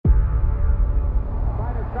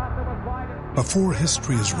Before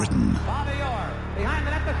history is written,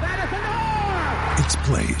 it's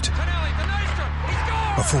played.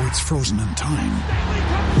 Before it's frozen in time,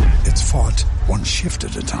 it's fought one shift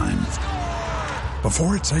at a time.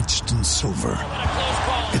 Before it's etched in silver,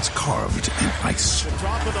 it's carved in ice.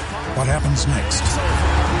 What happens next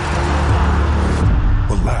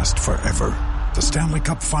will last forever. The Stanley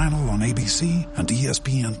Cup Final on ABC and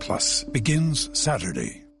ESPN Plus begins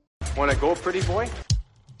Saturday. Want to go, pretty boy?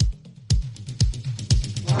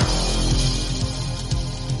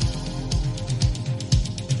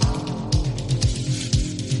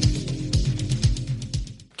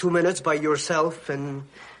 Two minutes by yourself and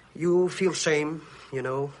you feel shame, you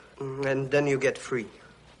know, and then you get free.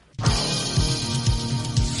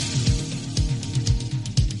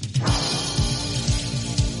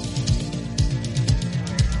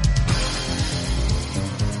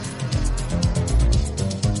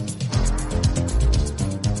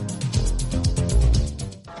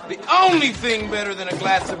 The only thing better than a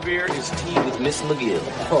glass of beer is tea with Miss McGill.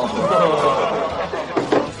 Oh.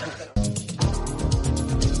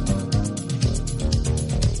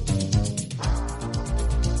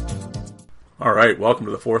 All right, welcome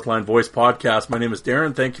to the Fourth Line Voice Podcast. My name is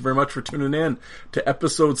Darren. Thank you very much for tuning in to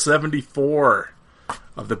episode 74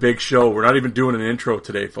 of the big show. We're not even doing an intro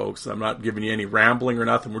today, folks. I'm not giving you any rambling or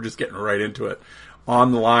nothing. We're just getting right into it.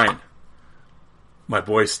 On the line, my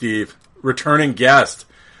boy Steve, returning guest.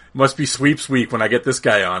 Must be sweeps week when I get this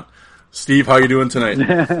guy on. Steve, how you doing tonight?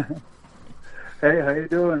 Hey, how you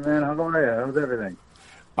doing, man? How are you? How's everything?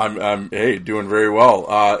 I'm doing very well.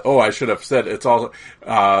 I should have said it's also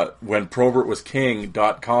when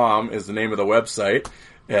ProbertWasKing.com is the name of the website,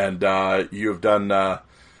 and you have done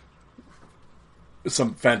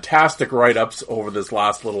some fantastic write-ups over this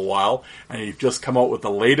last little while, and you've just come out with the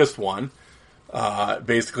latest one,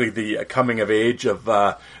 basically the coming of age of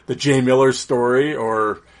the Jay Miller story,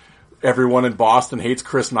 or everyone in Boston hates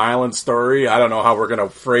Chris Nyland story. I don't know how we're going to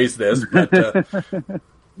phrase this, but.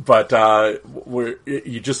 But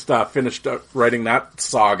you just finished writing that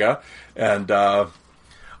saga, and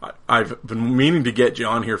I've been meaning to get you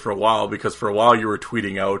on here for a while, because for a while you were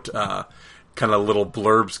tweeting out kind of little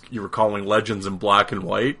blurbs you were calling legends in black and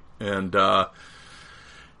white, and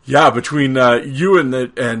between you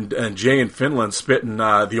and Jay in Finland spitting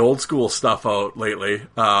the old school stuff out lately,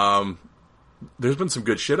 there's been some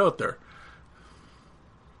good shit out there.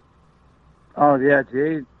 Oh yeah,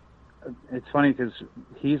 Jay. It's funny because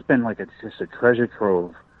he's been like just a treasure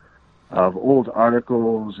trove of old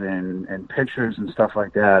articles and pictures and stuff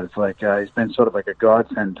like that. It's like he's been sort of like a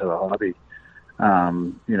godsend to the hobby.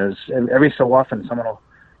 Every so often someone will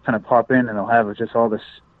kind of pop in and they'll have just all this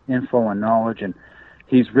info and knowledge, and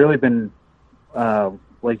he's really been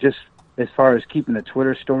just as far as keeping the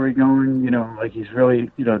Twitter story going, he's really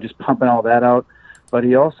just pumping all that out. But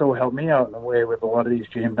he also helped me out in a way with a lot of these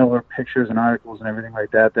Jay Miller pictures and articles and everything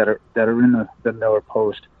like that are in the Miller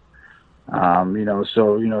Post.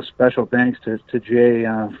 Special thanks to Jay,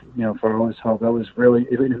 for all his help. That was really,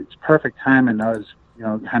 it was perfect timing. I was,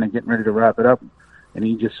 kind of getting ready to wrap it up, and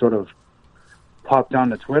he just sort of popped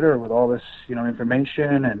onto Twitter with all this,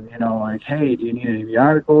 information, and hey, do you need any of the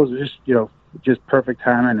articles? It was just perfect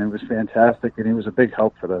timing, and it was fantastic, and he was a big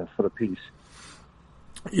help for the piece.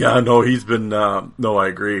 Yeah, no, he's been, I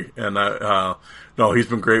agree. And, he's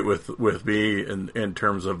been great with me in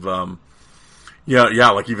terms of,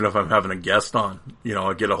 like even if I'm having a guest on,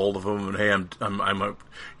 I get a hold of him and, hey, I'm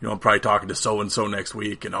probably talking to so-and-so next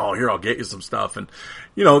week, and here, I'll get you some stuff. And,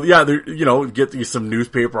 get you some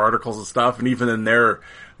newspaper articles and stuff. And even in there,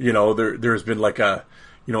 there's been like a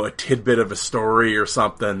tidbit of a story or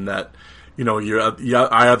something that,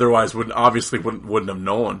 I otherwise wouldn't have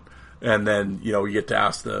known. And then, you get to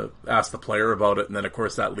ask the player about it. And then, of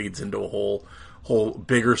course, that leads into a whole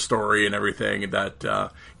bigger story and everything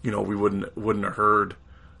that, we wouldn't have heard,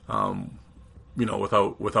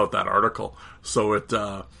 without that article.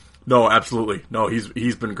 So no, absolutely. No,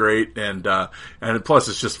 he's been great. And plus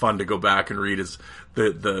it's just fun to go back and read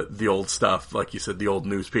the old stuff. Like you said, the old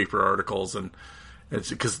newspaper articles, and it's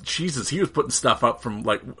because Jesus, he was putting stuff up from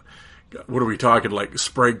like, what are we talking, like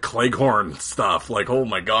Sprague Cleghorn stuff? Like, oh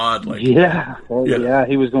my God! Like, yeah,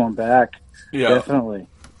 he was going back. Yeah, definitely.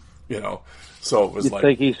 So it was it's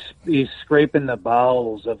like he's scraping the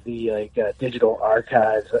bowels of the digital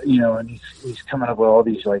archives, and he's coming up with all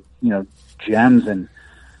these gems, and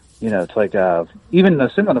it's like even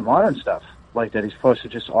some of the modern stuff like that he's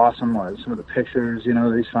posted just awesome. Or some of the pictures,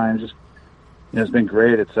 that he's finding just it's been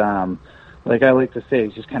great. It's like I like to say,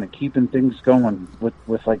 it's just kind of keeping things going with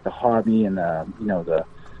like the hobby and the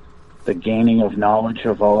the gaining of knowledge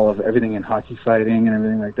of everything in hockey fighting and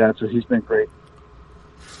everything like that. So he's been great.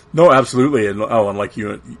 No, absolutely. And like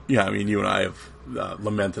you and I have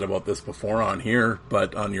lamented about this before on here,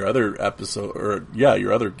 but on your other episode,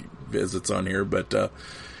 your other visits on here, but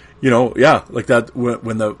like that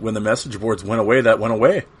when the message boards went away, that went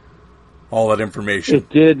away. All that information. It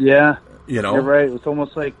did, yeah. You're right. It was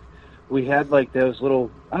almost like we had like those little,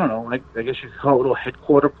 I don't know, like I guess you could call it little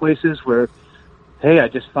headquarter places where, hey, I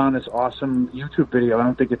just found this awesome YouTube video. I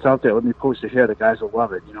don't think it's out there. Let me post it here. The guys will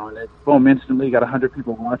love it, and it, boom, instantly got 100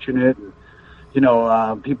 people watching it, and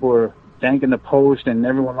people were thanking the post, and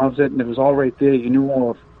everyone loves it, and it was all right there. You knew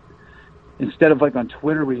all of, instead of like on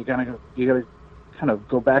Twitter where you gotta kind of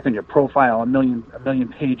go back on your profile a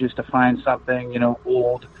million pages to find something,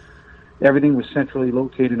 old. Everything was centrally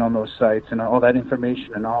located on those sites, and all that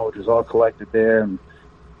information and knowledge was all collected there. And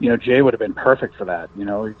Jay would have been perfect for that. He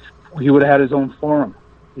would have had his own forum.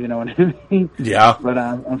 You know what I mean? Yeah. But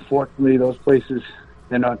unfortunately, those places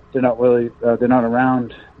they're not really they're not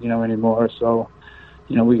around anymore. So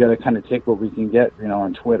we got to kind of take what we can get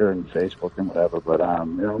on Twitter and Facebook and whatever. But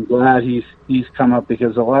I'm glad he's come up,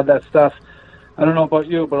 because a lot of that stuff. I don't know about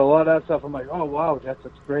you, but a lot of that stuff, I'm like, oh, wow, that's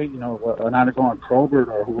great, an article on Probert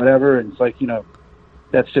or whatever, and it's like,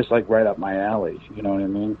 that's just like right up my alley, you know what I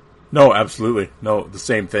mean? No, absolutely. No, the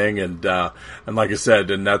same thing, and like I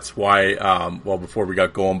said, and that's why, before we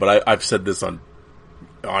got going, but I've said this on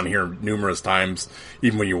here numerous times,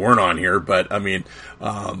 even when you weren't on here, but I mean,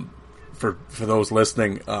 for those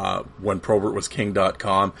listening, when Probert was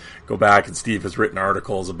king.com, go back, and Steve has written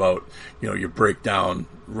articles about, your breakdown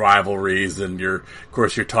rivalries and of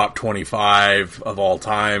course your top 25 of all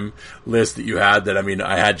time list that you had. That, I mean,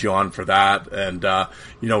 I had you on for that, and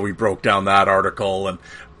we broke down that article,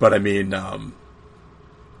 but I mean, to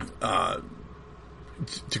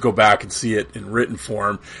go back and see it in written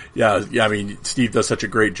form, yeah, I mean, Steve does such a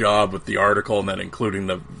great job with the article, and then including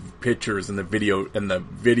the pictures and the video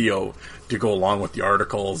to go along with the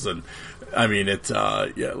articles. And I mean, it's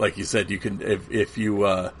like you said, you can if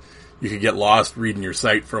you could get lost reading your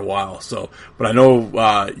site for a while. So, but I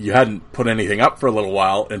know you hadn't put anything up for a little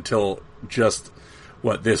while until just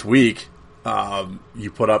this week.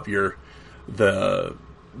 You put up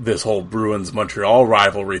this whole Bruins Montreal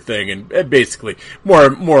rivalry thing, and basically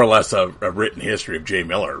more or less a written history of Jay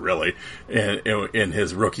Miller, really, in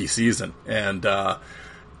his rookie season. And I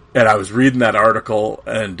was reading that article,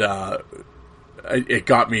 and it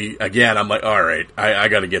got me again. I'm like, all right, I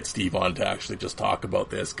got to get Steve on to actually just talk about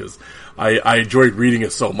this, because I enjoyed reading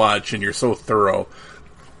it so much, and you're so thorough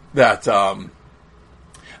that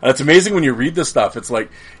it's amazing when you read this stuff. It's like,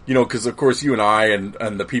 because of course you and I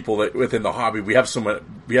and the people that within the hobby, we have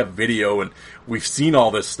video, and we've seen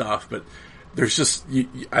all this stuff, but there's just,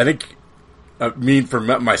 I think, for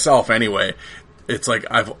myself anyway, it's like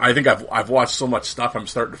I've watched so much stuff, I'm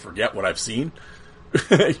starting to forget what I've seen.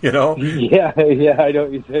 Yeah, I know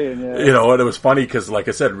what you're saying. Yeah. And it was funny because, like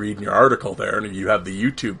I said, reading your article there, and you have the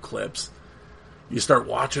YouTube clips, you start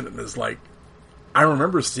watching it, and it's like, I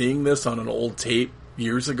remember seeing this on an old tape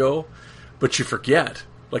years ago, but you forget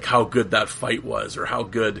like how good that fight was, or how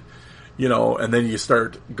good, and then you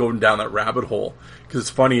start going down that rabbit hole. Because it's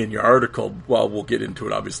funny in your article, well, we'll get into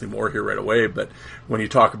it obviously more here right away, but when you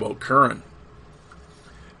talk about Curran,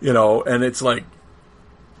 and it's like,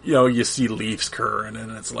 you see Leafs Curran,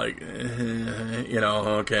 and it's like,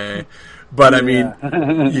 okay. But I mean,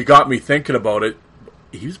 you got me thinking about it.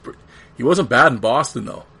 He wasn't bad in Boston,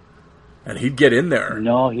 though. And he'd get in there.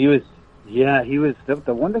 No, he was. Yeah, he was.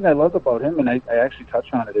 The one thing I loved about him, and I actually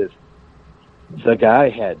touched on it, is the guy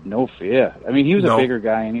had no fear. I mean, he was a bigger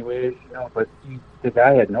guy anyway, but the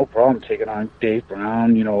guy had no problem taking on Dave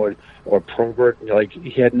Brown, or Probert. Like,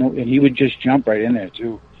 he had no, and he would just jump right in there,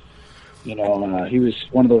 too. He was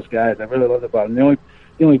one of those guys I really loved about him. The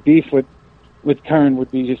only beef with Curran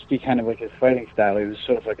would be kind of like his fighting style. He was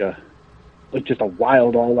sort of like just a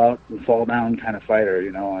wild, all out and fall down kind of fighter,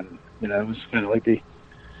 and it was kind of like the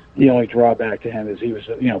only drawback to him is he was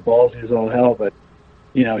ballsy as all hell, but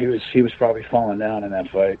he was probably falling down in that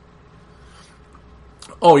fight.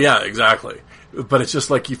 Oh yeah, exactly. But it's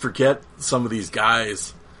just like you forget some of these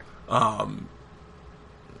guys.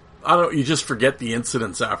 You just forget the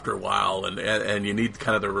incidents after a while, and you need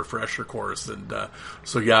kind of the refresher course. And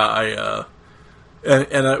so yeah,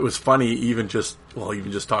 and it was funny, even just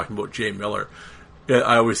talking about Jay Miller.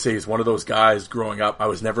 I always say he's one of those guys. Growing up, I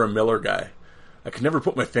was never a Miller guy. I could never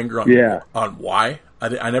put my finger on why.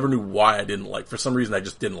 I never knew why I didn't like. For some reason, I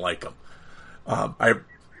just didn't like him.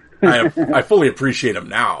 I fully appreciate him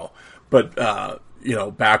now, but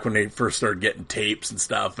back when they first started getting tapes and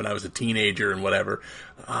stuff, and I was a teenager and whatever.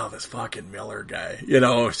 Oh, this fucking Miller guy.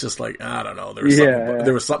 It's just like, I don't know.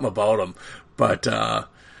 There was something about him. But,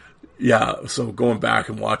 so going back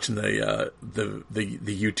and watching the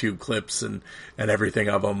YouTube clips and everything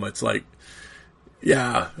of him, it's like,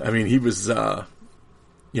 I mean, he was,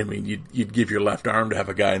 you'd give your left arm to have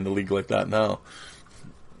a guy in the league like that now.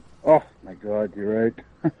 Oh, my God, you're right.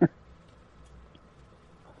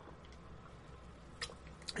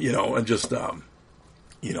 And just, and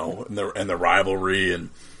the rivalry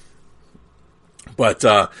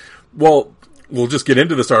but we'll just get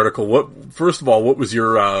into this article. First of all, what was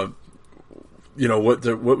your,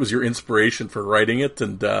 what was your inspiration for writing it,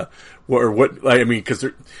 and because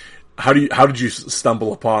how did you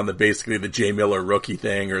stumble upon basically the Jay Miller rookie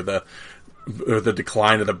thing, or the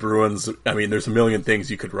decline of the Bruins? I mean, there's a million things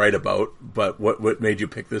you could write about, but what made you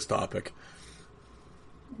pick this topic?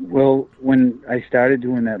 Well, when I started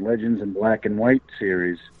doing that Legends in Black and White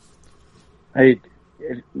series, the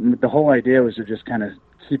whole idea was to just kind of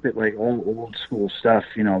keep it like old school stuff.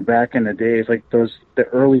 Back in the days, like the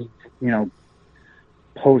early,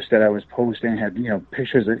 posts that I was posting had,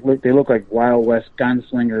 pictures that they look like Wild West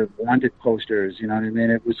gunslinger wanted posters. You know what I mean?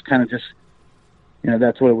 It was kind of just,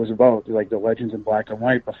 that's what it was about, like the Legends in Black and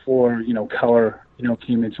White before, color,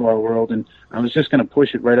 came into our world. And I was just going to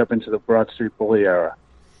push it right up into the Broad Street Bully era.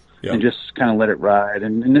 Yep. And just kind of let it ride,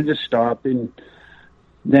 and then just stop. And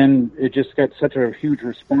then it just got such a huge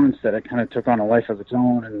response that it kind of took on a life of its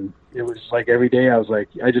own. And it was like every day I was like,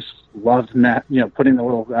 I just loved putting the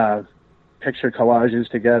little picture collages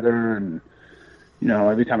together. And,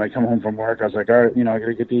 every time I come home from work, I was like, all right, I got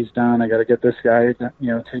to get these done. I got to get this guy,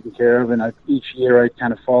 taken care of. And each year I'd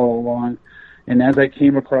kind of follow along. And as I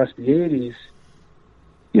came across the 80s,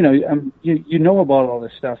 you know about all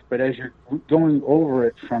this stuff, but as you're going over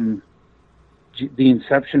it from the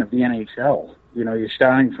inception of the NHL, you're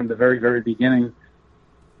starting from the very, very beginning,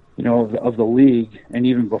 of the league, and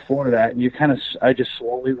even before that, and I just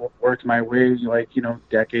slowly worked my way,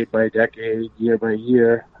 decade by decade, year by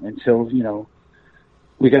year, until,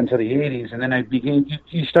 we got into the 80s, and then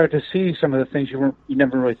you start to see some of the things you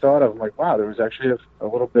never really thought of. I'm like, wow, there was actually a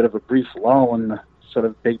little bit of a brief lull in the sort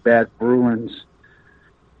of big bad Bruins,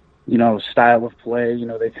 style of play.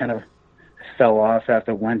 They kind of fell off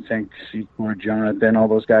after Wensink, Secor, Jonathan, all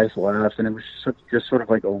those guys left, and it was just sort of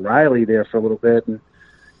like O'Reilly there for a little bit. And,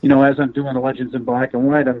 as I'm doing the Legends in Black and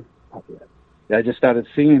White, I just started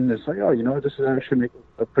seeing this, like, this is actually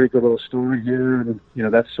a pretty good little story here, and,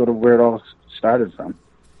 that's sort of where it all started from.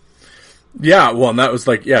 Yeah, well, and that was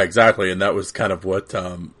like, yeah, exactly, and that was kind of what,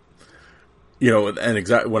 and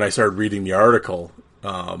exactly when I started reading the article,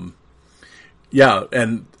 and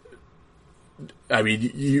I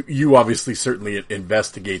mean, you obviously certainly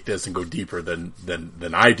investigate this and go deeper than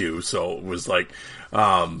I do. So it was like,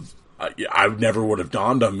 I never would have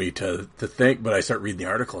dawned on me to think, but I start reading the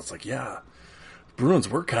article. It's like, yeah, Bruins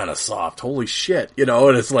were kind of soft. Holy shit. And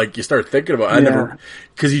it's like, you start thinking about it.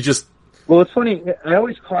 Cause you just. Well, it's funny. I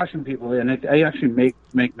always caution people, and I actually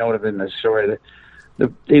make note of it in this story,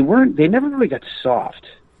 that they never really got soft.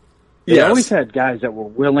 They always had guys that were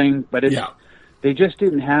willing, but they just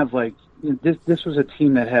didn't have this was a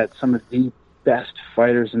team that had some of the best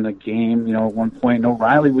fighters in the game, at one point. And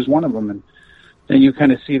O'Reilly was one of them. And then you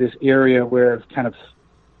kind of see this area where it's kind of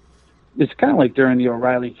like during the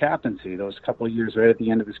O'Reilly captaincy, those couple of years right at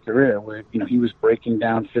the end of his career, where, he was breaking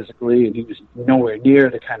down physically, and he was nowhere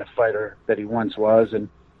near the kind of fighter that he once was. And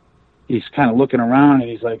he's kind of looking around,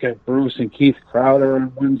 and he's like got Bruce and Keith Crowder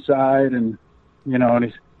on one side, and, and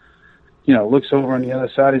he's, looks over on the other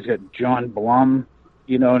side, he's got John Blum.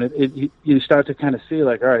 And you start to kind of see,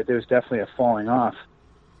 like, all right, there's definitely a falling off.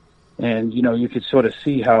 And, you could sort of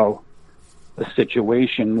see how a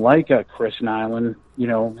situation like a Chris Nyland,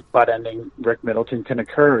 butt-ending Rick Middleton can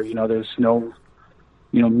occur. There's no,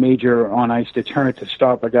 major on-ice deterrent to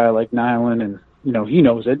stop a guy like Nyland, and, he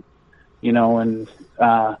knows it, and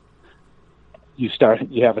you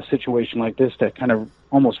have a situation like this that kind of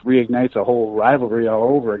almost reignites a whole rivalry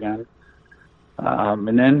all over again.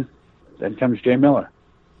 And then comes Jay Miller.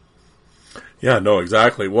 Yeah, no,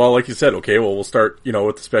 exactly. Well, like you said, okay, well, we'll start,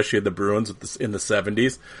 with especially the Bruins in the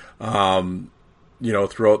 70s,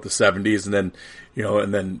 throughout the 70s, and then,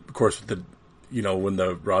 and then, of course, with the, when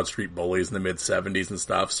the Broad Street Bullies in the mid 70s and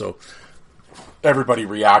stuff. So everybody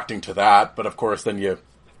reacting to that. But of course, then you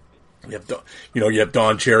have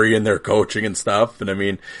Don Cherry in there coaching and stuff. And I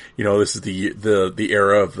mean, this is the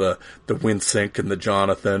era of the Wensink and the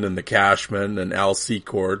Jonathan and the Cashman and Al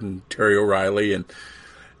Secord and Terry O'Reilly. And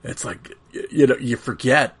It's like, you know, you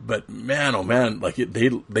forget, but man, oh man, like they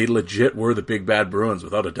legit were the big bad Bruins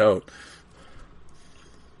without a doubt.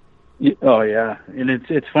 Oh yeah, and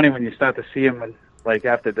it's funny when you start to see them when, like,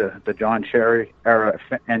 after the John Cherry era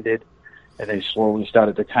ended, and they slowly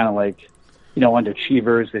started to kind of, like, you know,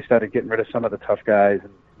 underachievers. They started getting rid of some of the tough guys,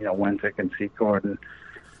 and, you know, Wentic and Secord, and,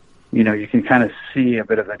 you know, you can kind of see a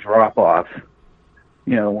bit of a drop off.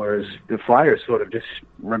 You know, whereas the Flyers sort of just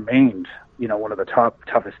remained, you know, one of the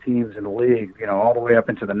toughest teams in the league, you know, all the way up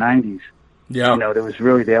into the 90s. Yeah. You know, there was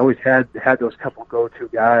really, they always had those couple go-to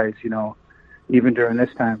guys, you know, even during this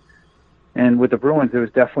time. And with the Bruins, there was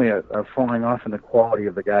definitely a falling off in the quality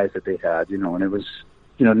of the guys that they had, you know, and it was,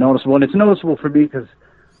 you know, noticeable. And it's noticeable for me because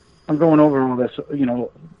I'm going over all this, you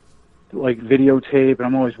know, like videotape, and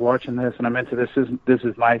I'm always watching this, and I'm into this. This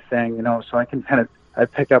is my thing, you know, so I can I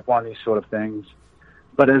pick up on these sort of things.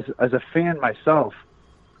 But as a fan myself,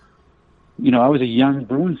 you know, I was a young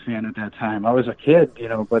Bruins fan at that time. I was a kid, you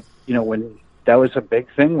know, but, you know, when that was a big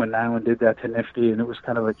thing when Nyland did that to Nifty, and it was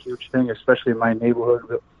kind of a huge thing, especially in my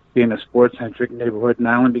neighborhood, being a sports-centric neighborhood.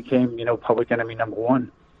 Nyland became, you know, public enemy number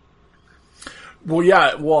one. Well,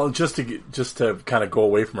 yeah. Well, just to kind of go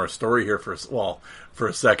away from our story here for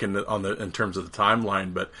a second in terms of the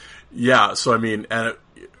timeline, but yeah. So I mean, and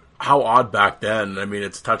how odd back then. I mean,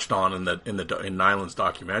 it's touched on in Nyland's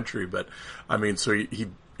documentary, but I mean, so he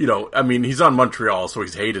you know, I mean, he's on Montreal, so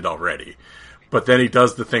he's hated already, but then he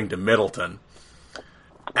does the thing to Middleton,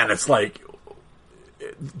 and it's like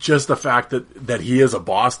just the fact that he is a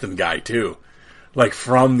Boston guy too, like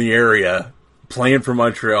from the area, playing for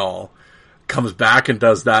Montreal. Comes back and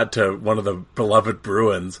does that to one of the beloved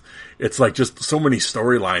Bruins. It's like just so many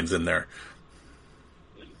storylines in there.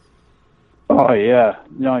 Oh yeah,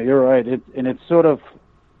 no, you're right. It's sort of,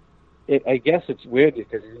 I guess it's weird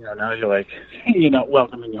because, you know, now you're like, you're not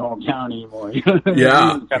welcome in your hometown anymore.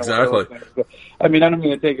 Yeah, exactly. But, I mean, I don't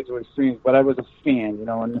mean to take it to extremes, but I was a fan, you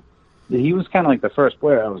know, and he was kind of like the first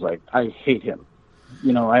player. I was like, I hate him.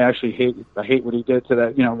 You know, I hate what he did to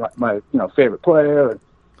that, you know, my you know, favorite player. And,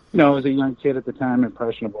 you know, I was a young kid at the time,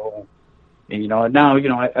 impressionable. And, you know, now, you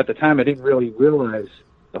know, at the time I didn't really realize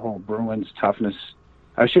the whole Bruins toughness.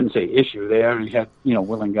 I shouldn't say issue. They already had, you know,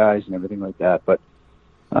 willing guys and everything like that. But,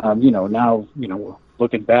 you know, now, you know,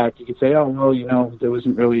 looking back, you could say, oh, well, you know, there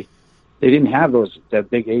wasn't really, they didn't have that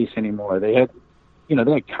big ace anymore. They had, you know,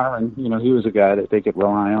 they had Curran. You know, he was a guy that they could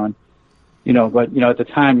rely on. You know, but, you know, at the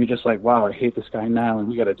time you're just like, wow, I hate this guy now, and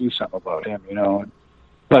we got to do something about him, you know.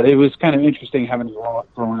 But it was kind of interesting having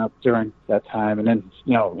grown up during that time, and then,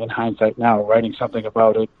 you know, in hindsight now, writing something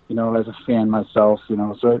about it, you know, as a fan myself, you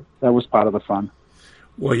know, so that was part of the fun.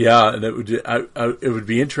 Well, yeah, and it would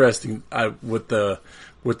be interesting what the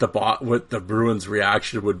Bruins'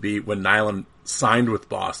 reaction would be when Nyland signed with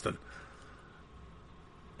Boston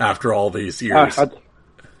after all these years.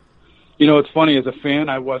 You know, it's funny, as a fan,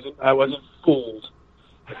 I wasn't fooled.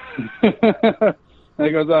 And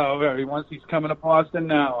he goes, oh, once he's coming to Boston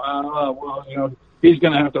now, well, you know, he's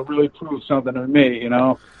going to have to really prove something to me, you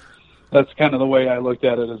know. That's kind of the way I looked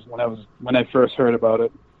at it as when I first heard about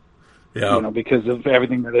it. Yeah. You know, because of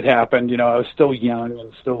everything that had happened, you know, I was still young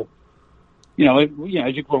and still, you know,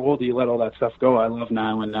 as you grow older, you let all that stuff go. I love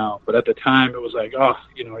Nyland now. But at the time, it was like, oh,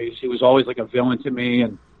 you know, he was always like a villain to me.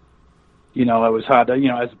 And, you know, it was hard to, you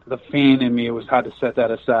know, as the fan in me, it was hard to set that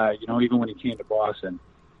aside, you know, even when he came to Boston,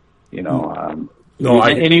 you know.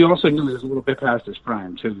 And he also knew he was a little bit past his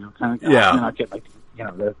prime too. You know, kind of, not get like, you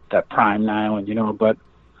know, that prime Nyland, you know. But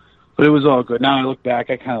it was all good. Now I look back,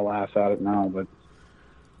 I kind of laugh at it now. But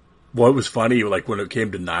well, it was funny. Like when it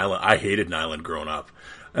came to Nyland, I hated Nyland growing up.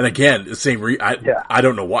 And again, the same. I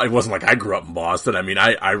don't know why. It wasn't like I grew up in Boston. I mean,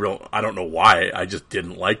 I don't know why. I just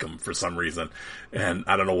didn't like him for some reason, and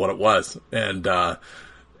I don't know what it was. And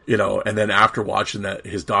you know, and then after watching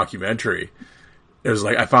his documentary. It was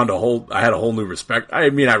like I had a whole new respect.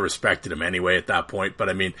 I mean, I respected him anyway at that point, but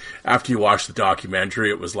I mean, after you watch the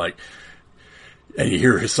documentary, it was like, and you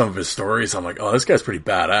hear some of his stories, I'm like, oh, this guy's pretty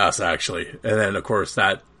badass, actually. And then, of course,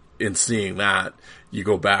 in seeing that, you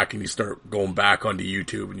go back and you start going back onto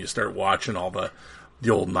YouTube and you start watching all the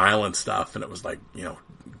old Nyland stuff, and it was like, you know,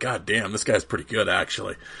 god damn, this guy's pretty good,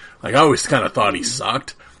 actually. Like, I always kind of thought he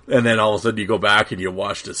sucked, and then all of a sudden you go back and you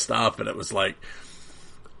watch his stuff, and it was like,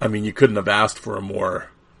 I mean, you couldn't have asked for a more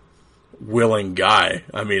willing guy.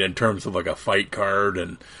 I mean, in terms of like a fight card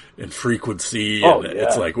and frequency. Oh, and yeah.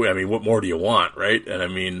 It's like, I mean, what more do you want, right? And I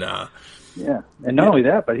mean, yeah. And not only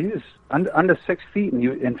that, but he was under 6 feet,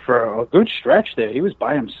 and for a good stretch there, he was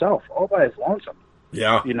by himself, all by his lonesome.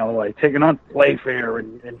 Yeah. You know, like taking on Playfair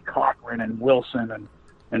and Cochran and Wilson,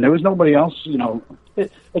 and there was nobody else, you know.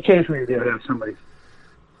 Occasionally they would have somebody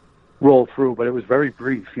roll through, but it was very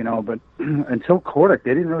brief, you know. But until Kordic,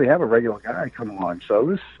 they didn't really have a regular guy come along. So it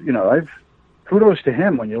was, you know, kudos to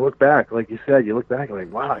him when you look back. Like you said, you look back and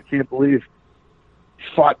like, wow, I can't believe he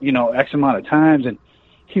fought, you know, X amount of times, and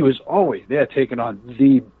he was always there taking on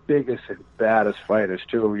the biggest and baddest fighters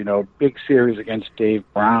too. You know, big series against Dave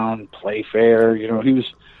Brown, Playfair. You know, he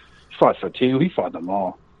fought Fatu. He fought them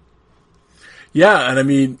all. Yeah, and I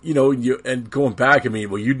mean, you know, and going back, I mean,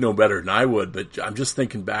 well, you'd know better than I would, but I'm just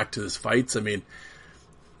thinking back to his fights. I mean,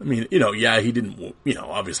 you know, yeah, he didn't, you know,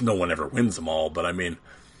 obviously no one ever wins them all, but I mean,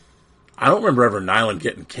 I don't remember ever Nyland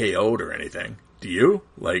getting KO'd or anything. Do you?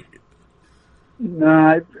 Like,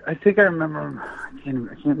 no, I think I remember. I can't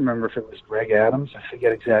remember if it was Greg Adams. I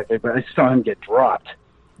forget exactly, but I saw him get dropped.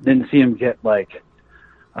 Didn't see him get like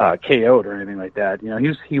KO'd or anything like that. You know,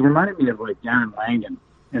 he reminded me of like Darren Langdon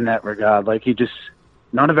in that regard. Like, he just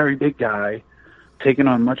not a very big guy, taking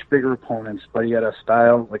on much bigger opponents, but he had a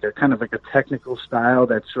style, like a kind of like a technical style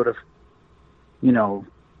that sort of, you know,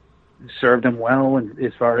 served him well. And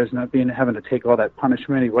as far as not having to take all that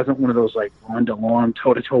punishment, he wasn't one of those like Ronda Lorm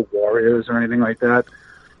toe-to-toe warriors or anything like that.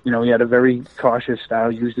 You know, he had a very cautious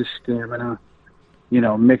style, used his stamina, you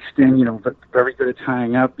know, mixed in, you know, but very good at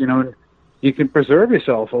tying up, you know, and you can preserve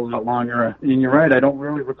yourself a lot longer. And you're right, I don't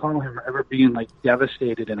really recall him ever being like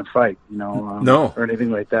devastated in a fight, you know, no, or anything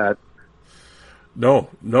like that. No,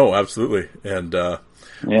 absolutely. And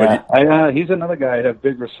he's another guy I'd have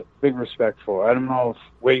big respect for. I don't know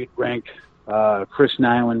where you'd rank Chris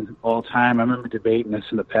Nyland all time. I remember debating this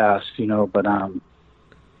in the past, you know, but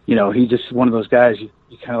you know, he's just one of those guys you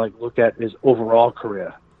kind of like look at his overall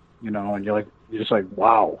career, you know, and you're just like,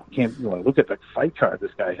 wow, look at the fight card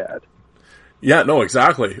this guy had. Yeah, no,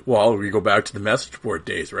 exactly. Well, we go back to the message board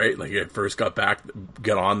days, right? Like, I first got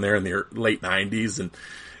on there in the late 90s, and,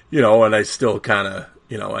 you know, and I still kind of,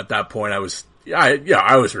 you know, at that point I was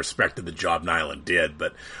respected the job Nyland did,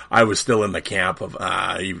 but I was still in the camp of,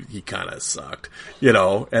 he kind of sucked, you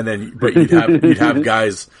know, and then, but you'd have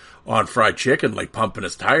guys on Fried Chicken, like, pumping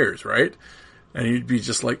his tires, right? And you'd be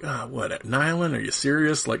just like, what, Nyland, are you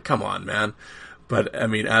serious? Like, come on, man. But, I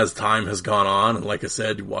mean, as time has gone on, and like I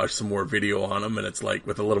said, you watch some more video on him, and it's like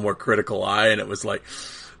with a little more critical eye, and it was like,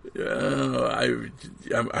 I'm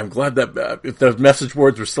glad that if the message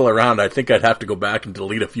boards were still around, I think I'd have to go back and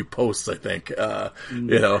delete a few posts, I think,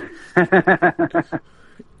 you know.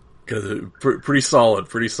 Because pretty solid.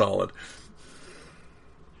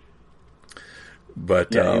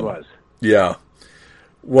 But, yeah, he was. Yeah.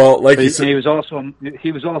 Well, like he was also a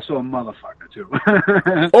motherfucker too.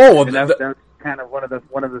 Oh, well, that's kind of one of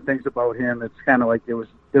the things about him. It's kind of like there was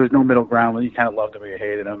no middle ground. When you kind of loved him or you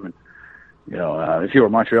hated him, and you know, if you were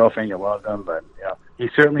a Montreal fan, you loved him. But yeah,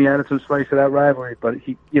 he certainly added some spice to that rivalry. But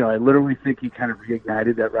he, you know, I literally think he kind of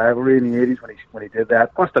reignited that rivalry in the '80s when he did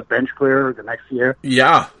that. Plus the bench clear the next year.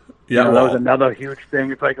 Yeah. You know, that was another huge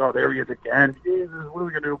thing. It's like, oh, there he is again. Jesus, what are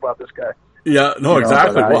we gonna do about this guy? Yeah, no,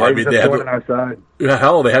 exactly. Well, I mean, they had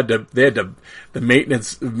the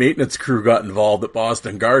maintenance crew got involved at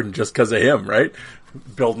Boston Garden just because of him, right?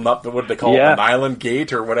 Building up what they call it, the Nyland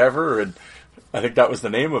Gate or whatever, and I think that was the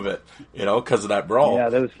name of it, you know, because of that brawl. Yeah,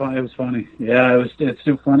 that was fun. It was funny. Yeah, it's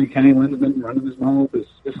too funny. Kenny Lindemann running his mouth is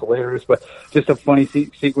hilarious, but just a funny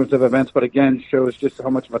sequence of events. But again, shows just how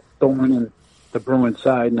much of a thorn in the Bruins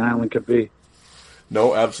side Nyland could be.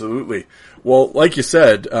 No, absolutely. Well, like you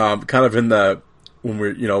said, kind of when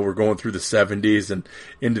we're going through the 70s and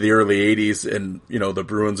into the early 80s, and, you know, the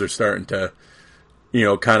Bruins are starting to, you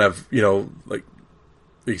know, kind of, you know, like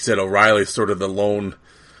you said, O'Reilly's sort of the lone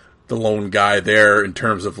guy there in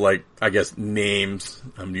terms of, like, I guess, names.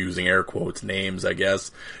 I'm using air quotes, names, I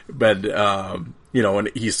guess. But, you know, and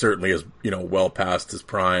he certainly is, you know, well past his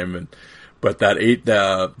prime. But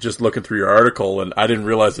just looking through your article, and I didn't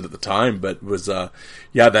realize it at the time, but was,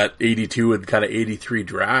 that 82 and kind of 83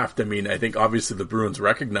 draft. I mean, I think obviously the Bruins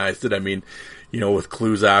recognized it. I mean, you know, with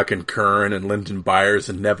Kluzak and Curran and Lyndon Byers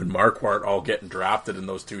and Nevin Marquardt all getting drafted in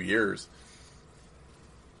those 2 years.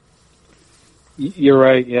 You're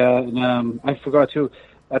right, yeah. And I forgot, too,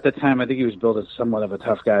 at the time, I think he was billed as somewhat of a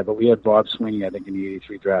tough guy, but we had Bob Sweeney, I think, in the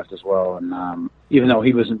 83 draft as well. And even though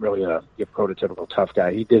he wasn't really a prototypical tough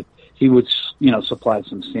guy, he would, you know, supply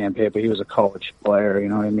some sandpaper. He was a college player, you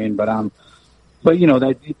know what I mean? But you know,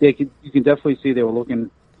 that you can definitely see they were looking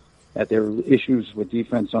at their issues with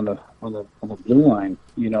defense on the blue line,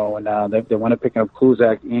 you know, and they want to pick up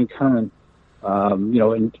Kluzak and Curran. You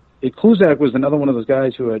know, and Kluzak was another one of those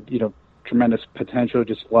guys who had, you know, tremendous potential,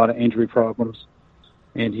 just a lot of injury problems.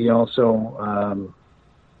 And he also,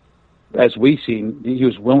 as we've seen, he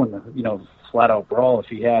was willing to, you know, flat-out brawl if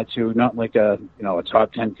he had to, not like a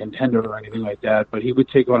top 10 contender or anything like that, but he would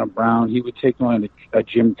take on a Brown, he would take on a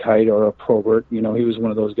Jim Kite or a Probert. He was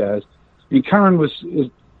one of those guys. I mean, Curran is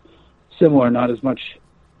similar, not as much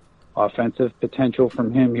offensive potential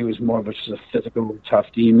from him. He was more of just a physical,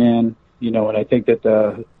 tough D-man, and I think that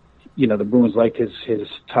the Bruins liked his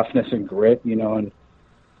toughness and grit, and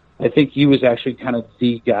I think he was actually kind of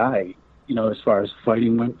the guy, as far as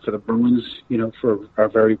fighting went for the Bruins, for a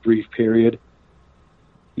very brief period.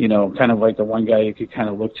 Kind of like the one guy you could kind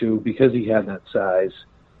of look to because he had that size,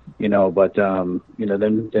 but, then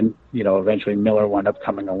eventually Miller wound up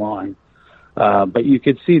coming along. But you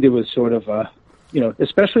could see there was sort of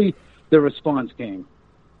especially the response game.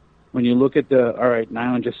 When you look at all right,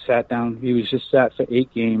 Nyland just sat down. He was just sat for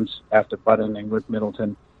 8 games after buttoning with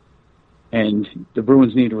Middleton. And the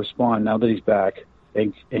Bruins need to respond now that he's back.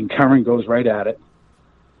 And Curran goes right at it.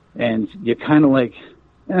 And you're kind of like,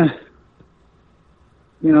 the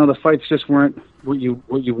fights just weren't what you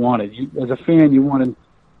wanted. As a fan, you wanted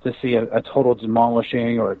to see a total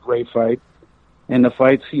demolishing or a great fight. And the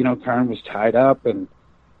fights, Curran was tied up and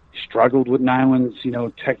struggled with Nyland's,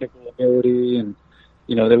 technical ability. And,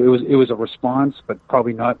 it was a response, but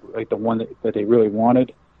probably not like the one that they really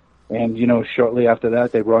wanted. And, shortly after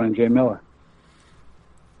that, they brought in Jay Miller.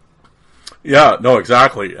 Yeah, no,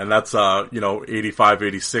 exactly. And that's, 85,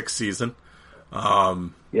 86 season.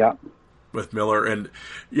 Yeah. With Miller. And,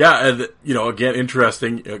 again,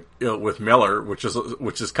 interesting with Miller, which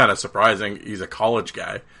is kind of surprising. He's a college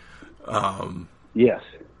guy. Yes.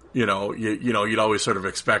 You'd always sort of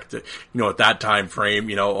expect it, at that time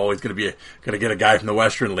frame, always going to get a guy from the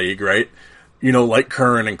Western League, right? Like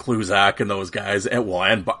Curran and Kluzak and those guys, and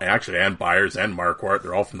Byers and Marquardt,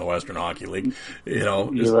 they're all from the Western Hockey League,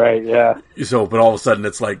 You're right, yeah. So, but all of a sudden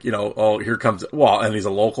it's like, here comes, and he's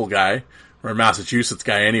a local guy, or a Massachusetts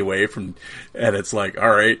guy anyway, and it's like,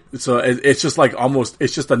 all right. So it's just like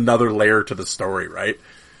it's just another layer to the story, right?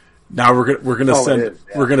 Now we're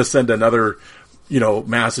gonna send another,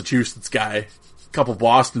 Massachusetts guy, a couple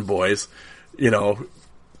Boston boys,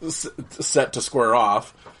 set to square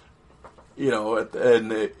off, in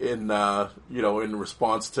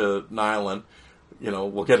response to Nyland,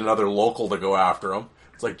 we'll get another local to go after him.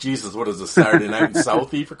 It's like, Jesus, what is this, Saturday Night in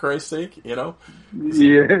Southie, for Christ's sake? Yeah. This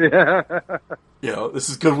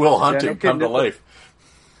is Goodwill Hunting come to life.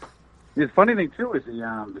 The funny thing too is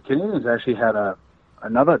the Canadians actually had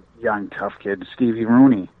another young tough kid, Stevie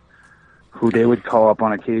Rooney, who they would call up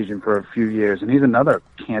on occasion for a few years, and he's another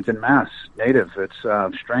Canton, Mass native. It's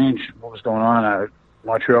strange what was going on at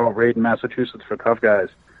Montreal, Raid, Massachusetts for tough guys.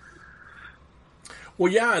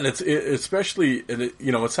 Well, yeah, and it's especially,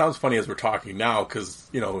 it sounds funny as we're talking now because,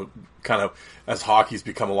 kind of as hockey's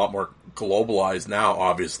become a lot more globalized now,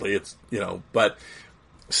 obviously, it's, but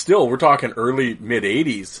still, we're talking early,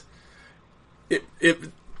 mid-'80s.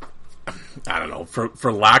 I don't know,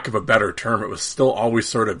 for lack of a better term, it was still always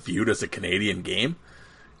sort of viewed as a Canadian game.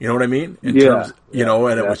 You know what I mean? It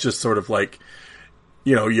was just sort of like,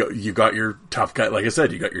 you got your tough guy, like I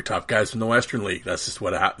said, you got your tough guys from the Western League. That's just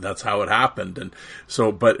that's how it happened. And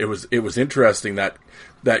so, but it was interesting that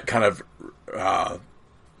kind of,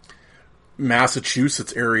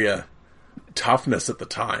 Massachusetts area toughness at the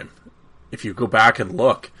time. If you go back and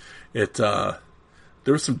look, there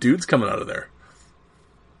were some dudes coming out of there.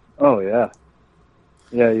 Oh yeah,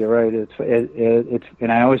 you're right. It's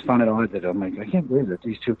and I always found it odd that I'm like, I can't believe that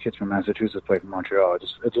these two kids from Massachusetts play for Montreal. It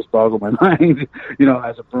just boggled my mind,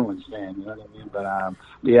 as a Bruins fan. You know what I mean? But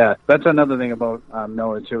yeah, that's another thing about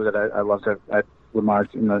Miller too that I love to I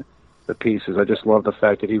remarked in the pieces. I just love the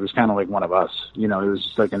fact that he was kind of like one of us. He was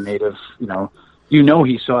just like a native. He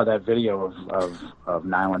saw that video of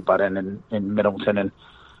Nyland Button in Middleton and.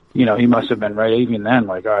 He must have been right even then,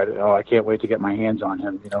 like, all right, I can't wait to get my hands on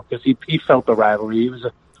him, because he felt the rivalry. He was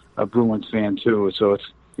a Bruins fan, too. So it's,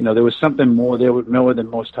 there was something more there with Miller than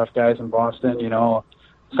most tough guys in Boston,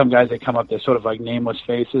 Some guys, they come up, they're sort of like nameless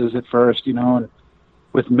faces at first, and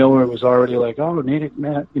with Miller, it was already like, oh, natives,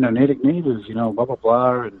 blah, blah,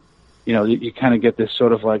 blah. And, you kind of get this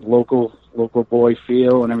sort of like local boy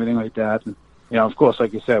feel and everything like that. And, of course,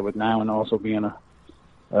 like you said, with Nyland also being a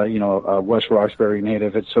West Roxbury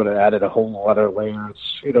native, it sort of added a whole other layer.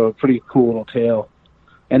 It's, a pretty cool little tale.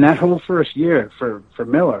 And that whole first year for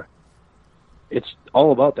Miller, it's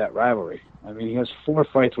all about that rivalry. I mean, he has 4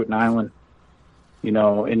 fights with Nyland, in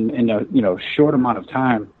a short amount of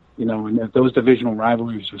time, and those divisional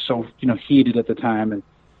rivalries were so, heated at the time.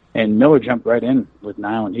 And Miller jumped right in with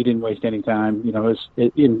Nyland. He didn't waste any time. He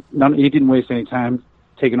didn't waste any time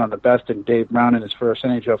taking on the best in Dave Brown in his first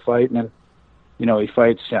NHL fight. And then, he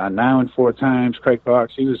fights Nyland 4 times, Craig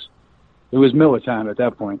Cox. He was it was Miller time at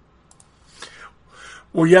that point.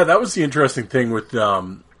 Well, yeah, that was the interesting thing with,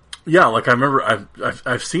 like I remember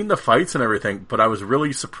I've seen the fights and everything, but I was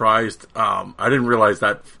really surprised. I didn't realize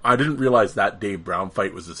that Dave Brown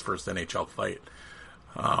fight was his first NHL fight.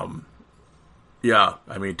 Yeah,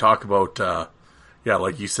 I mean, talk about,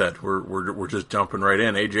 like you said, we're just jumping right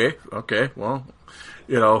in. AJ, okay, well,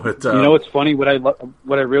 it's. It's funny. What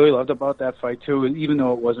I really loved about that fight too, even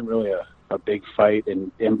though it wasn't really a big fight,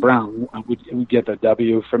 and Brown would get the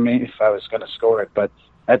W for me if I was going to score it. But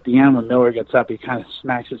at the end, when Miller gets up, he kind of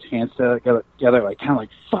smacks his hands together, like kind of like,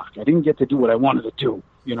 "Fuck, I didn't get to do what I wanted to do,"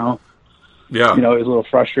 Yeah. He was a little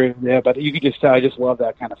frustrated there, but you could just tell, I just love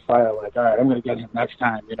that kind of fire. Like, all right, I'm going to get him next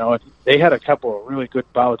time. They had a couple of really good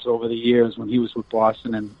bouts over the years when he was with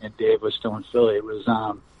Boston and Dave was still in Philly. It was,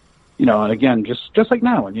 and again, just like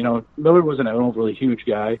now, and Miller wasn't an overly huge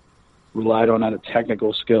guy, relied on a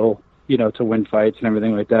technical skill, to win fights and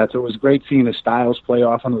everything like that. So it was great seeing the styles play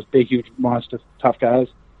off on those big, huge, monster, tough guys.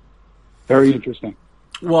 Very interesting.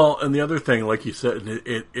 Well, and the other thing, like you said,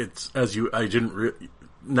 it's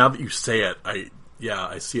now that you say it,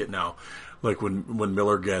 I see it now. Like when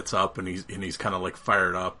Miller gets up and he's kind of like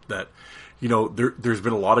fired up, that there's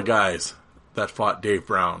been a lot of guys that fought Dave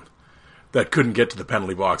Brown that couldn't get to the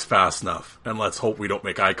penalty box fast enough, and let's hope we don't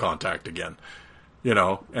make eye contact again.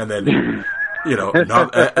 And then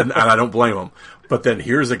and I don't blame him. But then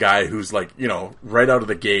here's a guy who's like, right out of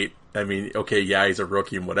the gate. I mean, okay, yeah, he's a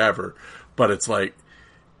rookie and whatever, but it's like,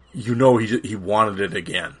 he wanted it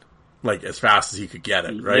again. Like, as fast as he could get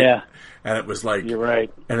it, right? Yeah. And it was like... You're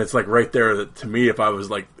right. And it's like right there, that to me, if I was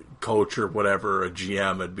like coach or whatever, a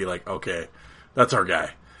GM, it'd be like, okay, that's our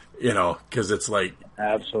guy. Because it's like...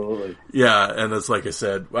 Absolutely. Yeah, and it's like I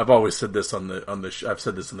said, I've always said this I've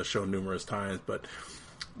said this on the show numerous times, but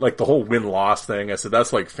like the whole win-loss thing, I said,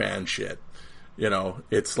 that's like fan shit.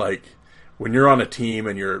 It's like, when you're on a team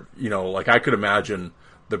and you're, like I could imagine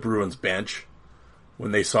the Bruins bench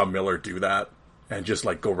when they saw Miller do that, and just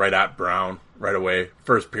like go right at Brown right away,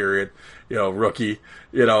 first period, rookie,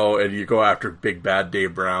 and you go after big bad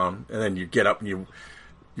Dave Brown, and then you get up and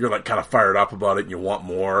you're like kind of fired up about it and you want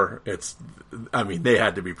more. They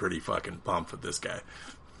had to be pretty fucking pumped with this guy.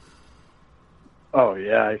 Oh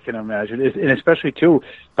yeah, I can imagine. And especially too,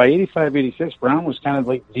 by 85, 86, Brown was kind of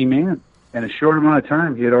like the man. In a short amount of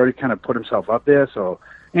time, he had already kind of put himself up there. So,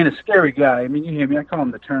 and a scary guy. I mean, you hear me, I call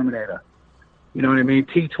him the Terminator. You know what I mean?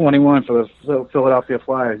 T21 for the Philadelphia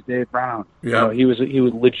Flyers, Dave Brown. Yeah. He was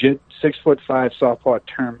legit 6'5" southpaw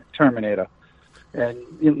Terminator.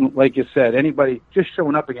 And like you said, anybody just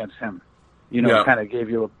showing up against him, kind of gave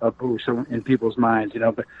you a boost in people's minds,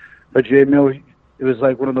 But Jay Miller, it was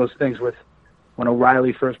like one of those things with when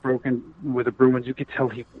O'Reilly first broke in with the Bruins, you could tell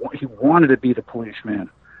he wanted to be the policeman.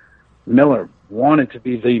 Miller wanted to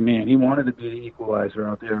be the man. He wanted to be the equalizer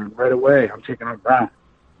out there. And right away, I'm taking on Brown.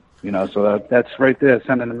 So that's right there,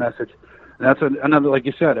 sending a message. And that's another, like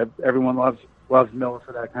you said, everyone loves Miller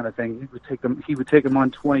for that kind of thing. He would take him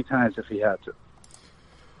on 20 times if he had to.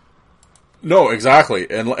 No, exactly,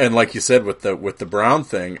 and like you said with the Brown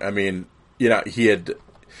thing, I mean, he had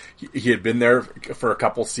been there for a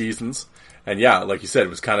couple seasons, and yeah, like you said, it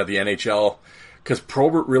was kind of the NHL because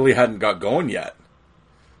Probert really hadn't got going yet.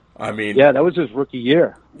 I mean, yeah, that was his rookie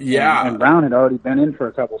year. Yeah, and Brown had already been in for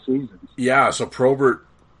a couple seasons. Yeah, so Probert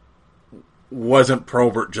wasn't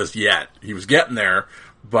Probert just yet. He was getting there,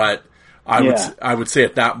 but I would say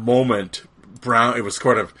at that moment, Brown, it was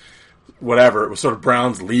sort of whatever. It was sort of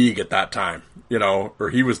Brown's league at that time, or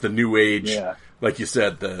he was the new age, like you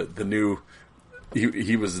said, the new.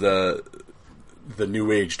 He was the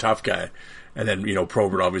new age tough guy, and then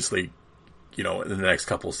Probert obviously, in the next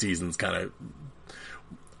couple of seasons, kind of.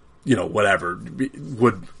 Whatever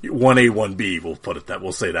would 1A 1B.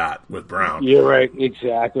 We'll say that with Brown. You're right,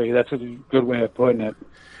 exactly. That's a good way of putting it.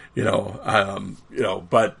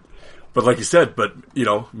 But like you said,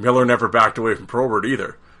 Miller never backed away from Probert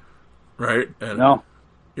either, right? And, no.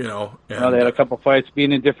 And, they had a couple fights,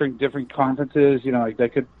 being in different conferences. They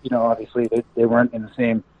could, obviously they weren't in the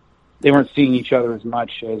same. They weren't seeing each other as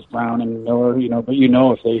much as Brown and Miller. But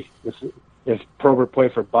if Probert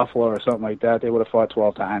played for Buffalo or something like that, they would have fought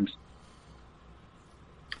 12 times.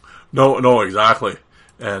 No, exactly.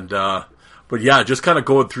 And, but yeah, just kind of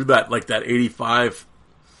going through that, like that 85,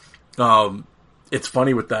 it's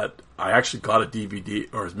funny with that. I actually got a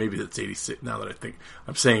DVD, or maybe it's 86, now that I think,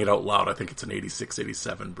 I'm saying it out loud, I think it's an 86,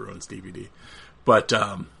 87 Bruins DVD. But,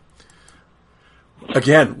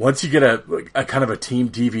 again, once you get a kind of a team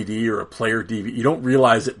DVD or a player DVD, you don't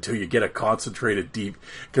realize it until you get a concentrated DVD.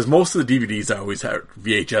 Because most of the DVDs I always had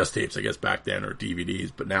VHS tapes, I guess back then, or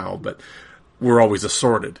DVDs, but were always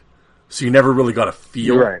assorted. So you never really got a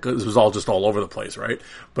feel, Right. because it was all just all over the place, right?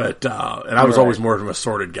 But, and I was always more of a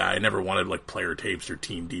sorted guy. I never wanted like player tapes or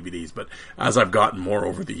team DVDs, but as I've gotten more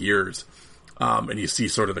over the years, and you see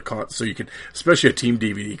sort of so you can, especially a team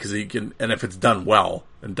DVD, because you can, and if it's done well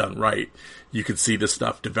and done right, you can see this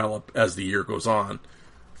stuff develop as the year goes on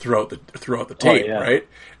throughout the tape, right?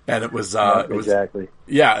 And it was, exactly.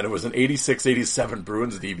 Yeah, and it was an 86-87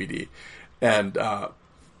 Bruins DVD. And,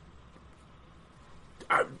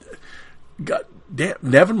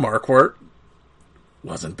 Nevin Marquardt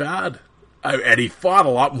wasn't bad. And he fought a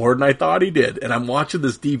lot more than I thought he did. And I'm watching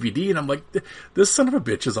this DVD and I'm like, this son of a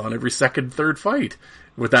bitch is on every second, third fight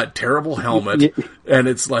with that terrible helmet. And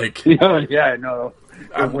it's like... Yeah, no.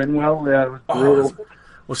 Winwell, it was brutal.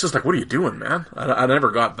 Well, it's just like, what are you doing, man? I never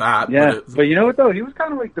got that. Yeah, but you know what, though? He was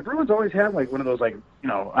kind of like... The Bruins always had like one of those, like, you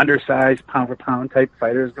know, undersized, pound-for-pound type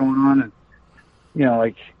fighters going on. And, you know,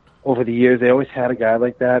 like, over the years, they always had a guy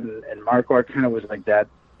like that. And Marquardt kind of was like that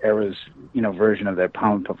era's, you know, version of that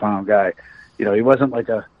pound-for-pound guy. You know, he wasn't like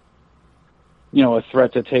a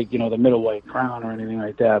threat to take, you know, the middleweight crown or anything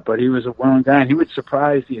like that. But he was a willing guy, and he would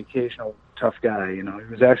surprise the occasional tough guy. You know,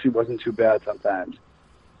 he wasn't too bad sometimes.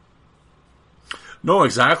 No,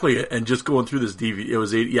 exactly. And just going through this DVD, it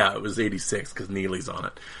was 86 because Neely's on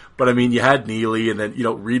it. But I mean, you had Neely, and then, you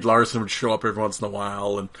know, Reed Larson would show up every once in a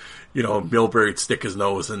while, and, you know, Milbury would stick his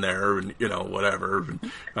nose in there, and, you know, whatever.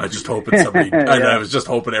 And I was just hoping somebody, I was just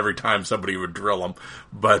hoping every time somebody would drill him.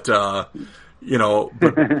 But, you know,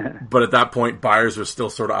 but at that point, Byers was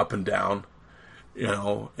still sort of up and down, you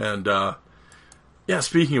know, and, yeah,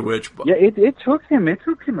 speaking of which. Yeah, it took him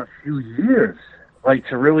a few years, like,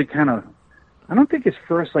 to really kind of, I don't think his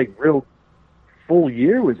first, like, real full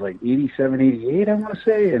year was, like, 87, 88, I want to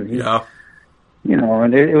say. And he, you know,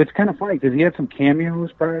 and it was kind of funny because he had some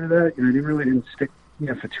cameos prior to that. You know, he really didn't stick, you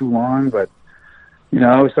know, for too long. But, you know,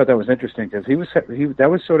 I always thought that was interesting because that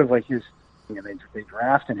was sort of like his, and they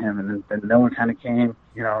drafted him, and then Miller kind of came.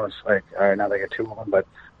 You know, it's like, all right, now they got two of them. But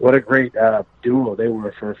what a great duo they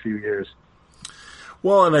were for a few years.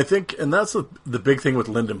 Well, and I think, and that's the big thing with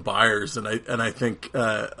Lyndon Byers, and I think,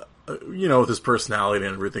 you know, with his personality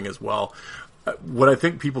and everything as well. What I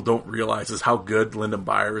think people don't realize is how good Lyndon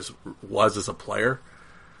Byers was as a player,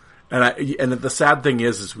 and the sad thing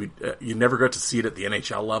is you never got to see it at the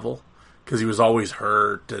NHL level because he was always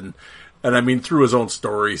hurt, and I mean, through his own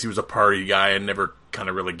stories, he was a party guy and never kind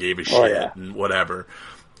of really gave a shit and whatever.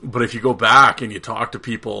 But if you go back and you talk to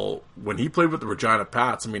people when he played with the Regina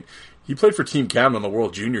Pats, I mean, he played for Team Canada on the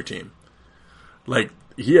World Junior team. Like,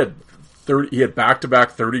 he had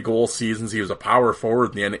back-to-back 30-goal seasons. He was a power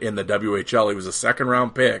forward in the WHL. He was a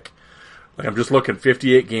second-round pick. Like, I'm just looking,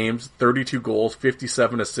 58 games, 32 goals,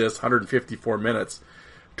 57 assists, 154 minutes,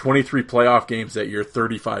 23 playoff games that year,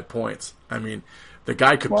 35 points. I mean, the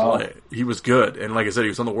guy could play. He was good. And like I said, he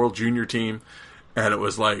was on the World Junior team, and it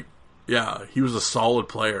was like, yeah, he was a solid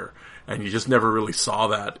player. And you just never really saw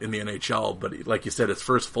that in the NHL. But like you said, his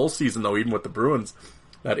first full season, though, even with the Bruins,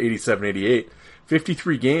 that 87-88,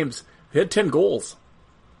 53 games, he had 10 goals,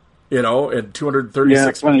 you know, and 236. Yeah,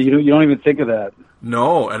 it's funny. You don't even think of that.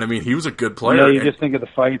 No, and I mean, he was a good player. No, you just think of the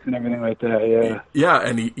fights and everything like that, yeah. Yeah,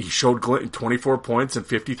 and he showed 24 points in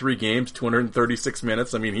 53 games, 236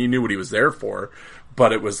 minutes. I mean, he knew what he was there for,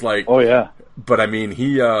 but it was like... Oh, yeah. But, I mean,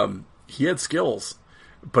 he had skills,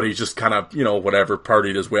 but he just kind of, you know, whatever,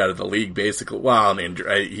 partied his way out of the league, basically. Well,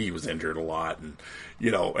 he was injured a lot, and... You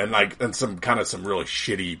know, and some really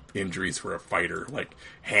shitty injuries for a fighter, like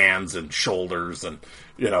hands and shoulders, and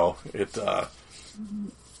you know, it.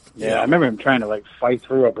 Yeah, I remember him trying to like fight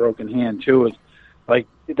through a broken hand too. It's like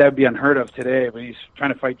that'd be unheard of today. But he's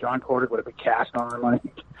trying to fight John Cordick with a big cast on him. Like,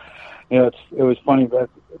 you know, it was funny, but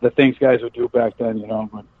the things guys would do back then, you know.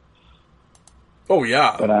 But, oh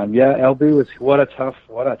yeah, but yeah, LB was what a tough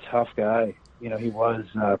guy. You know, he was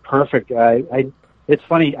perfect guy. It's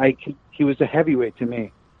funny. He was a heavyweight to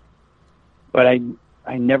me, but I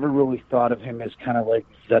never really thought of him as kind of like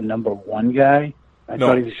the number one guy. I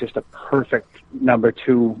thought he was just a perfect number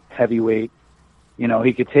two heavyweight. You know,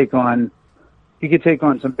 he could take on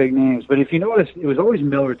some big names. But if you notice, it was always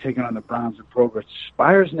Miller taking on the Browns and Progress.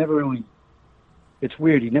 Byers never really. It's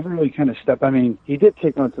weird. He never really kind of stepped. I mean, he did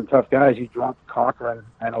take on some tough guys. He dropped Cochran.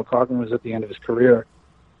 I know Cochran was at the end of his career.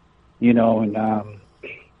 You know, and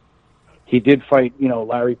he did fight, you know,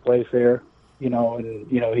 Larry Playfair, you know, and,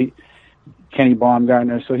 you know, Kenny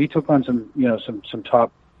Baumgartner. So he took on some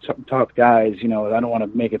top guys, you know. I don't want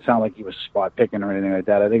to make it sound like he was spot picking or anything like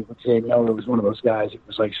that. I think Jay Miller was one of those guys. It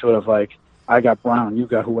was like sort of like, I got Brown, you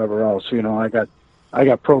got whoever else, you know, I got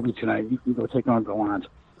Proby tonight, you can go take on Gallant,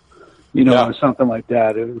 you know, or something like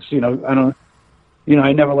that. It was, you know,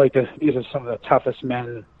 I never liked these are some of the toughest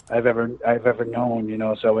men I've ever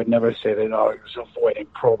known, so I would never say that, he was avoiding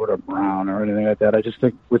Probert or Brown or anything like that. I just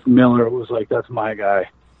think with Miller, it was like, that's my guy.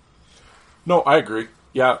 No, I agree.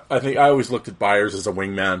 Yeah, I think I always looked at Byers as a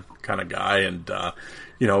wingman kind of guy, and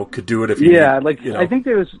could do it if he. Yeah, I think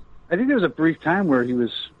there was a brief time where he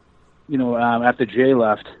was, after Jay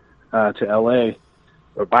left to L.A.,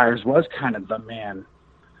 where Byers was kind of the man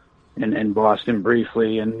in Boston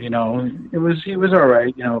briefly, and he was all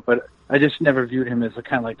right, but I just never viewed him as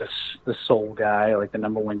kind of like the sole guy, like the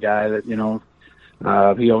number one guy that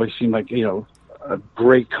he always seemed like a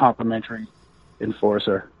great complimentary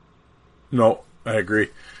enforcer. No, I agree.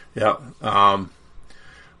 Yeah.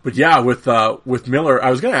 But yeah, with Miller, I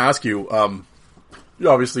was going to ask you,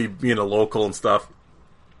 obviously being a local and stuff,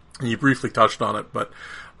 and you briefly touched on it, but,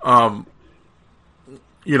 when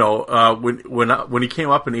he came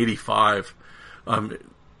up in 85,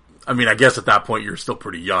 I mean, I guess at that point you're still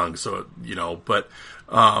pretty young, so, but,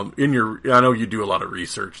 I know you do a lot of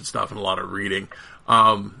research and stuff and a lot of reading.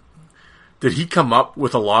 Did he come up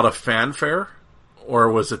with a lot of fanfare?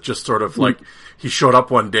 Or was it just sort of like he showed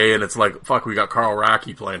up one day and it's like, fuck, we got Carl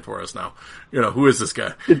Racky playing for us now. Who is this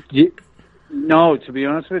guy? No, to be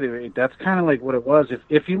honest with you, that's kind of like what it was.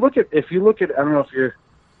 If you look at, I don't know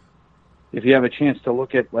if you have a chance to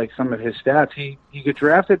look at like some of his stats, he got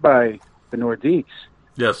drafted by the Nordiques.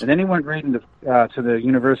 Yes. And then he went right into to the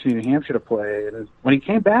University of New Hampshire to play. And when he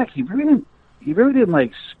came back, he really didn't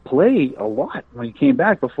like play a lot when he came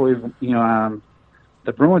back before the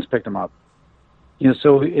Bruins picked him up.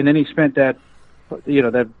 So, and then he spent the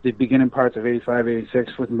beginning parts of 85,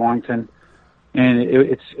 86 with Moncton. And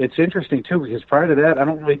it's interesting, too, because prior to that, I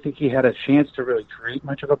don't really think he had a chance to really create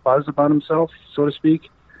much of a buzz about himself, so to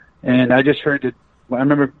speak. And I just heard that, I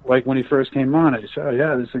remember, like, when he first came on, I just said,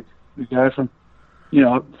 this is a guy from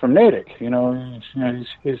Natick, he's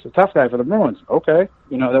the tough guy for the Bruins. Okay.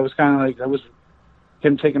 That was kind of like, that was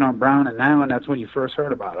him taking on Brown and now, and that's when you first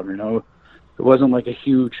heard about him, It wasn't like a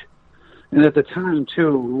huge... And at the time, too,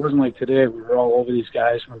 it wasn't like today. We were all over these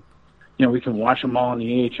guys. We can watch them all in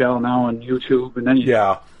the AHL now on YouTube, and then you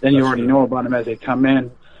already know about them as they come in.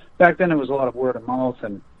 Back then, it was a lot of word of mouth,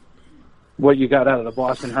 and what you got out of the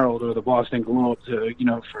Boston Herald or the Boston Globe to,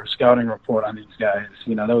 for a scouting report on these guys.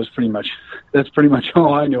 That's pretty much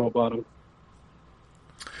all I knew about them.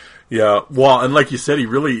 Yeah, well, and like you said, he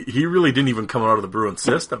really didn't even come out of the Bruins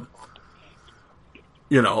system.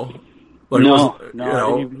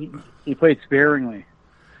 He played sparingly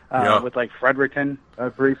with like Fredericton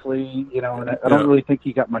briefly, and I don't really think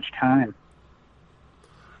he got much time.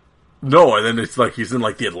 No, and then it's like he's in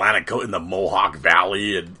like the Atlantic in the Mohawk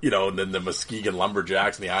Valley, and and then the Muskegon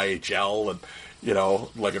Lumberjacks and the IHL, and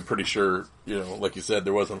like I'm pretty sure like you said,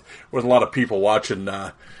 there wasn't a lot of people watching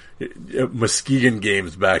Muskegon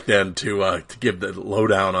games back then to give the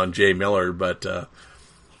lowdown on Jay Miller, but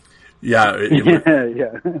yeah.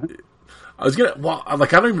 I was I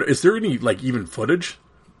don't even. Is there any like even footage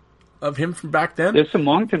of him from back then? There's some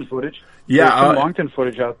Moncton footage. Yeah, there's some Moncton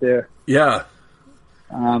footage out there. Yeah.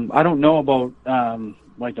 I don't know about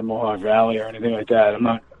like the Mohawk Valley or anything like that. I'm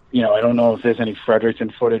not. I don't know if there's any Fredericton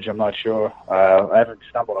footage. I'm not sure. I haven't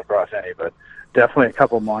stumbled across any, but definitely a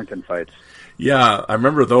couple Moncton fights. Yeah, I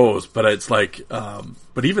remember those, but it's like,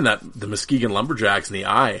 but even the Muskegon Lumberjacks in the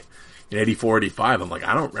I in 84, 85, I'm like,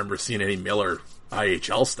 I don't remember seeing any Miller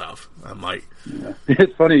IHL stuff. I'm like,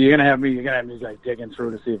 it's funny. You're gonna have me like digging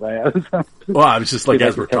through to see if I have something. Well, I was just like,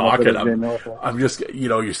 as we're talking, I'm just,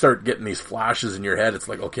 you start getting these flashes in your head. It's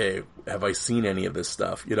like, okay, have I seen any of this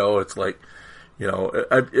stuff? It's like,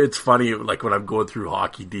 it's funny, like when I'm going through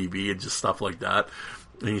Hockey DB and just stuff like that,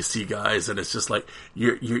 and you see guys, and it's just like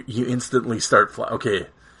you instantly start. Okay,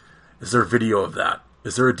 is there a video of that?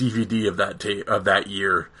 Is there a DVD of that of that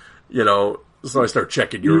year? So I start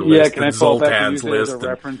checking your list and Zoltan's list. As a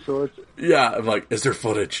reference source? Yeah, I'm like, is there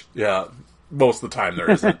footage? Yeah, most of the time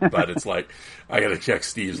there isn't, but it's like, I got to check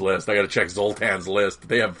Steve's list. I got to check Zoltan's list. Do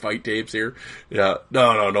they have fight tapes here? Yeah,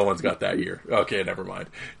 no one's got that year. Okay, never mind.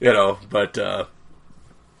 But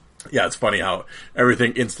yeah, it's funny how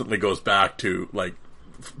everything instantly goes back to like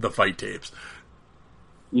the fight tapes.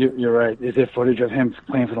 You're right. Is there footage of him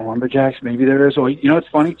playing for the Lumberjacks? Maybe there is. Or it's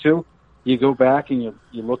funny too. You go back and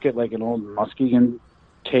you look at like an old Muskegon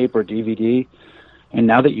tape or DVD, and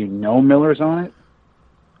now that Miller's on it,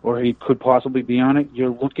 or he could possibly be on it,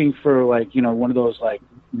 you're looking for like, one of those like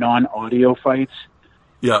non-audio fights.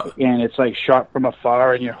 Yeah. And it's like shot from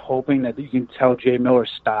afar, and you're hoping that you can tell Jay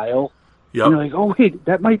Miller's style. Yeah. And you're like, oh wait,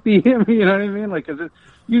 that might be him. You know what I mean? Like, cause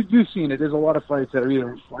you've seen it. There's a lot of fights that are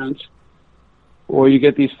either in French Or you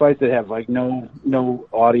get these fights that have like no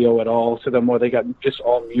audio at all to them, or they got just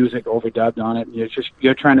all music overdubbed on it.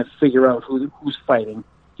 You're trying to figure out who's fighting.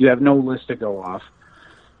 You have no list to go off,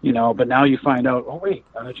 But now you find out. Oh wait,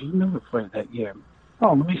 did you never fight that year?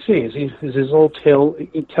 Oh, let me see. Is his old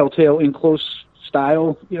telltale in close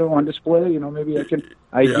style, on display? Maybe I can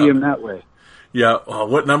ID him that way. Yeah,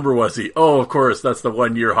 what number was he? Oh, of course, that's the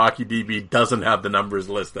 1 year Hockey DB doesn't have the numbers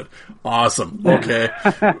listed. Awesome. Okay.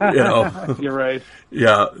 You're right.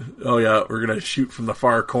 Yeah. Oh yeah, we're going to shoot from the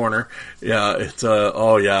far corner. Yeah, it's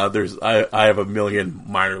I have a million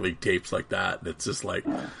minor league tapes like that. And it's just like,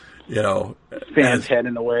 Fan's head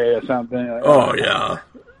in the way or something. Oh yeah.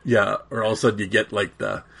 Yeah, or all of a sudden you get like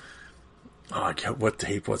what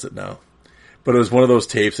tape was it now? But it was one of those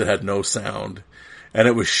tapes that had no sound. And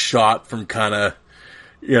it was shot from kind of,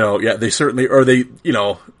 they certainly, or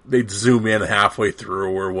they'd zoom in halfway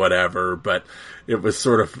through or whatever, but it was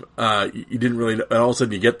sort of, you didn't really know, and all of a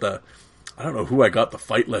sudden you get I don't know who I got the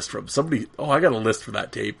fight list from. Somebody, I got a list for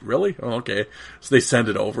that tape. Really? Oh, okay. So they send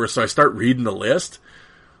it over. So I start reading the list.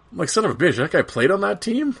 I'm like, son of a bitch, that guy played on that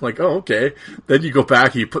team? Like, oh, okay. Then you go back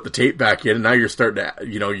and you put the tape back in, and now you're starting to,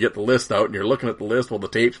 you get the list out, and you're looking at the list while the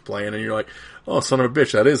tape's playing, and you're like, oh, son of a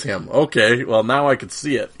bitch, that is him. Okay, well, now I can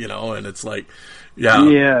see it, and it's like, yeah.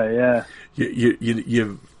 Yeah.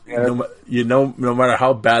 No matter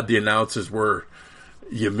how bad the announcers were,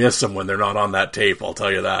 you miss them when they're not on that tape, I'll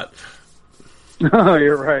tell you that. Oh,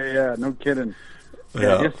 you're right, yeah, no kidding.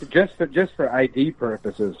 Yeah. Just for ID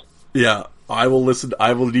purposes. Yeah. I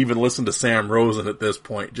will even listen to Sam Rosen at this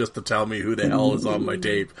point just to tell me who the hell is on my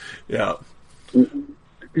tape. Yeah.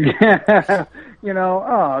 Yeah.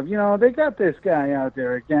 They got this guy out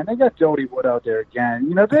there again. They got Jody Wood out there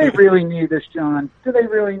again. Do they really need this, John? Do they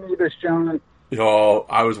really need this, John?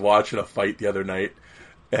 I was watching a fight the other night,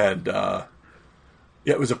 and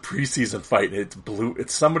it was a preseason fight.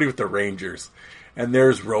 It's somebody with the Rangers, and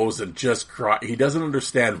there's Rosen just crying. He doesn't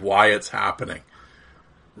understand why it's happening.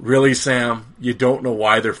 Really, Sam? You don't know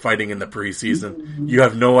why they're fighting in the preseason? You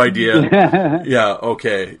have no idea? Yeah,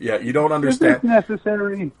 okay. Yeah, you don't understand. It's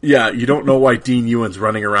necessary. Yeah, you don't know why Dean Ewan's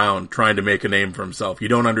running around trying to make a name for himself. You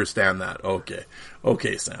don't understand that. Okay.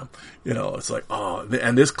 Okay, Sam. It's like,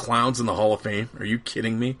 and this clown's in the Hall of Fame? Are you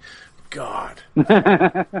kidding me? God.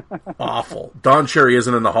 Awful. Don Cherry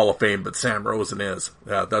isn't in the Hall of Fame, but Sam Rosen is.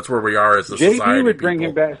 Yeah, that's where we are as a society. JD would bring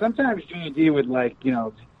him back. Sometimes JD would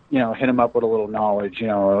hit him up with a little knowledge.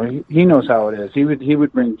 He knows how it is. He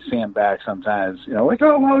would bring Sam back sometimes. He's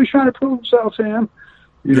trying to prove himself, Sam.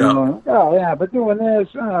 But doing this,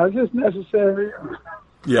 it's just necessary.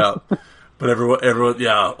 Yeah, but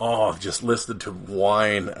everyone, just listened to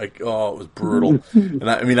whine. It was brutal.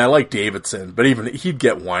 And I like Davidson, but even he'd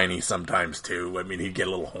get whiny sometimes too. He'd get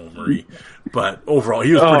a little homery. But overall,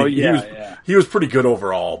 he was he was pretty good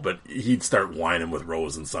overall. But he'd start whining with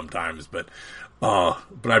Rosen sometimes. But I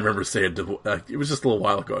remember saying it was just a little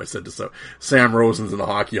while ago. I said to Sam Rosen's in the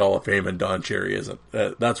Hockey Hall of Fame and Don Cherry isn't.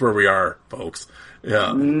 That's where we are, folks.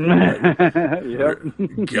 Yeah. Yep.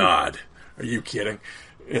 God, are you kidding?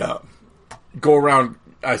 Yeah. Go around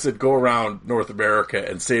North America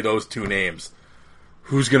and say those two names.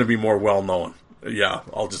 Who's going to be more well known? Yeah,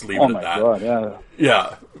 I'll just leave it at that. God, yeah.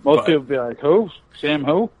 Yeah. Most people be like, who? Sam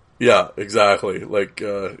who? Yeah, exactly. Like,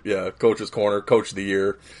 Coach's Corner, Coach of the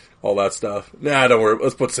Year. All that stuff. Nah, don't worry.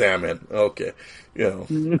 Let's put Sam in. Okay. Yeah,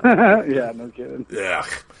 no kidding. Yeah.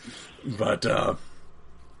 But,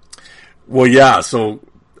 so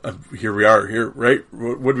here we are here, right?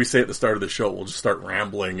 What did we say at the start of the show? We'll just start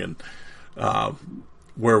rambling and,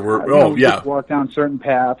 where we're, just walk down certain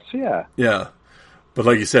paths. Yeah. Yeah. But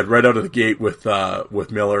like you said, right out of the gate with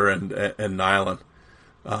Miller and Nyland,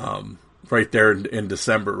 right there in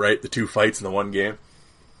December, right? The two fights in the one game.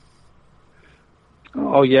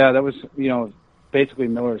 Oh yeah, that was basically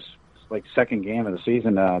Miller's second game of the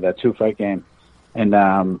season. That 2-fight game, and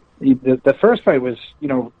the first fight was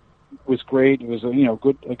great. It was a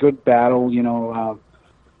good battle.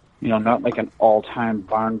 Not like an all-time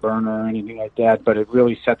barn burner or anything like that, but it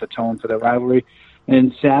really set the tone for the rivalry.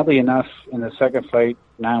 And sadly enough, in the second fight,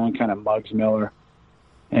 Nyland kind of mugs Miller,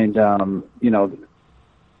 and it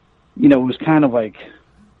was kind of like.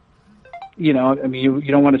 You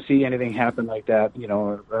don't want to see anything happen like that,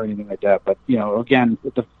 or anything like that. But, again,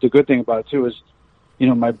 the good thing about it, too, is,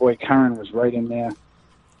 my boy Curran was right in there.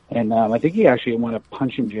 And I think he actually went up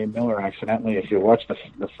punching Jay Miller accidentally. If you watch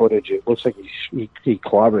the footage, it looks like he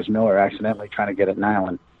clobbers Miller accidentally trying to get at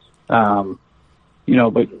Nyland.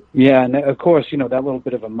 But yeah, and of course, that little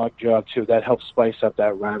bit of a mug job too, that helps spice up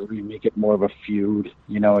that rivalry and make it more of a feud,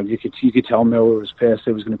 and you could tell Miller was pissed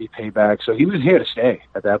it was going to be payback. So he was here to stay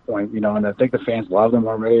at that point, and I think the fans loved him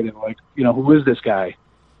already. They're like, who is this guy?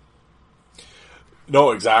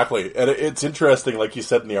 No, exactly. And it's interesting, like you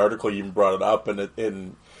said in the article, you even brought it up,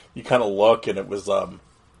 and you kind of look, and it was,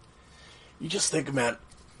 you just think, man,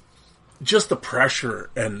 just the pressure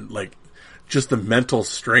and, like, just the mental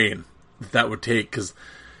strain that would take, because,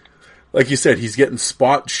 like you said, he's getting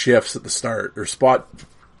spot shifts at the start, or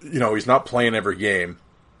he's not playing every game.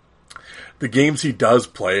 The games he does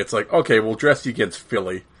play, it's like, okay, we'll dress you against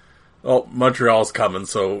Philly. Oh, Montreal's coming,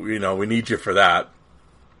 so, we need you for that.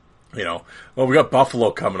 Well, we got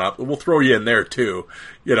Buffalo coming up. We'll throw you in there too,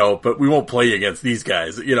 but we won't play you against these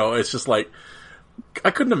guys. It's just like,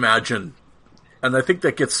 I couldn't imagine, and I think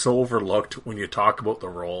that gets so overlooked when you talk about the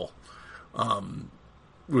role,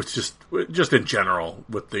 with just in general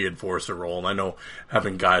with the enforcer role. And I know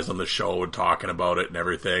having guys on the show and talking about it and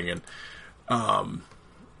everything, and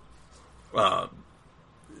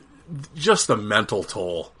just the mental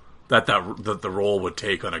toll that the role would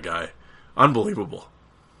take on a guy, unbelievable.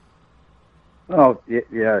 Oh yeah,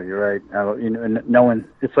 you're right. Knowing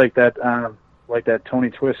it's like that Tony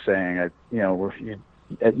Twist saying, if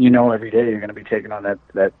every day you're going to be taking on that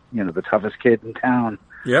the toughest kid in town.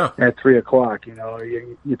 Yeah. At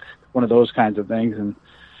 3:00, it's one of those kinds of things, and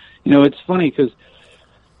it's funny because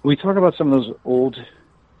we talk about some of those old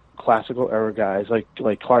classical era guys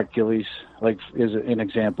like Clark Gillies, like is an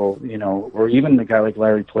example, or even the guy like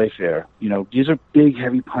Larry Playfair. These are big,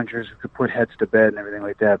 heavy punchers who could put heads to bed and everything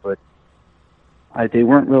like that, but they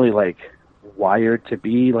weren't really like wired to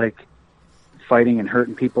be like fighting and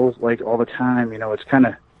hurting people like all the time.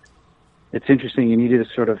 It's interesting. You needed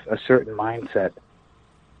a sort of a certain mindset,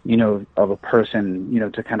 of a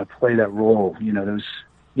person, to kind of play that role. There's,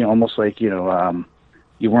 almost like, you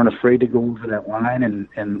weren't afraid to go over that line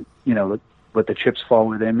and let the chips fall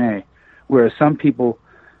where they may. Whereas some people,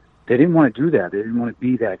 they didn't want to do that. They didn't want to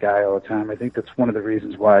be that guy all the time. I think that's one of the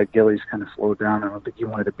reasons why Gillies kind of slowed down. I don't think he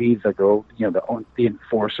wanted to be the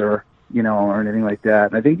enforcer, or anything like that.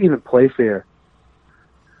 And I think even Playfair,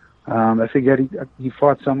 I forget, he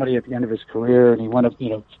fought somebody at the end of his career, and he wound up,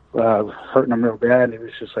 hurting him real bad. And it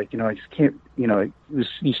was just like, I just can't,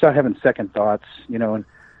 you start having second thoughts,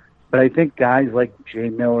 but I think guys like Jay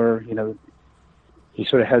Miller, he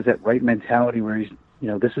sort of has that right mentality where he's,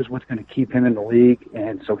 this is what's going to keep him in the league,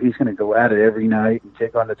 and so he's going to go at it every night and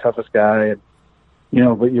take on the toughest guy. And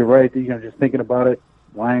but you're right, just thinking about it,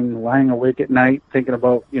 lying awake at night, thinking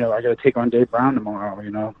about, I got to take on Dave Brown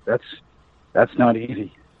tomorrow. That's not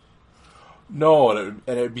easy. No, and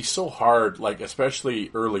it'd be so hard, like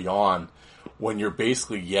especially early on, when you're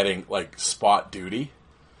basically getting like spot duty,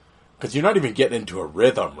 because you're not even getting into a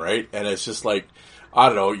rhythm, right? And it's just like, I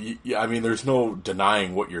don't know. I mean, there's no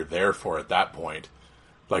denying what you're there for at that point.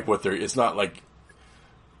 Like it's not like,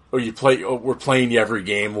 we're playing you every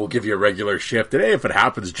game, we'll give you a regular shift. And hey, if it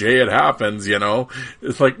happens, Jay, it happens,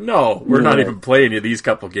 It's like, no, we're not even playing you these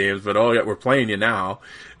couple games, but oh yeah, we're playing you now.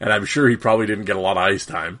 And I'm sure he probably didn't get a lot of ice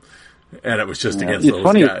time. And it was just against those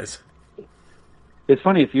guys. It's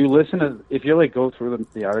funny, if you go through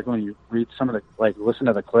the article and you read some of the, listen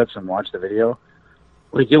to the clips and watch the video,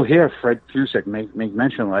 you'll hear Fred Cusick make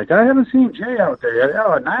mention, I haven't seen Jay out there yet.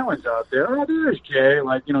 Oh, Nyland's out there. Oh, there's Jay.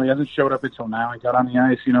 he hasn't showed up until now. He got on the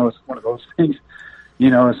ice. It's one of those things.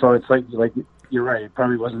 So it's like you're right. He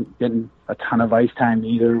probably wasn't getting a ton of ice time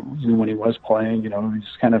either, even when he was playing. He's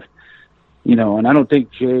just kind of, and I don't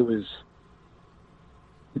think Jay was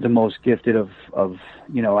the most gifted of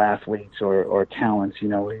athletes or talents.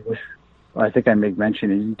 I think I made mention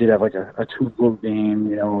he did have a 2-goal game,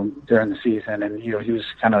 during the season, and he was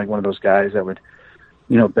kind of like one of those guys that would,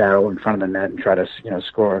 battle in front of the net and try to,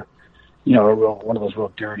 score, one of those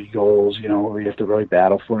real dirty goals, where you have to really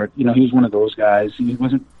battle for it. He was one of those guys. He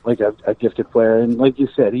wasn't like a gifted player, and like you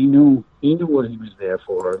said, he knew what he was there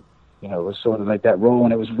for. It was sort of like that role,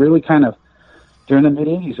 and it was really kind of during the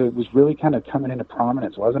mid-'80s. It was really kind of coming into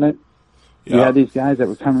prominence, wasn't it? Yeah. You had these guys that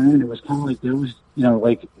were coming in. It was kind of like there was,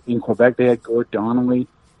 like in Quebec, they had Gord Donnelly.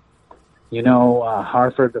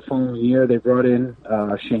 Hartford the following year, they brought in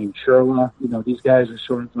Shane Churla. These guys are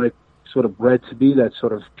sort of bred to be that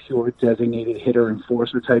sort of pure designated hitter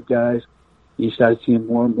enforcer type guys. You started seeing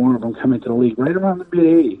more and more of them come into the league right around the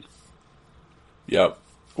mid-'80s. Yep.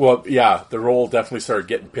 Well, yeah, the role definitely started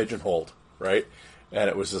getting pigeonholed, right? And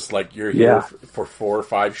it was just like, you're here for 4 or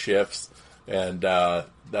 5 shifts, and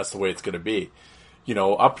that's the way it's going to be.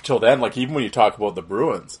 Up until then, even when you talk about the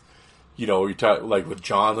Bruins, you talk with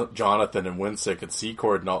Jonathan and Winsick and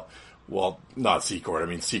Secord and all, well, not Secord. I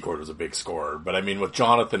mean, Secord was a big scorer, but I mean, with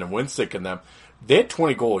Jonathan and Winsick and them, they had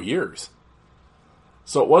 20-goal years.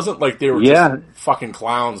 So it wasn't like they were just fucking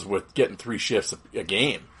clowns with getting 3 shifts a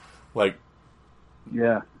game. Like,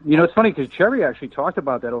 yeah. It's funny because Cherry actually talked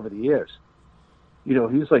about that over the years. He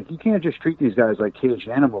was like, you can't just treat these guys like caged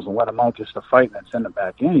animals and let them out just to fight and then send them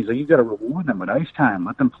back in. He's like, you got to reward them with ice time,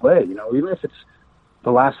 let them play. Even if it's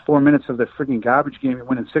the last 4 minutes of the freaking garbage game, you're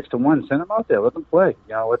winning 6-1. Send them out there, let them play.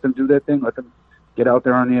 Let them do their thing, let them get out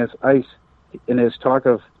there on the ice. In his talk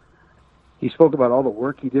of, he spoke about all the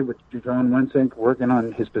work he did with John Winsink, working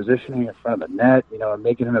on his positioning in front of the net, and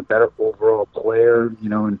making him a better overall player,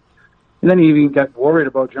 and then he even got worried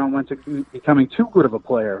about John Winsink becoming too good of a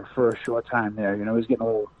player for a short time there. He was getting a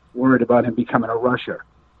little worried about him becoming a rusher.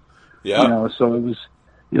 Yeah. So it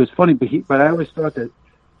was funny, but I always thought that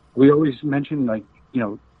we always mentioned, like,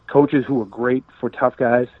 coaches who were great for tough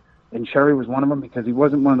guys, and Cherry was one of them because he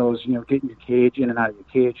wasn't one of those, getting your cage in and out of your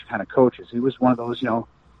cage kind of coaches. He was one of those,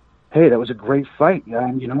 hey, that was a great fight.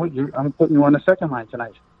 You know what? I'm putting you on the second line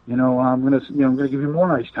tonight. I'm gonna give you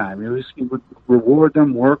more ice time. He would reward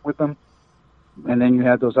them, work with them. And then you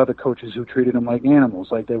had those other coaches who treated them like animals,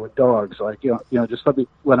 like they were dogs, like, just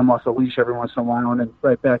let them off the leash every once in a while and then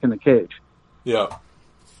right back in the cage. Yeah.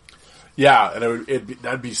 Yeah, and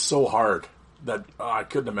that'd be so hard that I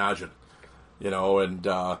couldn't imagine, and,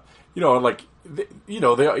 like,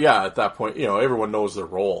 at that point, everyone knows their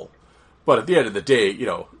role. But at the end of the day,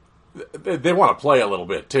 they want to play a little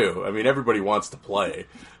bit too. I mean, everybody wants to play,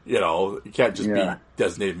 you can't just be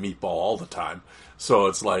designated meatball all the time. So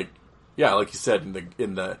it's like, yeah, like you said,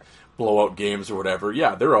 in the blowout games or whatever,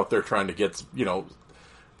 yeah, they're out there trying to get,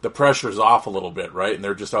 the pressure's off a little bit, right? And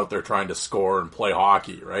they're just out there trying to score and play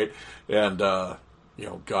hockey, right? And,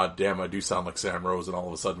 God damn, I do sound like Sam Rosen all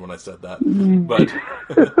of a sudden when I said that. But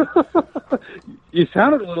you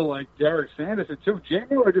sounded a little like Derek Sanderson too. Jay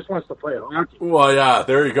Miller just wants to play hockey. Well, yeah,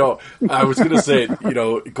 there you go. I was going to say,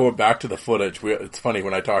 going back to the footage, it's funny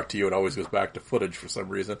when I talk to you, it always goes back to footage for some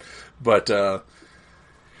reason. But,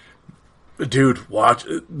 dude, like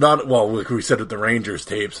we said with the Rangers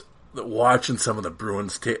tapes, watching some of the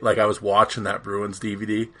Bruins tape, like I was watching that Bruins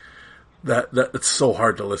DVD, that it's so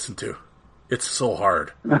hard to listen to. It's so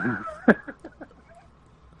hard.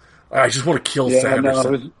 I just want to kill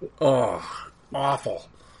Sanderson. Awful.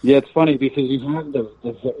 Yeah, it's funny because you had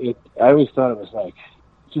I always thought it was like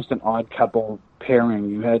just an odd couple pairing.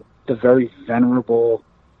 You had the very venerable,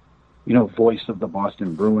 voice of the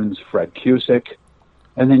Boston Bruins, Fred Cusick,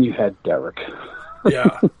 and then you had Derek.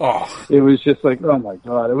 Yeah. Oh. It was just like, oh my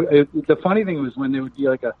God. The funny thing was when there would be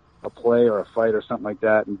like a play or a fight or something like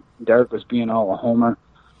that, and Derek was being all a homer,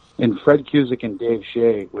 and Fred Cusick and Dave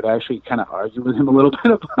Shea would actually kind of argue with him a little bit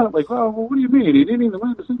about it, like, oh, well, what do you mean? He didn't even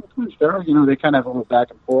land a single punch, Derek. They kind of have a little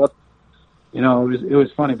back and forth. It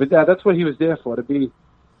was funny. But that's what he was there for, to be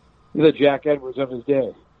the Jack Edwards of his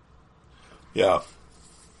day. Yeah.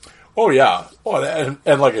 Oh, yeah. Oh,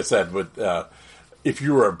 and like I said, if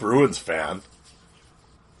you were a Bruins fan,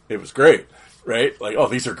 it was great, right? Like, oh,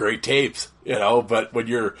 these are great tapes, but when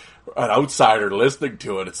you're an outsider listening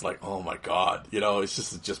to it, it's like, oh my God,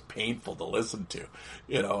 it's just painful to listen to,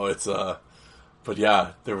 it's, but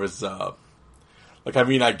yeah, there was, like, I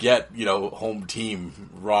mean, I get, home team,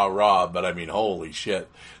 rah, but I mean, holy shit,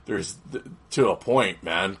 there's, to a point,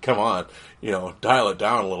 man, come on, dial it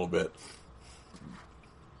down a little bit.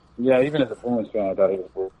 Yeah, even as a Bruins fan, I thought he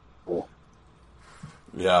was cool.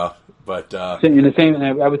 Yeah, but I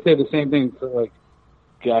would say the same thing for like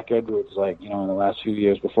Jack Edwards. Like, in the last few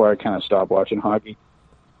years before I kind of stopped watching hockey,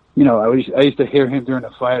 I used to hear him during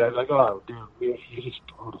a fight. I was like, oh, dude, he's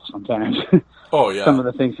brutal sometimes. Oh yeah, some of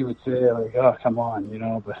the things he would say, like, oh, come on,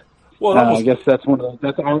 But well, I guess that's one of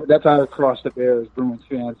that's our cross to bear as Bruins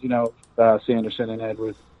fans. Sanderson and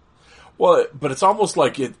Edwards. Well, but it's almost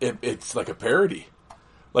like it's like a parody.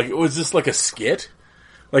 Like, it was just like a skit.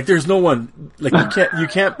 Like, there's no one, like, you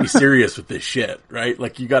can't be serious with this shit, right?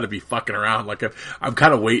 Like, you gotta be fucking around. Like, I'm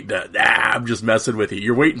kind of waiting I'm just messing with you.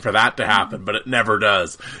 You're waiting for that to happen, but it never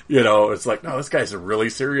does. It's like, no, this guy's really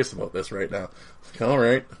serious about this right now. Like, all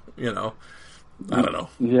right, I don't know.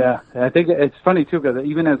 Yeah, I think it's funny too, because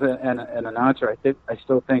even as an announcer, I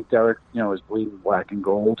still think Derek, is bleeding black and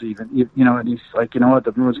gold. Even and he's like, what,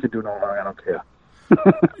 the Bruins could do no wrong. I don't care.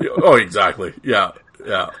 Oh, exactly. Yeah.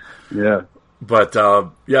 But,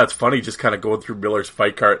 it's funny just kind of going through Miller's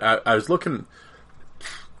fight card. I was looking,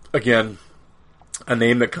 again, a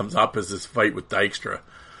name that comes up is this fight with Dykstra.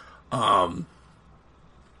 I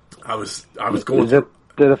was going through...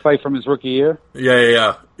 The fight from his rookie year?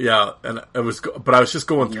 Yeah. And but I was just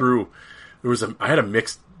going through, I had a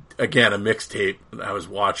mixed again, a mixtape. I was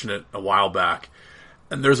watching it a while back,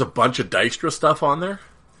 and there's a bunch of Dijkstra stuff on there.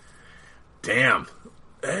 Damn.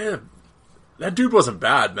 That dude wasn't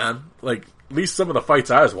bad, man. Like, at least some of the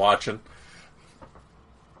fights I was watching.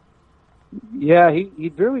 Yeah,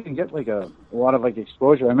 he really didn't get like a lot of like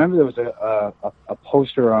exposure. I remember there was a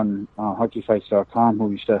poster on hockeyfights.com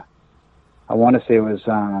who used to, I want to say it was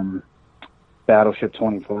Battleship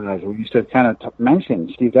 25, who used to kind of mention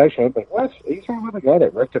Steve Dijkstra. I was like, what? Are you talking about the guy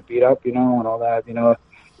that Rick to beat up, and all that,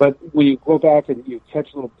 But when you go back and you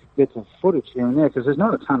catch little bits of footage here and there, because there's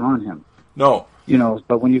not a ton on him. No.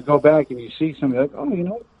 But when you go back and you see something like, oh,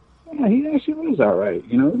 yeah, he actually was all right.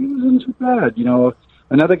 He wasn't too bad.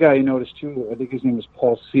 Another guy you noticed too, I think his name was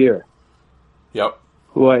Paul Sear. Yep.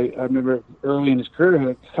 Who I remember early in his career had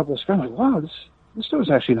a couple of scrums. Like, wow, this dude was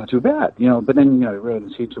actually not too bad. But then, I really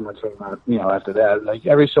didn't see too much of him, after that. Like,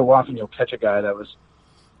 every so often you'll catch a guy that was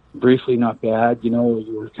briefly not bad, you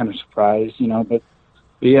were kind of surprised, But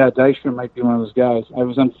yeah, Dijkstra might be one of those guys. I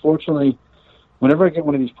was unfortunately, whenever I get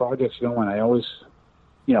one of these projects going, I always,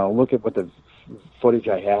 look at what the footage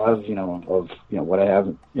I have, of what I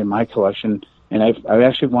have in my collection. And I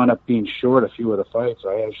actually wound up being short a few of the fights. So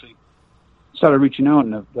I actually started reaching out.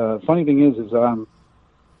 And the funny thing is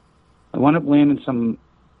I wound up landing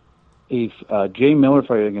a Jay Miller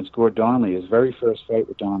fight against Gord Donnelly, his very first fight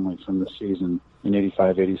with Donnelly from the season in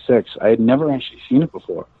 85-86. I had never actually seen it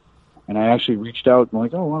before. And I actually reached out and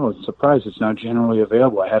like, oh, wow, I'm surprised it's not generally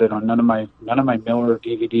available. I had it on none of my Miller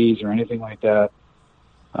DVDs or anything like that.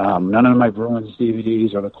 None of my Bruins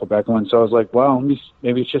DVDs or the Quebec ones. So I was like, wow,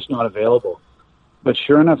 maybe it's just not available. But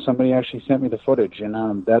sure enough, somebody actually sent me the footage, and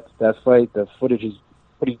that fight, the footage is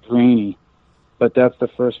pretty grainy. But that's the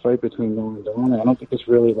first fight between Miller and Donnelly. I don't think it's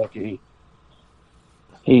really like a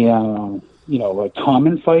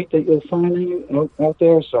common fight that you'll find out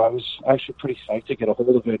there. So I was actually pretty psyched to get a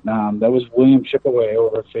hold of it. That was William Chipaway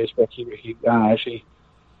over at Facebook. He actually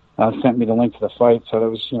sent me the link to the fight. So that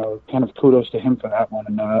was, kind of kudos to him for that one.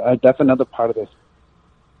 And that's another part of the,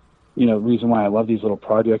 reason why I love these little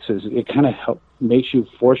projects is it kind of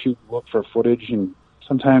force you to look for footage, and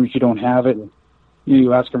sometimes you don't have it. And,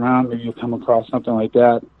 you ask around, maybe you'll come across something like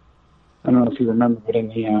that. I don't know if you remember, but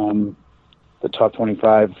in the top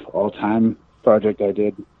 25 all-time project I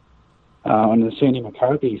did, on the Sandy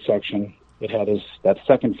McCarthy section, it had that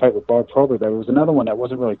second fight with Bob Probert. There was another one that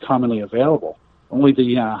wasn't really commonly available. Only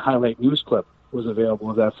the highlight news clip was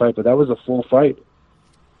available of that fight, but that was a full fight.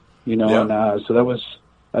 Yeah. And so that was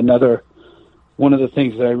another one of the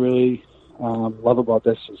things that I really love about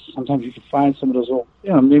this is sometimes you can find some of those little,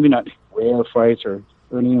 maybe not rare fights or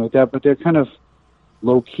anything like that, but they're kind of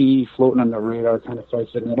low-key, floating on the radar kind of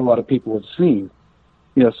fights that not a lot of people have seen.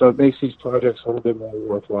 So it makes these projects a little bit more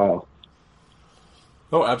worthwhile.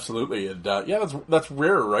 Oh, absolutely. And that's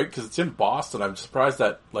rare, right? Because it's in Boston. I'm surprised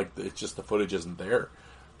that it's just the footage isn't there.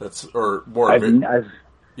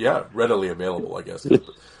 Readily available, I guess.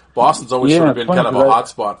 Boston's always sort of been kind of a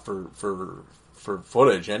hotspot for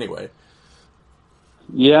footage, anyway.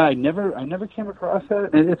 Yeah, I never came across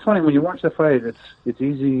that. And it's funny when you watch the fight. It's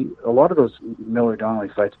easy. A lot of those Miller Donnelly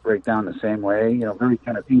fights break down the same way. Very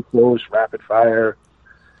kind of enclosed, rapid fire.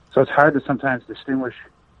 So it's hard to sometimes distinguish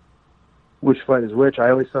which fight is which. I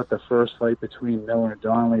always thought the first fight between Miller and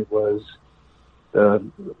Donnelly was the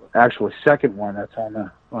actual second one that's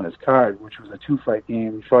on his card, which was a 2-fight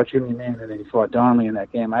game. He fought Jimmy Mann and then he fought Donnelly in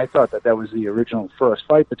that game. I thought that was the original first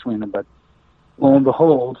fight between them, but lo and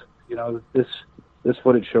behold, this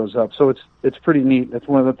footage shows up. So it's pretty neat. That's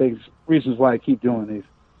one of the reasons why I keep doing these.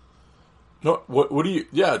 No, what do you?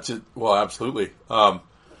 Yeah, well, absolutely.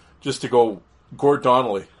 Just to go, Gord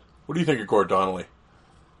Donnelly. What do you think of Gord Donnelly?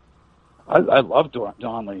 I love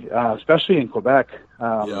Donnelly, especially in Quebec.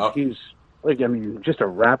 He's just a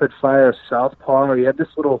rapid fire southpaw. He had this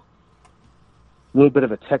little bit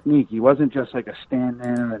of a technique. He wasn't just like a stand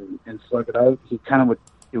there and slug it out. He kind of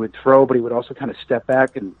would throw, but he would also kind of step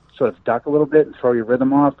back and sort of duck a little bit and throw your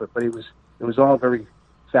rhythm off. But it was all very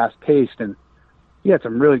fast paced, and he had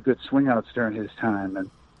some really good swing outs during his time. And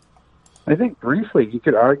I think briefly you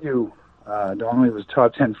could argue Donnelly was a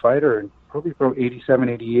top 10 fighter and probably about 87,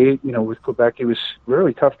 88. With Quebec, he was a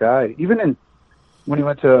really tough guy. Even when he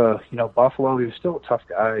went to Buffalo, he was still a tough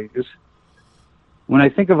guy. When I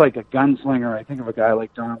think of like a gunslinger, I think of a guy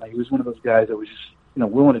like Donnelly. He was one of those guys that was just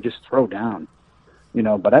willing to just throw down.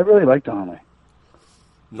 But I really like Donnelly.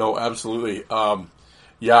 No, absolutely. There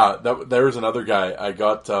was another guy I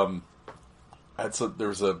got. There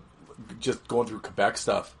was just going through Quebec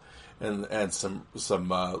stuff and some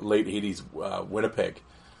late 80s Winnipeg,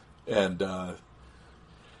 and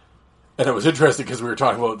And it was interesting because we were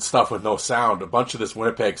talking about stuff with no sound. A bunch of this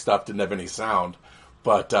Winnipeg stuff didn't have any sound.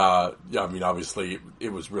 But, I mean, obviously,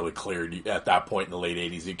 it was really clear at that point in the late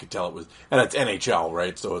 80s. You could tell it was, and it's NHL,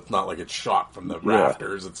 right? So it's not like it's shot from the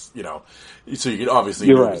rafters. It's, you know, so you could obviously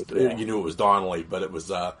you knew it was Donnelly, but it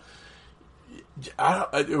was,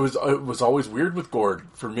 it was always weird with Gord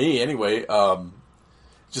for me anyway.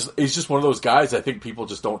 He's just one of those guys I think people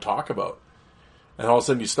just don't talk about. And all of a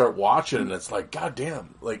sudden you start watching and it's like, God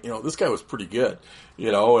damn, like, you know, this guy was pretty good,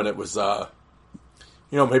 you know, and it was,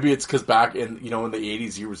 you know, maybe it's because back in, you know, in the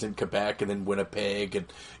 80s he was in Quebec and then Winnipeg and,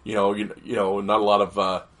 you know, not a lot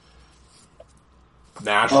of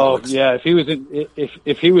national. Oh, yeah,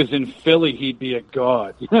 if he was in Philly, he'd be a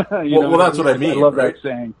god. Well, that's what I mean. I love right? that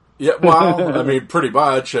saying. Yeah, well, I mean, pretty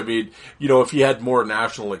much. I mean, you know, if he had more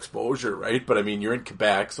national exposure, right? But I mean, you're in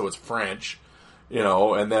Quebec, so it's French, you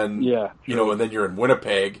know, and then, you know, and then you're in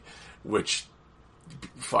Winnipeg, which,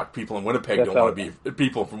 fuck, people in Winnipeg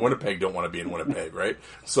people from Winnipeg don't want to be in Winnipeg, right?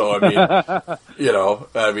 So, I mean, you know,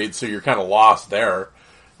 so you're kind of lost there,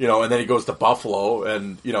 you know, and then he goes to Buffalo,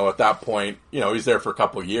 and, you know, at that point, you know, he's there for a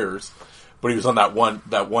couple of years, but he was on that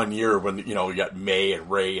one year when, you know, you got May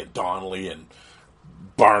and Ray and Donnelly and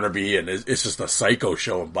Barnaby, and it's just a psycho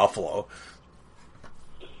show in Buffalo.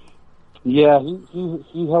 Yeah,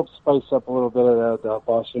 he helped spice up a little bit of the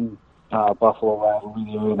Boston Buffalo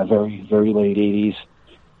rivalry there in the very, very late 80s.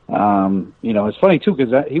 You know, it's funny, too,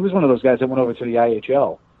 because he was one of those guys that went over to the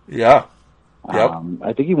IHL. Yeah. Yep.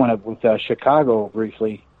 I think he went up with Chicago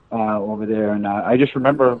briefly over there, and I just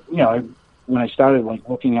remember, you know, when I started, like,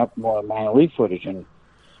 looking up more minor league footage, and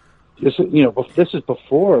this, you know, this is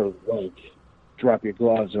before, like, Drop Your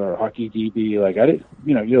Gloves or Hockey DB. Like, I didn't,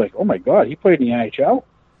 you know, you're like, oh my God, he played in the NHL?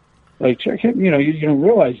 Like, check him, you know, you don't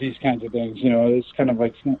realize these kinds of things, you know, it's kind of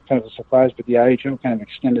like, kind of a surprise, but the IHL kind of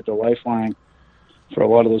extended the lifeline for a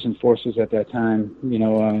lot of those enforcers at that time, you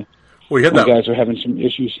know, well, you had guys were having some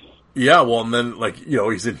issues. Yeah, well, and then, like, you know,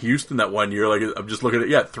 he's in Houston that one year, like, I'm just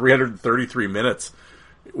looking at 333 minutes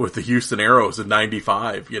with the Houston Aeros in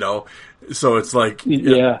 95, you know, so it's like,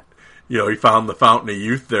 yeah. You know, he found the fountain of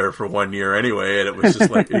youth there for 1 year anyway, and it was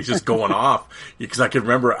just like, he's just going off. Because I can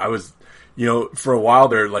remember I was, you know, for a while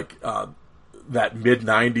there, like, that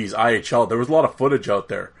mid-90s IHL, there was a lot of footage out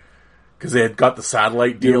there. Because they had got the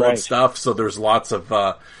satellite deal and stuff, so there's lots of,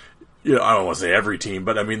 you know, I don't want to say every team,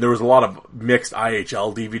 but I mean, there was a lot of mixed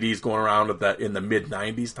IHL DVDs going around in the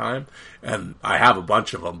mid-90s time. And I have a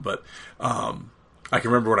bunch of them, but I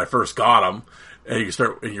can remember when I first got them. And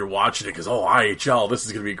you're watching it because, oh, IHL, this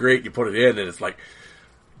is going to be great. You put it in, and it's like,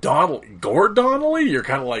 Gord Donnelly? You're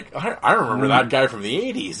kind of like, I remember that guy from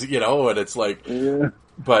the 80s, you know, and it's like,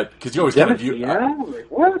 but, because you always kind of view, like,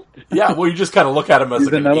 what? Yeah, well, you just kind of look at him as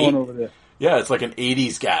like another one over there. Yeah, it's like an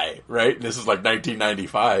 80s guy, right? And this is like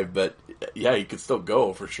 1995, but yeah, he could still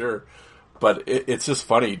go for sure. But it's just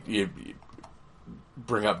funny. You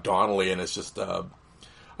bring up Donnelly, and it's just,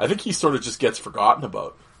 I think he sort of just gets forgotten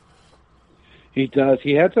about. He does.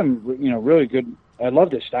 He had some, you know, really good. I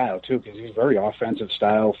loved his style too because he's a very offensive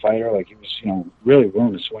style fighter. Like he was, you know, really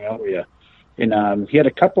willing to swing over you. And he had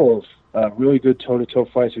a couple of really good toe-to-toe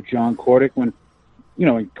fights with John Kordic when, you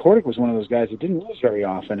know, and Kordic was one of those guys that didn't lose very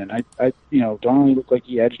often. And I, you know, Donnelly looked like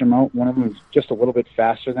he edged him out. One of them was just a little bit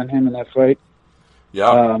faster than him in that fight.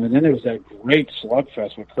 Yeah. And then there was that great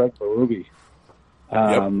slugfest with Craig Berube.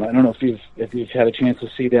 I don't know if you've had a chance to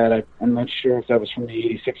see that. I'm not sure if that was from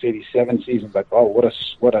the 86-87 season, but what a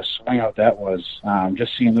swing out that was.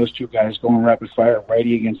 Just seeing those two guys going rapid fire,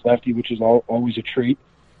 righty against lefty, which is always a treat.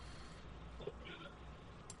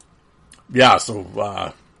 Yeah,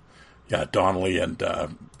 so Donnelly and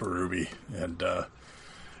Berube, and it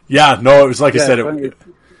was like I said.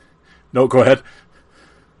 No, go ahead.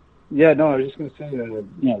 Yeah, no, I was just going to say that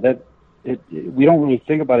you know that. We don't really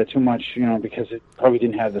think about it too much, you know, because it probably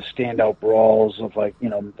didn't have the standout brawls of like, you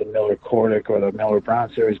know, the Miller Kordic or the Miller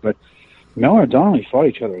Brown series, but Miller and Donnelly fought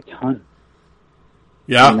each other a ton.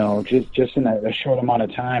 Yeah. You know, just in a short amount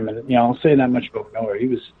of time. And, you know, I'll say that much about Miller. He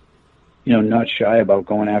was, you know, not shy about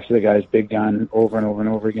going after the guy's big gun over and over and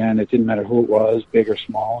over again. It didn't matter who it was, big or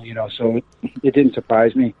small, you know, so it didn't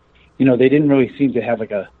surprise me. You know, they didn't really seem to have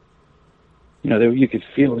like a, you know, you could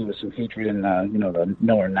feel there was some hatred in, you know, the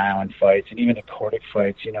Miller-Nyland fights and even the Kordic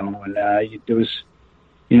fights, you know, and there was,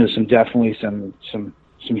 you know, some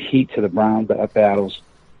heat to the Brown battles,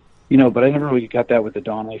 you know, but I never really got that with the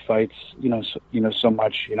Donnelly fights, you know, so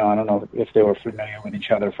much, you know, I don't know if they were familiar with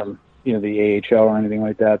each other from, you know, the AHL or anything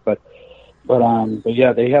like that, but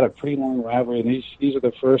yeah, they had a pretty long rivalry, and these are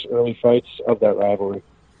the first early fights of that rivalry.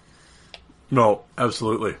 No,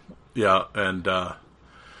 absolutely, yeah, and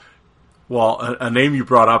Well, a name you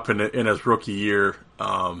brought up in his rookie year,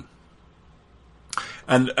 and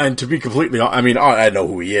to be completely, I mean, I know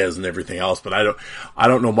who he is and everything else, but I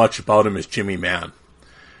don't know much about him as Jimmy Mann.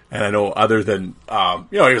 And I know other than,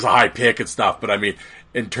 he was a high pick and stuff, but I mean,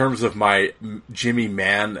 in terms of my Jimmy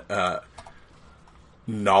Mann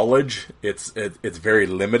knowledge, it's very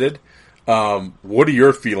limited. What are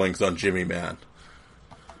your feelings on Jimmy Mann?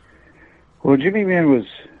 Well, Jimmy Mann was,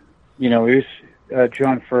 he was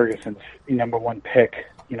John Ferguson's number one pick,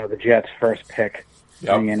 the Jets' first pick in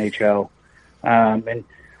the NHL. And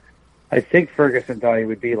I think Ferguson thought he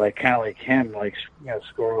would be kind of like him,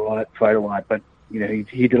 score a lot, fight a lot, but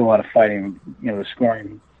he did a lot of fighting. The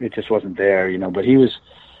scoring, it just wasn't there. But he was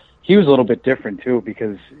a little bit different too,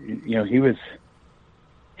 because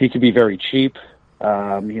he could be very cheap.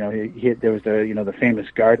 There was the famous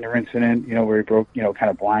Gardner incident, where he broke, kind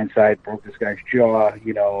of blindside, broke this guy's jaw,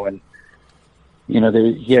 and he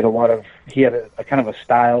had a kind of a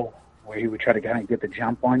style where he would try to kind of get the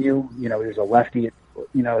jump on you. He was a lefty,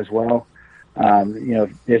 as well.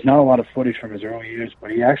 There's not a lot of footage from his early years,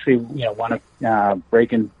 but he actually, wound up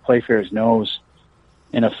breaking Playfair's nose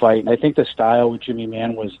in a fight. And I think the style with Jimmy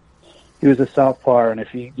Mann was, he was a southpaw, and if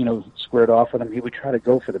he, squared off with him, he would try to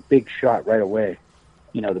go for the big shot right away.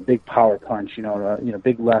 The big power punch,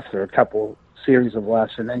 big lefts or a couple series of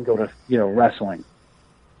lefts, and then go to, wrestling,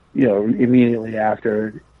 immediately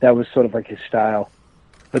after. That was sort of like his style.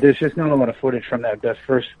 But there's just not a lot of footage from that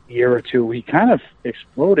first year or two. He kind of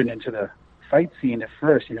exploded into the fight scene at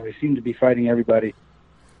first. He seemed to be fighting everybody.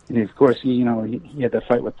 And of course, he had the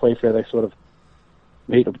fight with Playfair that sort of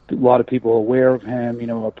made a lot of people aware of him.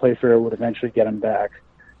 Playfair would eventually get him back.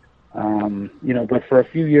 But for a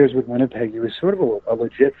few years with Winnipeg, he was sort of a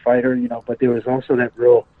legit fighter, but there was also that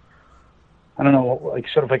real, I don't know,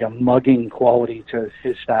 sort of like a mugging quality to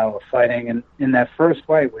his style of fighting. And in that first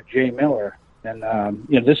fight with Jay Miller, and,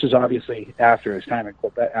 this is obviously after his time in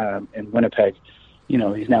Quebec, in Winnipeg.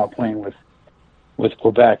 He's now playing with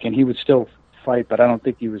Quebec, and he would still fight, but I don't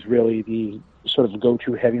think he was really the sort of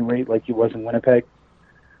go-to heavyweight like he was in Winnipeg.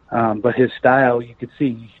 But his style, you could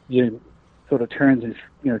see, sort of turns and,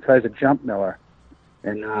 tries to jump Miller,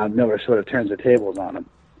 and Miller sort of turns the tables on him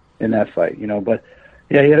in that fight, But,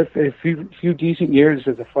 yeah, he had a few decent years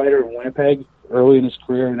as a fighter in Winnipeg early in his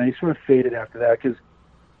career, and then he sort of faded after that because,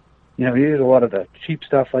 he did a lot of the cheap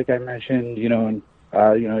stuff, like I mentioned, and,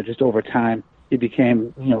 just over time, he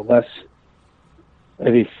became, less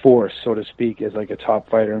of a force, so to speak, as like a top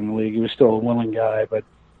fighter in the league. He was still a willing guy, but,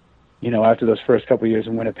 after those first couple of years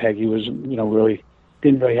in Winnipeg, he was, really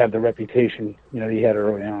didn't really have the reputation, he had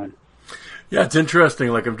early on. Yeah, it's interesting.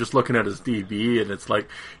 I'm just looking at his DB, and it's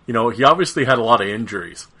he obviously had a lot of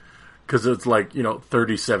injuries. Because it's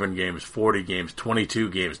 37 games, 40 games, 22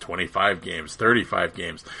 games, 25 games, 35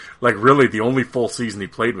 games. Really, the only full season he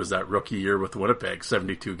played was that rookie year with Winnipeg,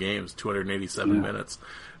 72 games, 287 minutes.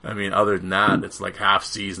 I mean, other than that, it's half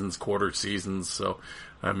seasons, quarter seasons. So,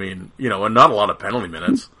 I mean, and not a lot of penalty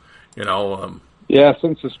minutes, Yeah,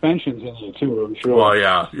 some suspensions in there, too, I'm sure. Well,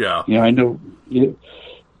 yeah. I know you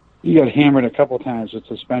got hammered a couple times with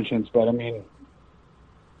suspensions, but, I mean,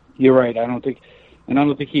 you're right. I don't think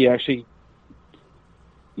he actually,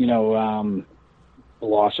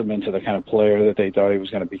 blossomed into the kind of player that they thought he was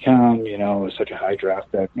going to become. It was such a high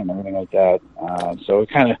draft pick and everything like that. So it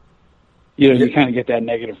kind of, you kind of get that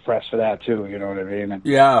negative press for that too. You know what I mean? And,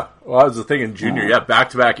 yeah. Well, that was the thing in junior. Yeah,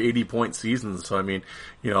 back-to-back 80-point seasons. So I mean,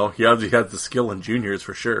 he obviously had the skill in juniors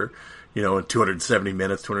for sure. In 270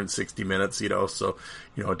 minutes, 260 minutes. So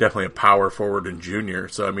definitely a power forward in junior.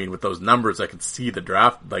 So I mean, with those numbers, I could see the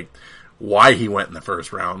draft why he went in the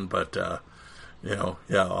first round, but,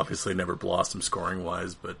 obviously never blossomed scoring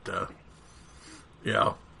wise, but,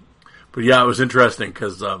 yeah. But yeah, it was interesting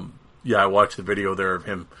because, I watched the video there of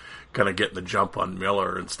him kind of getting the jump on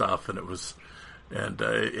Miller and stuff, and it was, and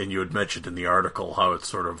you had mentioned in the article how it's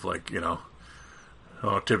sort of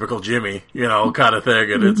typical Jimmy, kind of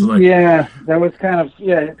thing, and it's yeah, that was kind of,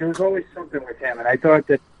 there was always something with him, and I thought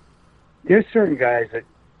that there's certain guys that,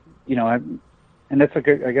 and that's a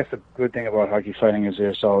good thing about hockey fighting is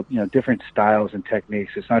there's all, different styles and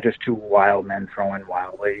techniques. It's not just two wild men throwing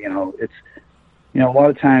wildly, it's, a lot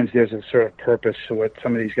of times there's a sort of purpose to what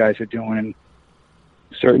some of these guys are doing. And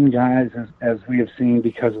certain guys, as we have seen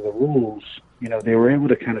because of the rules, they were able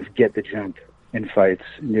to kind of get the jump in fights.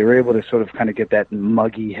 And they were able to sort of kind of get that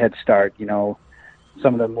muggy head start,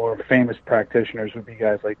 Some of the more famous practitioners would be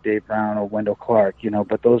guys like Dave Brown or Wendell Clark,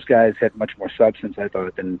 but those guys had much more substance, I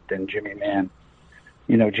thought, than Jimmy Mann.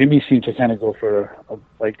 Jimmy seemed to kind of go for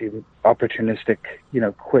the opportunistic,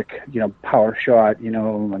 quick, power shot,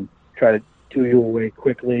 and try to do you away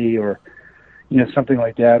quickly or, something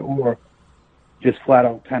like that, or just flat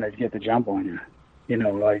out kind of get the jump on you.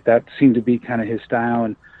 Like that seemed to be kind of his style.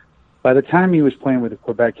 And by the time he was playing with the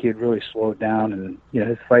Quebec, he had really slowed down, and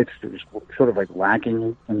his fights were sort of like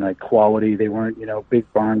lacking in like quality. They weren't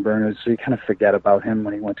big barn burners, so you kind of forget about him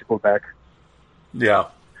when he went to Quebec. Yeah.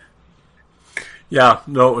 Yeah,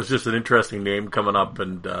 no, it was just an interesting name coming up,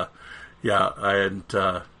 and I hadn't,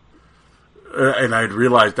 and I had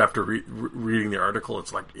realized after reading the article,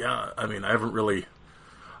 it's like, I mean, I haven't really,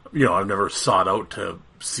 I've never sought out to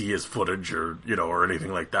see his footage or or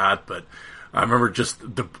anything like that, but I remember just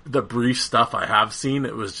the brief stuff I have seen.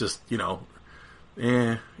 It was just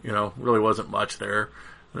really wasn't much there.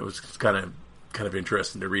 And it was kind of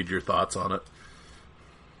interesting to read your thoughts on it.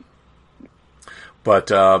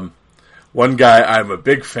 But one guy I'm a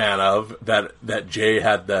big fan of that Jay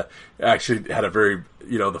had a very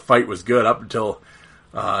the fight was good up until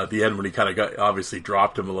the end when he kind of obviously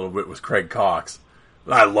dropped him a little bit, was Craig Cox.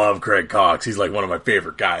 I love Craig Cox. He's like one of my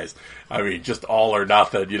favorite guys. I mean, just all or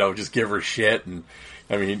nothing, just give her shit. And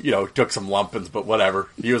I mean, took some lumpings, but whatever.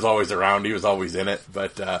 He was always around. He was always in it.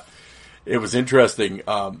 But it was interesting.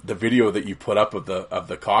 The video that you put up of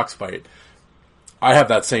the Cox fight. I have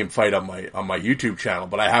that same fight on my YouTube channel,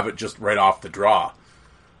 but I have it just right off the draw.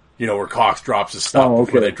 Where Cox drops his stuff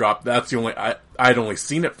before they drop. That's the only I'd only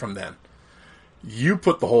seen it from then. You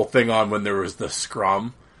put the whole thing on when there was the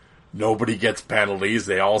scrum. Nobody gets penalties.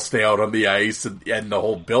 They all stay out on the ice, and the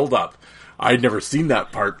whole build-up. I'd never seen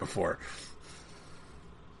that part before.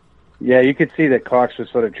 Yeah, you could see that Cox was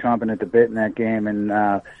sort of chomping at the bit in that game, and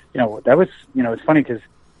that was it's funny because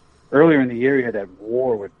earlier in the year he had that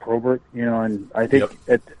war with Probert, and I think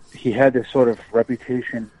he had this sort of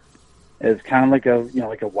reputation as kind of like a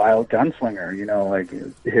like a wild gunslinger, like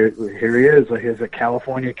here he is, like he's a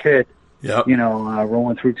California kid,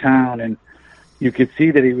 rolling through town, and you could see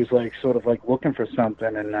that he was like sort of like looking for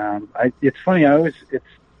something. And it's funny, I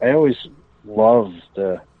always love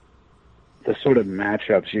the sort of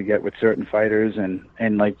matchups you get with certain fighters,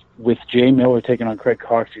 and like with Jay Miller taking on Craig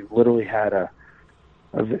Cox, you literally had a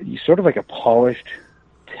sort of like a polished,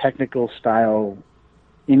 technical style,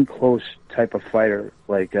 in close type of fighter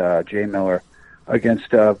like Jay Miller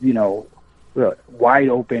against wide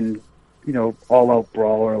open, all out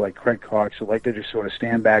brawler like Craig Cox, who like to just sort of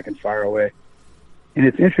stand back and fire away. And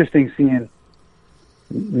it's interesting seeing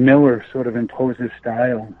Miller sort of impose his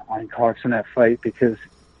style on Cox in that fight because,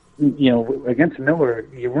 against Miller,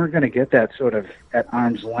 you weren't going to get that sort of at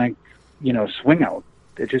arm's length, swing out.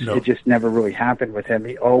 It just never really happened with him.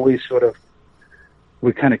 He always sort of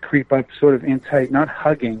would kind of creep up sort of in tight, not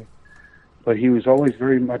hugging, but he was always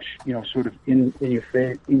very much, sort of in your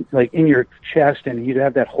face, like in your chest, and he'd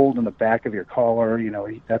have that hold in the back of your collar.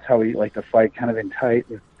 That's how he liked to fight, kind of in tight.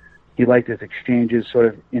 And he liked his exchanges sort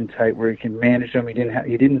of in tight where he can manage them. He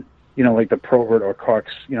didn't, like the Probert or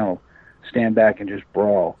Cox, stand back and just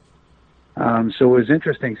brawl. So it was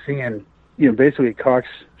interesting seeing, basically Cox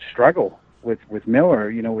struggle with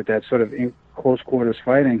Miller, with that sort of in close quarters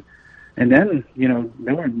fighting. And then,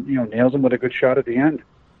 Miller, nails him with a good shot at the end.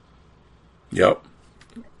 Yep.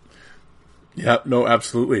 Yeah, no,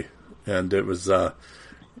 absolutely. And it was, like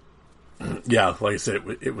I said,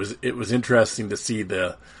 it was interesting to see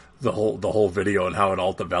the whole video and how it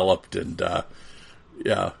all developed. And,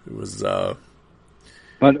 it was,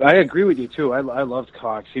 But I agree with you too. I loved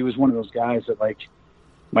Cox. He was one of those guys that like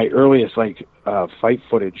my earliest fight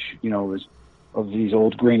footage, was of these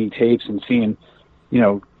old grainy tapes and seeing,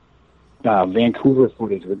 Vancouver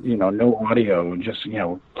footage with no audio and just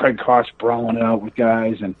Craig Cox brawling it out with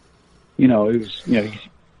guys, and it was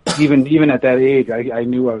even at that age I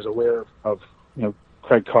knew I was aware of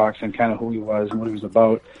Craig Cox and kind of who he was and what he was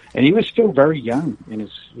about, and he was still very young in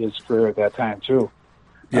his career at that time too.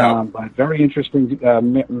 But very interesting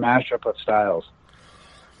mashup of styles.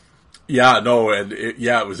 Yeah, no, and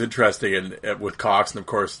it was interesting, and with Cox, and of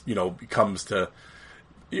course, comes to,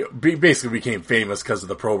 basically became famous because of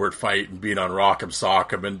the Probert fight and being on Rock'em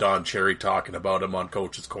Sock'em and Don Cherry talking about him on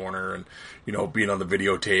Coach's Corner and, being on the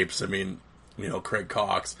videotapes. I mean, Craig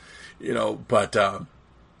Cox, but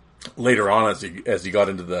later on as he got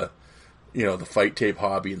into the, the fight tape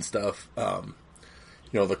hobby and stuff,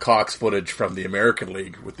 the Cox footage from the American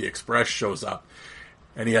League with the Express shows up,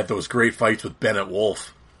 and he had those great fights with Bennett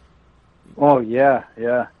Wolf. Oh yeah.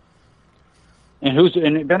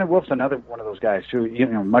 And Bennett Wolf's another one of those guys too.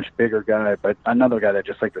 Much bigger guy, but another guy that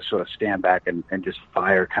just like to sort of stand back and just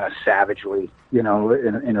fire kind of savagely, in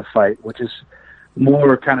a fight, which is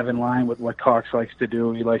more kind of in line with what Cox likes to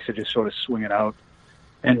do. He likes to just sort of swing it out,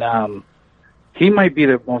 and he might be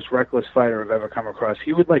the most reckless fighter I've ever come across.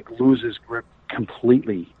 He would lose his grip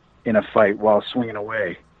completely in a fight while swinging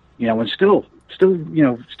away, and still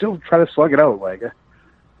try to slug it out. Like,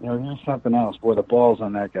 there's something else. Boy, the balls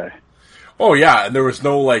on that guy. Oh yeah, and there was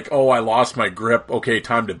no like, I lost my grip. Okay,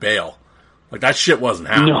 time to bail. Like that shit wasn't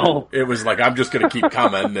happening. No. It was like, I'm just going to keep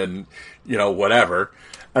coming and, whatever.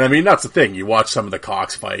 And I mean, that's the thing. You watch some of the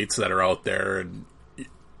Cox fights that are out there, and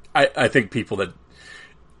I think people that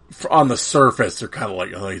on the surface are kind of like,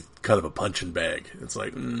 he's kind of a punching bag. It's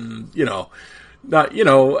like,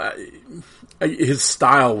 his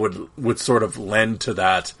style would sort of lend to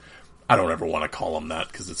that. I don't ever want to call him that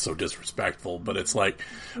because it's so disrespectful, but it's like,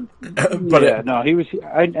 he was.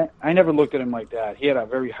 I never looked at him like that. He had a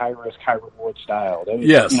very high risk, high reward style.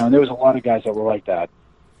 Yes, there was a lot of guys that were like that.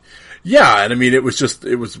 Yeah, and I mean, it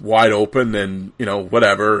was wide open, and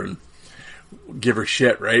whatever, and give her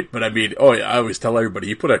shit, right? But I mean, I always tell everybody,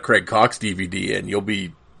 you put a Craig Cox DVD in, you'll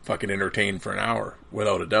be fucking entertained for an hour,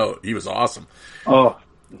 without a doubt. He was awesome. Oh,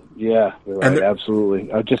 yeah, you're right,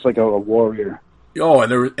 absolutely. Just like a warrior. Oh,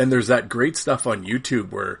 and there's that great stuff on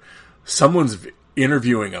YouTube where someone's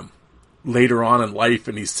interviewing him later on in life,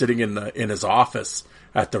 and he's sitting in his office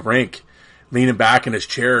at the rink, leaning back in his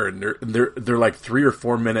chair, and they're like 3 or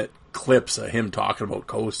 4 minute clips of him talking about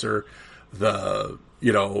Coaster, the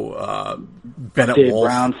Bennett Dave Wolf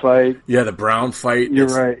Brown fight. Yeah, the Brown fight. You're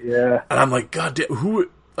right. Yeah, and I'm like, God damn, who?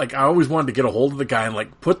 Like, I always wanted to get a hold of the guy and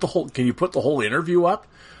like can you put the whole interview up?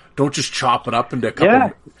 Don't just chop it up into a couple.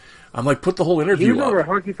 Yeah. I'm like, put the whole interview up. He was over at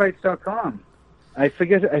hockeyfights.com. I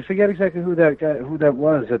forget exactly who that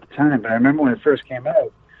was at the time, but I remember when it first came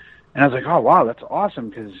out, and I was like, oh wow, that's awesome,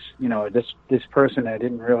 because this person I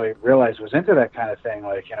didn't really realize was into that kind of thing,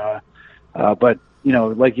 but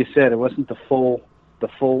like you said, it wasn't the full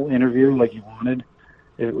interview like you wanted.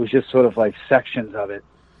 It was just sort of like sections of it.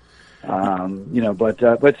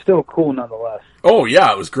 But still cool nonetheless. Oh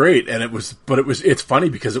yeah, it was great, and it's funny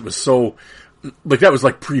because it was so, like, that was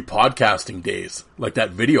like pre-podcasting days, like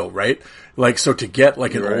that video, right? Like, so to get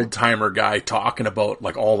like an old timer guy talking about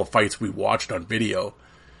like all the fights we watched on video,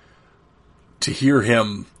 to hear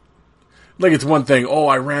him, like, it's one thing.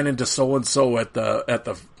 I ran into so and so at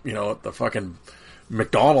the fucking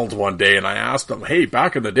McDonald's one day, and I asked him, hey,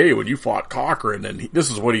 back in the day when you fought Cochran, and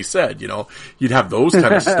this is what he said, you'd have those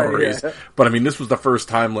kind of stories. Yeah. But I mean, this was the first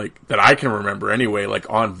time, like, that I can remember anyway, like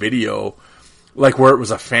on video, like where it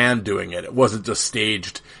was a fan doing it. It wasn't just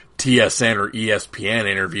staged TSN or ESPN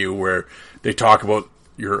interview where they talk about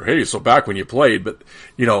so back when you played, but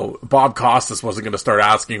Bob Costas wasn't going to start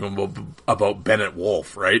asking him about Bennett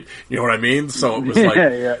Wolf, right? You know what I mean? So it was like,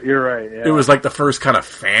 yeah, you're right. Yeah. It was like the first kind of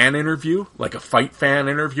fan interview, like a fight fan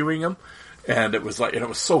interviewing him, and it was like, and it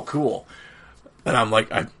was so cool. And I'm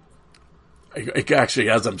like, I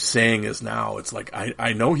actually, as I'm saying this now, it's like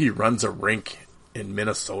I know he runs a rink in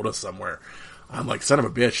Minnesota somewhere. I'm like, son of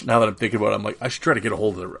a bitch. Now that I'm thinking about it, I'm like, I should try to get a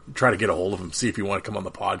hold of him, see if he want to come on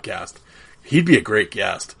the podcast. He'd be a great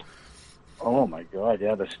guest. Oh my God,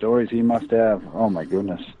 yeah, the stories he must have. Oh my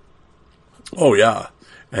goodness. Oh yeah,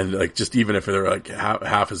 and like, just even if they're like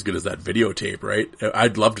half as good as that videotape, right?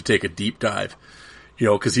 I'd love to take a deep dive,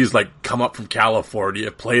 because he's like come up from California,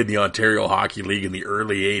 played in the Ontario Hockey League in the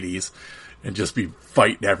early '80s, and just be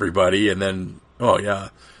fighting everybody, and then I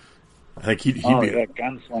think he'd be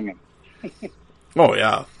gunslinging. Oh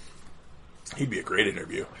yeah, he'd be a great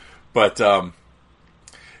interview, but.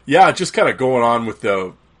 Yeah, just kind of going on with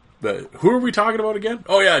the who are we talking about again?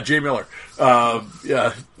 Oh yeah, Jay Miller. So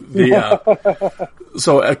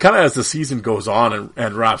kind of as the season goes on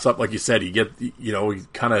and wraps up, like you said, he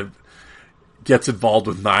kind of gets involved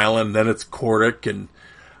with Nyland, then it's Kordic, and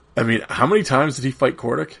I mean, how many times did he fight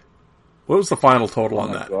Kordic? What was the final total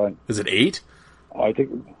on that? God. Is it 8? I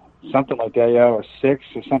think something like that, yeah, or 6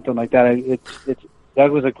 or something like that.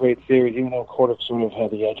 That was a great series, even though Kordic sort of had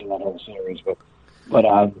the edge in that whole series, but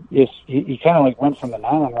he kind of like went from the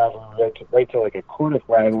Nyland rivalry right to like a Kordic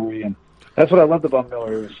rivalry, and that's what I loved about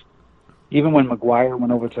Miller. Is even when McGuire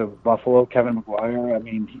went over to Buffalo, Kevin McGuire, I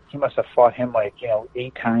mean, he must have fought him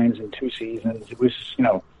 8 times in 2 seasons. It was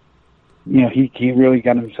he really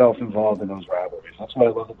got himself involved in those rivalries. That's what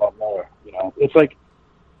I love about Miller. It's like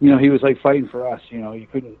he was like fighting for us. He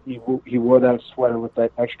wore that sweater with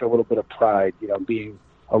that extra little bit of pride. Being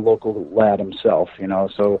a local lad himself.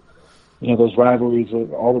 So. Those rivalries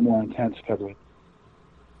are all the more intense because of it.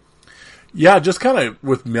 Yeah, just kind of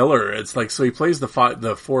with Miller, it's like, so he plays the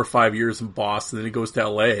 4 or 5 years in Boston, then he goes to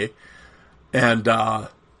LA, and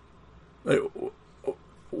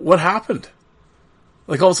what happened?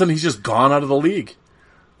 Like, all of a sudden, he's just gone out of the league.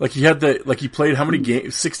 Like, he played how many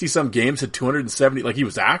games? 60-some games, had 270. Like, he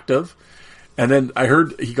was active, And then I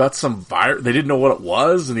heard he got some virus. They didn't know what it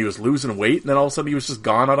was, and he was losing weight, and then all of a sudden he was just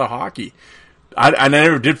gone out of hockey. I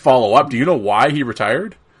never did follow up. Do you know why he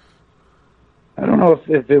retired? I don't know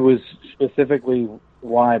if it was specifically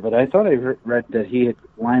why, but I thought I read that he had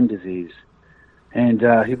Lyme disease, and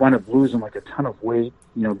he wound up losing like a ton of weight,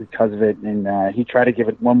 because of it. And he tried to give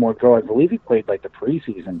it one more go. I believe he played like the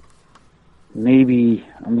preseason. Maybe,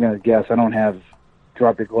 I'm gonna guess. I don't have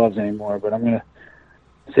drop your gloves anymore, but I'm gonna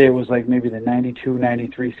say it was like maybe the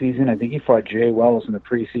 92-93 season. I think he fought Jay Wells in the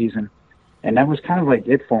preseason, and that was kind of like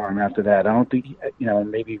it for him after that. I don't think,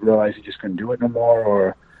 maybe he realized he just couldn't do it no more,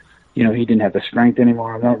 or, he didn't have the strength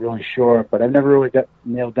anymore. I'm not really sure, but I've never really got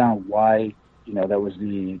nailed down why, that was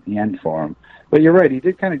the end for him. But you're right, he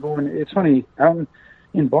did kind of go in. It's funny, out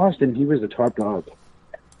in Boston, he was the top dog.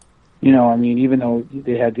 Even though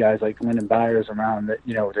they had guys like Lyndon Byers around that,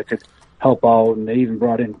 that could help out, and they even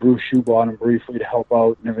brought in Bruce Shoebottom briefly to help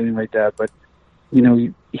out and everything like that. But,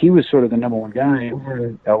 he was sort of the number one guy over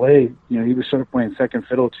in L.A. He was sort of playing second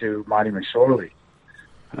fiddle to Marty McSorley.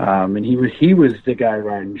 And he was the guy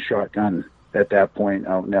riding shotgun at that point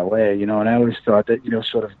out in L.A., and I always thought that,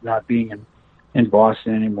 sort of not being in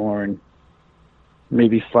Boston anymore and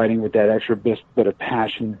maybe fighting with that extra bit of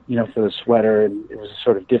passion, for the sweater, and it was a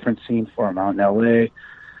sort of different scene for him out in L.A.,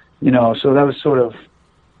 so that was sort of,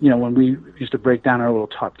 when we used to break down our little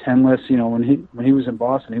top 10 lists, when he was in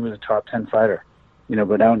Boston, he was a top 10 fighter,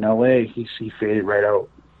 but out in L.A., he faded right out.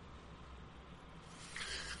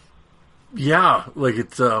 Yeah, like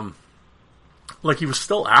it's like he was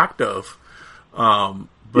still active, but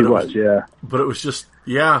he was, yeah. But it was just,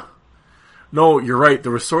 yeah. No, you're right.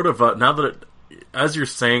 There was sort of now that as you're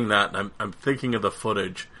saying that, I'm thinking of the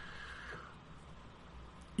footage.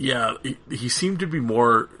 Yeah, he seemed to be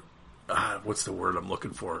more. What's the word I'm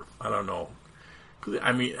looking for? I don't know.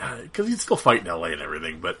 Because he'd still fight in LA and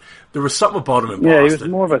everything, but there was something about him in Boston. Yeah, he was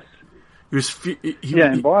more of a.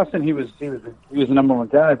 In Boston, he was the number one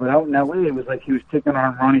guy, but out in LA, it was like he was taking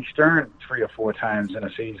on Ronnie Stern 3 or 4 times in a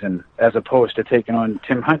season, as opposed to taking on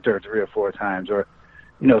Tim Hunter 3 or 4 times, or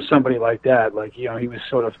somebody like that. Like he was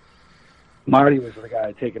sort of Marty was the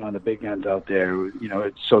guy taking on the big guns out there,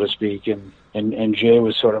 so to speak, and Jay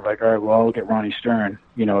was sort of like, all right, well, I'll get Ronnie Stern,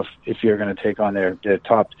 if you're going to take on their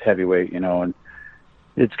top heavyweight, and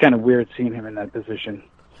it's kind of weird seeing him in that position.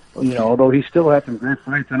 Although he still had some great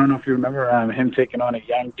fights. I don't know if you remember him taking on a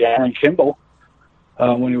young Darren Kimball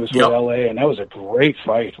when he was with LA, and that was a great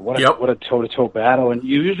fight. What a toe-to-toe battle. And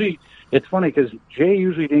it's funny because Jay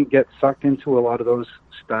usually didn't get sucked into a lot of those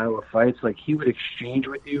style of fights. Like he would exchange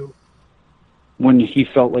with you when he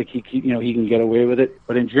felt like he can get away with it.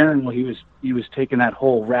 But in general, he was taking that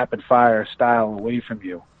whole rapid fire style away from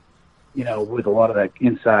you, with a lot of that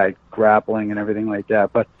inside grappling and everything like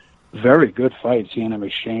that. But very good fight, seeing him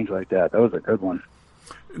exchange like that. That was a good one.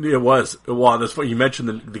 It was. Well, that's what you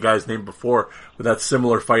mentioned the guy's name before, but that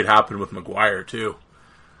similar fight happened with McGuire too.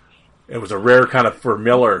 It was a rare kind of for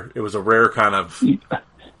Miller. It was a rare kind of.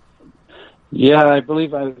 Yeah, I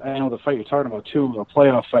believe I know the fight you're talking about too. A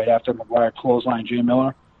playoff fight after McGuire clotheslined Jay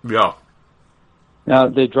Miller. Yeah.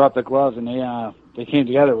 They dropped the gloves and they came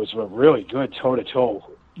together. It was a really good toe-to-toe,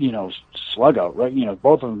 slug out, right?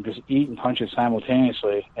 Both of them just eating punches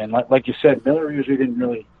simultaneously. And like you said, Miller usually didn't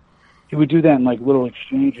really, he would do that in like little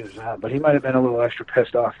exchanges, but he might have been a little extra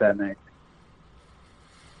pissed off that night.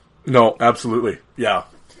 No, absolutely. Yeah.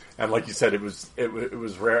 And like you said, it was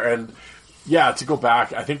rare. And yeah, to go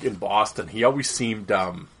back, I think in Boston, he always seemed,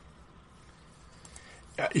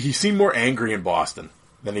 he seemed more angry in Boston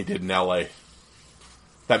than he did in LA.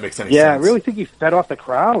 That makes any sense. Yeah, I really think he fed off the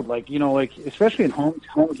crowd, especially in home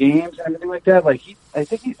games and everything like that.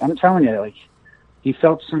 I'm telling you, he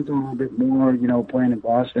felt something a little bit more, playing in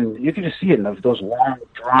Boston. You can just see it in those long,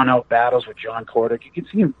 drawn-out battles with John Kordic. You can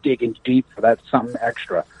see him digging deep for that something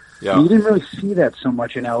extra. Yeah. You didn't really see that so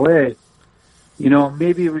much in L.A.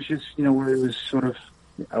 Maybe it was just, where it was sort of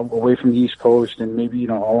away from the East Coast, and maybe,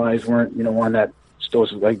 all eyes weren't, on that,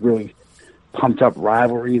 those, really pumped up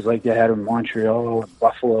rivalries like they had in Montreal and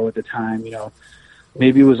Buffalo at the time.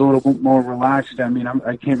 Maybe it was a little bit more relaxed.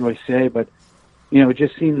 I can't really say, but it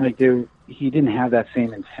just seemed like he didn't have that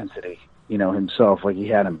same intensity, himself like he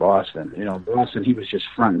had in Boston. In Boston he was just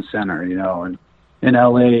front and center, and in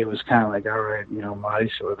LA it was kind of like, all right,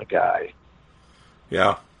 Marty's sort of the guy.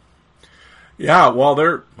 Yeah. Yeah, well,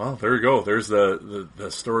 there you go. There's the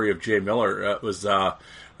story of Jay Miller. It was,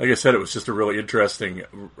 like I said, it was just a really interesting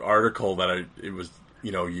article that it was,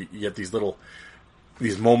 you get these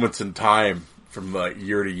moments in time from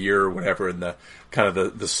year to year or whatever, and the kind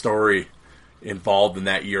of the story involved in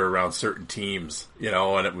that year around certain teams,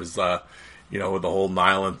 and it was, with the whole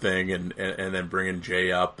Nyland thing and then bringing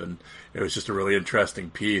Jay up, and it was just a really interesting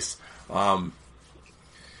piece. In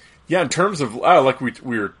terms of like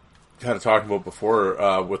we were kind of talking about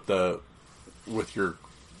before with your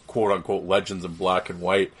quote unquote legends in black and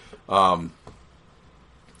white.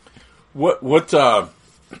 What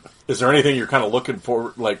is there anything you're kind of looking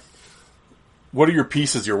for? Like, what are your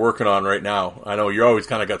pieces you're working on right now? I know you're always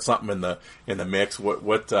kind of got something in the mix.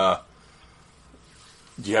 What do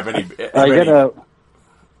you have any?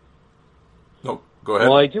 No, go ahead.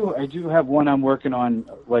 Well, I do have one I'm working on.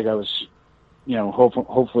 Like I was,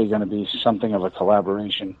 hopefully going to be something of a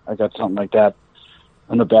collaboration. I got something like that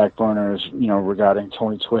on the back burners, regarding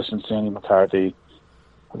Tony Twist and Sandy McCarthy,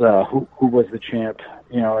 who was the champ,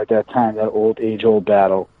 at that time, that age-old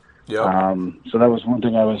battle. Yeah. So that was one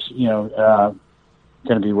thing I was, going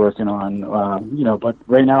to be working on, but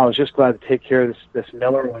right now I was just glad to take care of this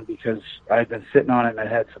Miller one because I'd been sitting on it and I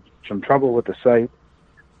had some trouble with the site.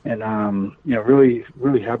 And, really,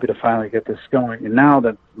 really happy to finally get this going. And now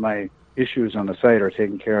that my issues on the site are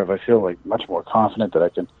taken care of, I feel like much more confident that I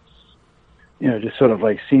can, just sort of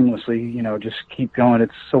like seamlessly, just keep going.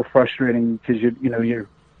 It's so frustrating because you're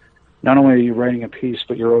not only are you writing a piece,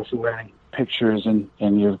 but you're also writing pictures and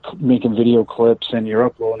you're making video clips and you're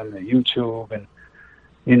uploading them to YouTube and,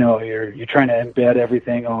 you're trying to embed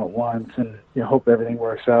everything all at once and you hope everything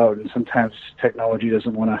works out. And sometimes technology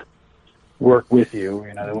doesn't want to work with you,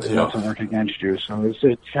 it wants to work against you. So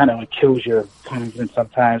it kind of like kills your confidence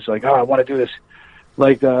sometimes. Like, I want to do this,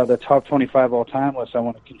 like the top 25 all time list. I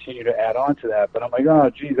want to continue to add on to that, but I'm like, oh,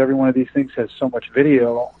 geez, every one of these things has so much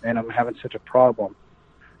video, and I'm having such a problem,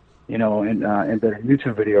 in the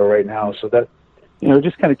YouTube video right now. So that, it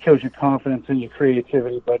just kind of kills your confidence and your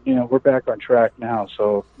creativity. But we're back on track now.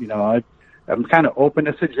 So I'm kind of open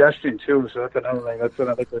to suggestion too. So that's another thing. That's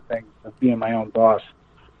another good thing of being my own boss.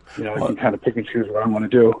 I can kind of pick and choose what I want to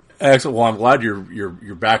do. Excellent. Well, I'm glad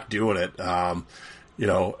you're back doing it.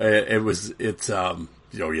 It's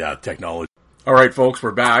technology. All right, folks,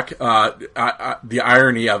 we're back. The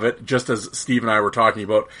irony of it, just as Steve and I were talking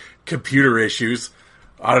about computer issues,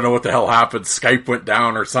 I don't know what the hell happened. Skype went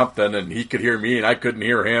down or something, and he could hear me, and I couldn't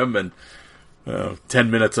hear him. And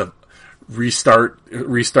 10 minutes of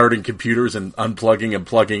restarting computers and unplugging and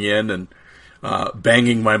plugging in, and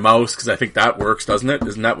banging my mouse, because I think that works, doesn't it?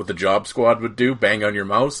 Isn't that what the Job Squad would do? Bang on your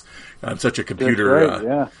mouse? I'm such a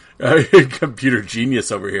computer computer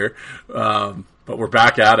genius over here. But we're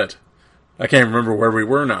back at it. I can't remember where we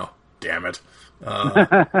were now. Damn it.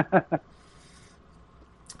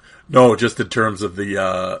 No, just in terms of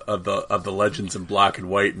the legends in black and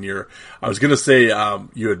white. And I was going to say,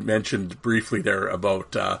 you had mentioned briefly there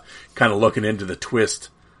about kind of looking into the Twist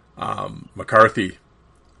McCarthy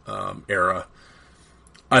era.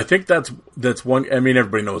 I think that's one. I mean,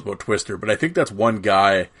 everybody knows about Twister, but I think that's one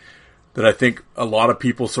guy that I think a lot of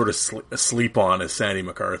people sort of sleep on is Sandy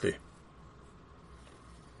McCarthy.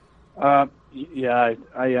 I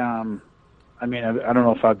mean, I don't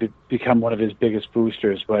know if I've become one of his biggest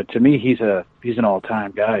boosters, but to me, he's an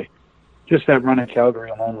all-time guy. Just that run in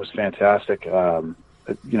Calgary alone was fantastic.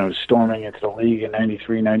 Storming into the league in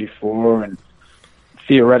 93, 94, and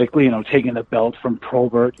theoretically, taking the belt from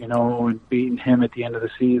Probert, and beating him at the end of the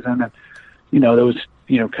season. And, that was,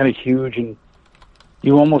 kind of huge. And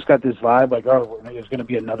you almost got this vibe like, oh, there's going to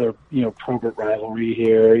be another, Probert rivalry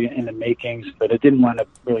here in the makings, but it didn't wind up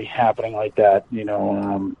really happening like that.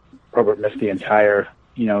 Probert missed the entire,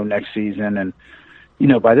 next season. And,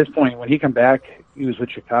 by this point, when he came back, he was with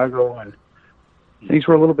Chicago, and things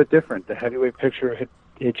were a little bit different. The heavyweight picture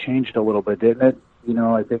it changed a little bit, didn't it?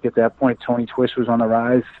 I think at that point, Tony Twist was on the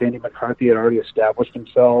rise. Sandy McCarthy had already established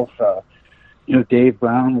himself. Dave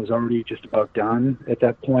Brown was already just about done at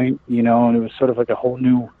that point, and it was sort of like a whole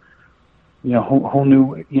new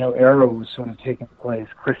era was sort of taking place.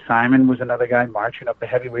 Chris Simon was another guy marching up the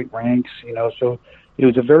heavyweight ranks, so it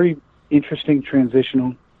was a very interesting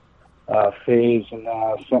transitional phase, and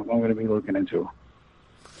something I'm going to be looking into.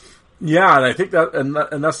 Yeah, and I think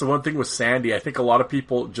and that's the one thing with Sandy. I think a lot of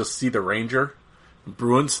people just see the Ranger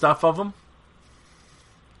Bruin stuff of him,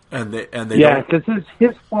 and they because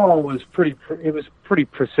his fall was pretty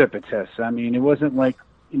precipitous. I mean, it wasn't like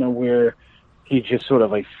where he just sort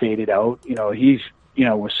of like faded out. He's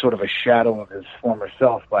was sort of a shadow of his former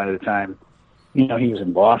self by the time he was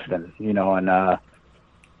in Boston. And I'm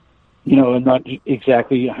not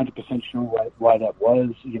exactly 100% sure why that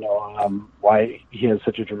was. Why he had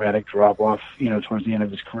such a dramatic drop off. Towards the end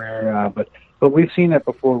of his career, But we've seen that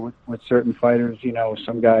before with certain fighters.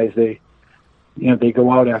 Some guys they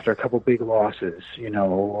go out after a couple big losses.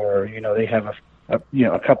 Or they have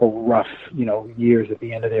a couple rough, years at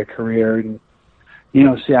the end of their career. And,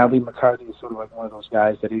 sadly, McCarthy is sort of like one of those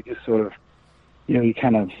guys that he just sort of, he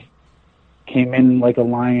kind of came in like a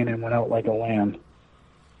lion and went out like a lamb.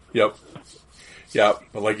 Yep. Yeah,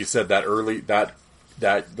 but like you said,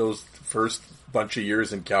 those first bunch of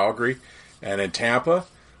years in Calgary and in Tampa,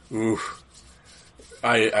 oof.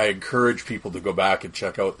 I encourage people to go back and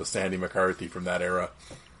check out the Sandy McCarthy from that era.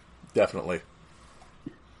 Definitely.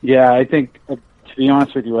 Yeah, I think, to be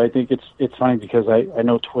honest with you, I think it's funny because I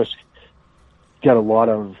know Twist got a lot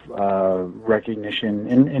of recognition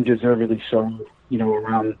and deservedly so.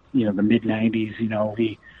 Around the mid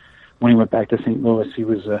 '90s, when he went back to St. Louis,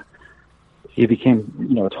 he became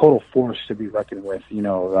a total force to be reckoned with.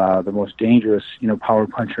 The most dangerous power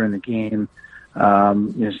puncher in the game.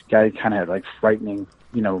 This guy kind of had like frightening,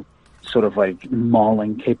 sort of like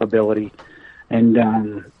mauling capability. And,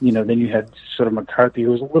 then you had sort of McCarthy,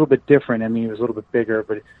 who was a little bit different. I mean, he was a little bit bigger,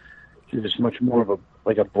 but he was much more of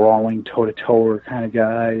a brawling toe-to-toe kind of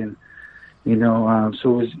guy. And,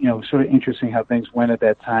 so it was, sort of interesting how things went at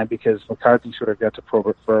that time because McCarthy sort of got to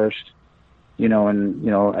Probert first, and,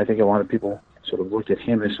 I think a lot of people sort of looked at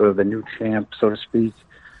him as sort of the new champ, so to speak,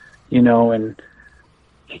 and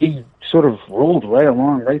he sort of rolled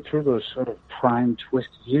right through those sort of prime Twist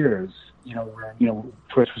years, where,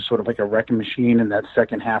 Twist was sort of like a wrecking machine in that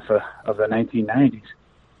second half of the 1990s,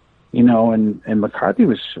 and McCarthy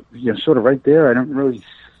was, sort of right there. I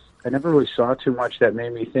never really saw too much that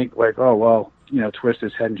made me think like, oh, well, Twist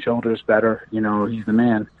is head and shoulders better, he's the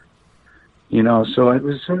man, so it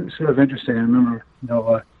was sort of interesting. I remember,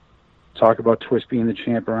 talk about Twist being the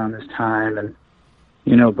champ around this time and,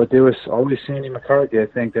 but there was always Sandy McCarthy, I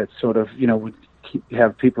think, that sort of, would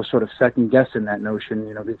have people sort of second guessing that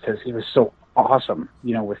notion, because he was so awesome,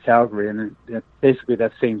 with Calgary and basically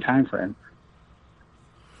that same time frame.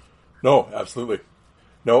 No, absolutely.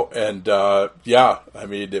 No, and I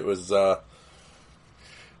mean, it was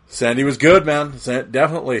Sandy was good, man,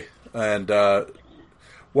 definitely. And I'm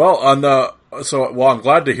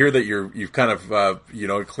glad to hear that you've kind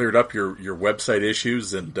of cleared up your website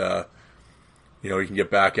issues and you can get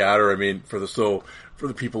back at her. I mean, for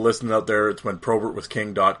the people listening out there, it's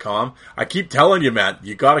whenprobertwasking.com. I keep telling you, Matt,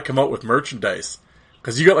 you got to come out with merchandise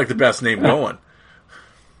because you got like the best name going.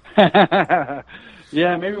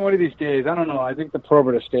 Yeah, maybe one of these days. I don't know. I think the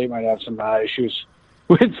Probert estate might have some issues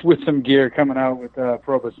with some gear coming out with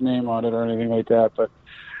Probert's name on it or anything like that. But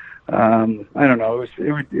I don't know.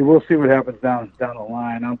 We'll see what happens down the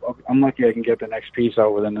line. I'm lucky I can get the next piece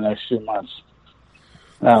out within the next few months.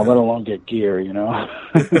 Let alone get gear,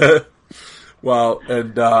 Well,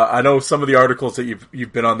 and I know some of the articles that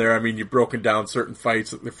you've been on there. I mean, you've broken down certain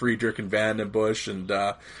fights, like the Friedrich and Van den Busch, and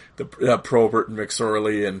the Probert and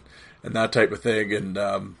McSorley, and that type of thing. And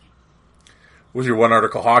what was your one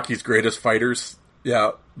article? Hockey's greatest fighters.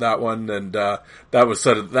 Yeah, that one. And that was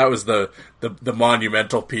the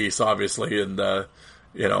monumental piece, obviously, and the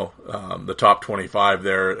top 25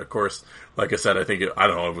 there. Of course, like I said, I don't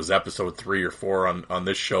know, it was episode 3 or 4 on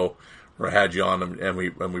this show where I had you on and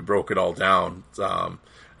we broke it all down.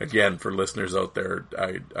 Again, for listeners out there,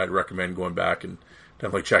 I'd recommend going back and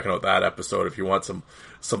definitely checking out that episode if you want some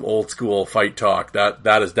old school fight talk.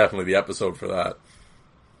 That is definitely the episode for that.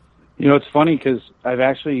 It's funny because I've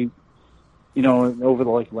actually, over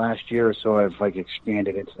the last year or so, I've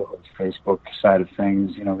expanded into the whole Facebook side of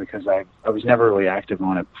things, because I was never really active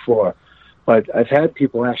on it before. But I've had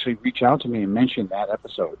people actually reach out to me and mention that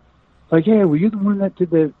episode. Like, hey, were you the one that did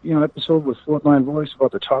the episode with Fourth Line Voice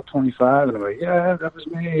about the top 25? And I'm like, yeah, that was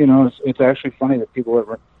me. It's actually funny that people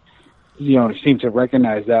ever, seem to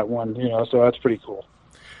recognize that one. So that's pretty cool.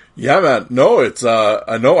 Yeah, man. No, it's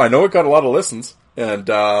I know it got a lot of listens, and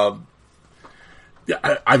I'm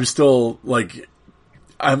still like,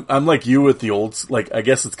 I'm like you with the old, I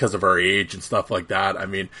guess it's because of our age and stuff like that. I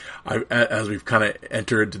mean, as we've kind of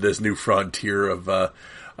entered into this new frontier of,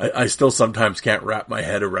 I still sometimes can't wrap my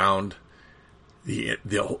head around the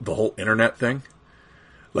whole internet thing.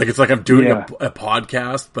 Like, it's like I'm doing a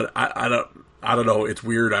podcast, but I don't know. It's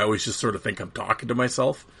weird. I always just sort of think I'm talking to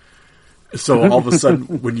myself. So all of a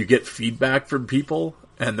sudden, when you get feedback from people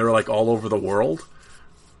and they're like all over the world,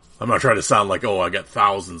 I'm not trying to sound like, oh, I got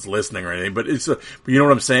thousands listening or anything, but but you know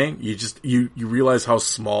what I'm saying? You just, you realize how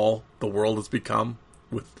small the world has become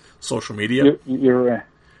with social media. You're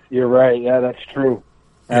right. Yeah, that's true.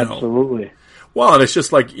 Absolutely. Well, and it's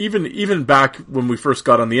just like, even back when we first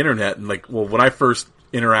got on the internet and when I first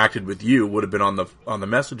interacted with you would have been on the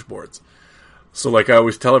message boards. So, like, I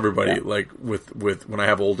always tell everybody, like, with when I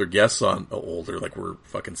have older guests on, older, like, we're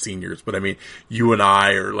fucking seniors, but I mean, you and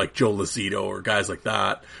I, or like Joe Lazito, or guys like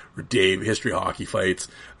that, or Dave, History Hockey Fights.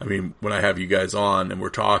 I mean, when I have you guys on and we're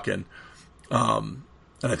talking, and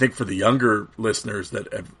I think for the younger listeners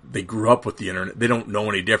they grew up with the internet, they don't know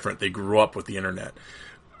any different. They grew up with the internet.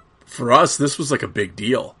 For us, this was like a big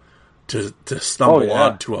deal to stumble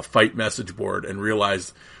onto a fight message board and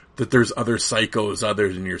realize that there's other psychos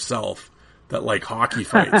other than yourself that like hockey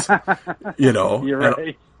fights, you know. You're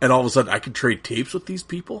right. And all of a sudden I could trade tapes with these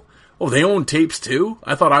people. Oh, they own tapes too?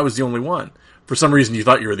 I thought I was the only one. For some reason you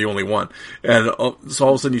thought you were the only one. And so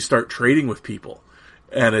all of a sudden you start trading with people.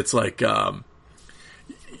 And it's like,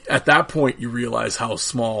 at that point you realize how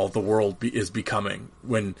small the world is becoming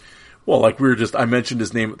when, well, like I mentioned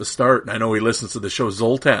his name at the start, and I know he listens to the show,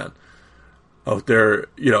 Zoltan out there,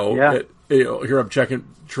 you know, here I'm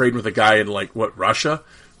trading with a guy in like Russia,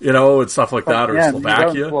 you know, and stuff like that, or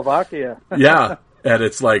Slovakia. Yeah. And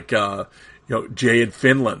it's like, you know, Jay in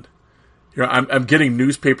Finland. You know, I'm getting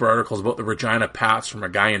newspaper articles about the Regina Pats from a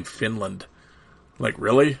guy in Finland. Like,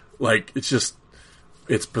 really? Like,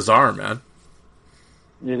 it's bizarre, man.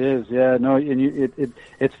 It is, yeah. No, and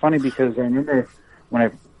it's funny because I remember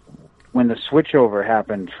when the switchover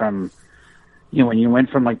happened from, you know, when you went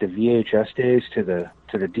from like the VHS days to the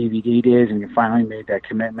DVD days, and you finally made that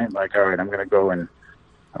commitment, like, all right, I'm going to go and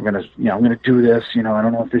I'm going to do this. You know, I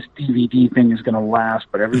don't know if this DVD thing is going to last,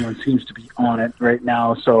 but everyone seems to be on it right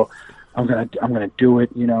now, so I'm going to do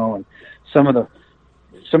it. You know, and some of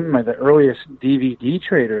the earliest DVD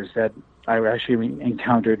traders that I actually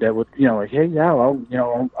encountered that would, you know, like, hey, yeah,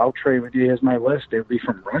 I'll trade with you. Here's my list. They would be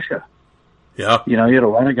from Russia. Yeah. You know, you had a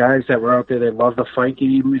lot of guys that were out there. They loved the fight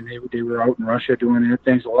game, and they were out in Russia doing their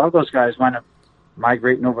things. A lot of those guys wind up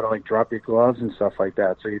migrating over to like Drop Your Gloves and stuff like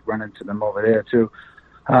that. So you'd run into them over there too.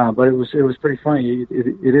 But it was pretty funny.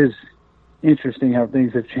 It is interesting how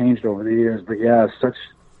things have changed over the years. But yeah,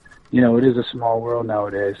 it is a small world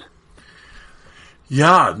nowadays.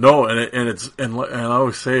 Yeah, no, and I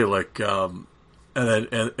always say, like, and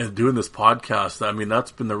doing this podcast, I mean,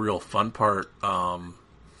 that's been the real fun part.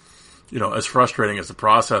 You know, as frustrating as the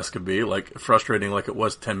process could be, like frustrating like it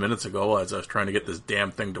was 10 minutes ago as I was trying to get this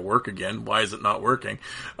damn thing to work again. Why is it not working?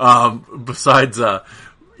 Besides,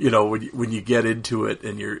 you know, when you get into it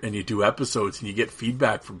and you do episodes and you get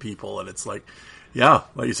feedback from people, and it's like, yeah,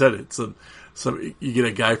 like you said, it's you get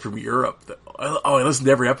a guy from Europe that, oh, I listen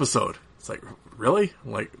to every episode. It's like, really?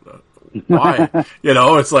 I'm like, why? You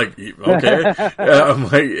know, it's like, okay. I'm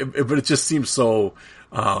like, but it just seems so,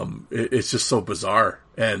 it's just so bizarre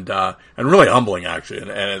and really humbling, actually.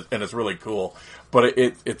 And it's really cool. But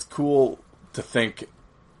it's cool to think,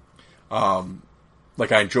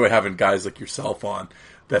 like, I enjoy having guys like yourself on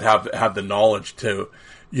that have the knowledge to,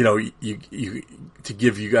 you know, you to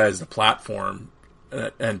give you guys the platform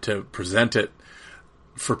and to present it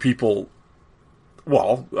for people,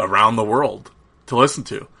 well, around the world to listen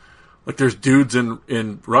to. Like, there's dudes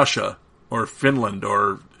in Russia or Finland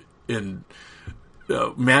or in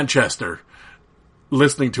Manchester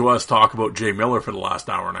listening to us talk about Jay Miller for the last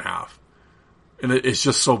hour and a half. And it's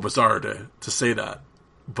just so bizarre to say that.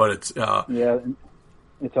 But it's... yeah,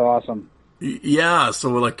 it's awesome. Yeah,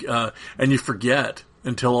 so like... and you forget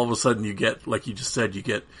until all of a sudden you get, like you just said, you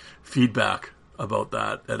get feedback about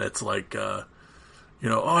that. And it's like... you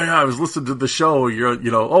know, oh yeah, I was listening to the show. You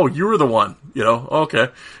were the one. You know, okay,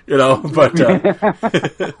 you know, but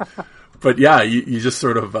but yeah, you just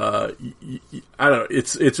sort of I don't know.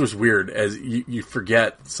 It's just weird as you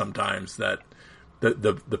forget sometimes that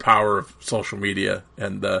the power of social media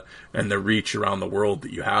and the reach around the world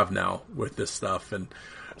that you have now with this stuff, and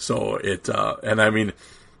so it and I mean,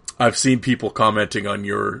 I've seen people commenting on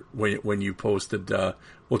your when you posted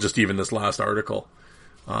just even this last article.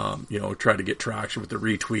 You know, try to get traction with the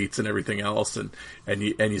retweets and everything else, and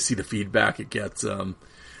you see the feedback it gets.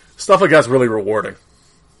 Stuff like that's really rewarding.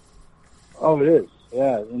 Oh, it is.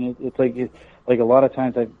 Yeah, and it's like a lot of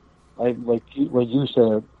times I like what you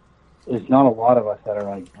said. There's not a lot of us that are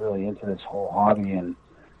like really into this whole hobby and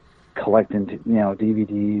collecting, you know,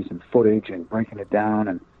 DVDs and footage and breaking it down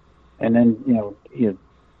and then you know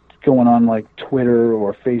going on like Twitter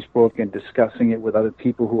or Facebook and discussing it with other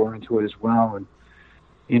people who are into it as well. And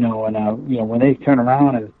you know, when they turn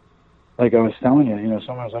around and, like I was telling you, you know,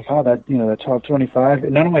 someone was like, oh, that, you know, the top 25.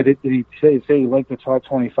 And not only did he say he liked the top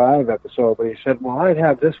 25 episode, but he said, well, I'd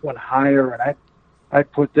have this one higher, and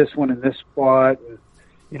I'd put this one in this spot. And,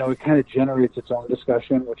 you know, it kind of generates its own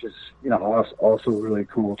discussion, which is, you know, also really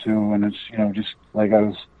cool too. And it's, you know, just like I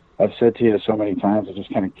was I've said to you so many times, it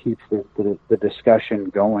just kind of keeps the discussion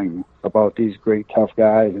going about these great tough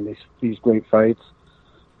guys and these great fights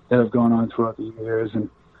that have gone on throughout the years. And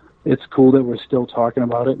it's cool that we're still talking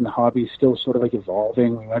about it, and the hobby's still sort of like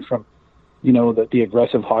evolving. We went from, the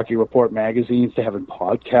Aggressive Hockey Report magazines to having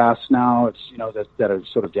podcasts now. It's, that are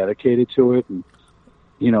sort of dedicated to it. And,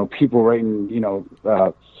 people writing,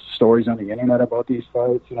 stories on the internet about these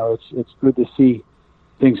fights. It's good to see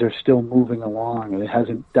things are still moving along, and it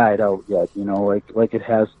hasn't died out yet, like it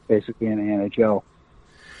has basically in the NHL.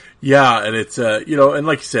 Yeah, and it's and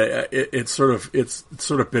like you said, it's sort of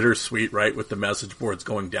bittersweet, right? With the message boards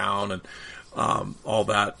going down and all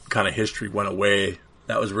that kind of history went away.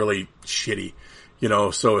 That was really shitty,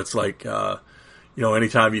 So it's like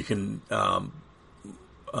anytime you can,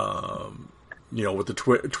 with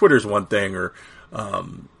the Twitter's one thing, or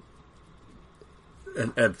and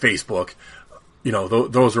Facebook,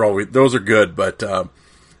 those are good, but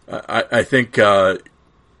I think.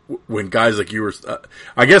 When guys like you were,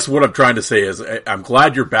 I guess what I'm trying to say is I'm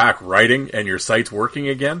glad you're back writing and your site's working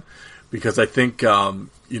again, because I think, in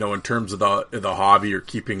terms of the hobby or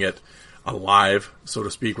keeping it alive, so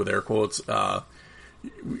to speak, with air quotes,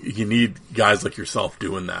 you need guys like yourself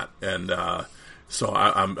doing that. And, so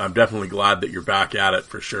I'm definitely glad that you're back at it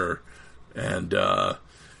for sure. And, and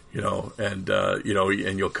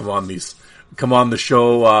you'll come on the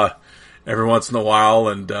show, every once in a while,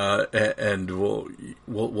 and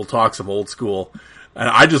we'll talk some old school. And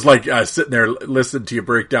I just like sitting there listening to you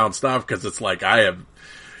break down stuff, because it's like I have,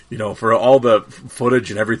 for all the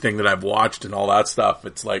footage and everything that I've watched and all that stuff,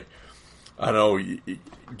 it's like, I don't know, you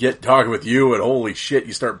get talking with you and holy shit,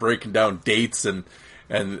 you start breaking down dates and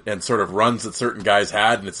sort of runs that certain guys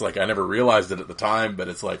had, and it's like I never realized it at the time, but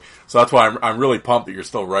it's like, so that's why I'm really pumped that you're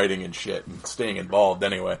still writing and shit and staying involved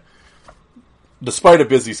anyway. Despite a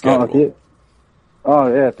busy schedule.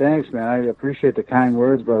 Oh yeah, thanks, man. I appreciate the kind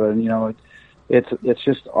words, brother. And it's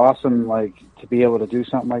just awesome, like, to be able to do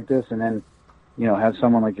something like this, and then have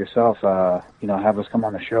someone like yourself, have us come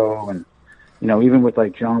on the show, and even with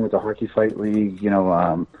like John with the Hockey Fight League, you'll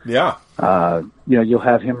have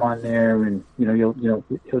him on there, and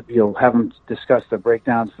you'll have him discuss the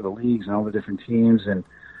breakdowns for the leagues and all the different teams, and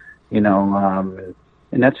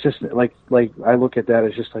and that's just like I look at that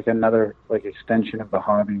as just like another like extension of the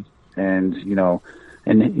hobby, and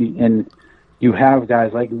and you have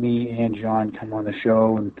guys like me and John come on the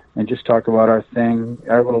show and just talk about our thing,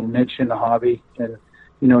 our little niche in the hobby, and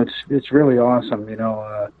it's really awesome,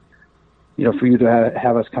 for you to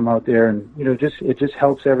have us come out there, and it just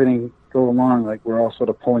helps everything go along, like we're all sort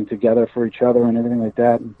of pulling together for each other and everything like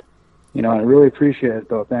that, and I really appreciate it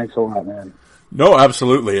though. Thanks a lot, man. No,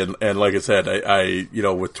 absolutely. And like I said, I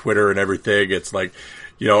with Twitter and everything, it's like,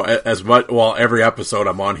 as much, every episode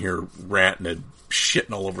I'm on here ranting and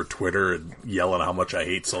shitting all over Twitter and yelling how much I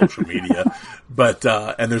hate social media, but,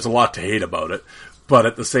 and there's a lot to hate about it. But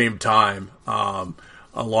at the same time, a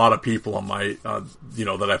lot of people on my,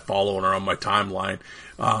 that I follow and are on my timeline,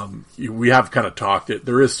 we have kind of talked it.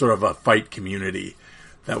 There is sort of a fight community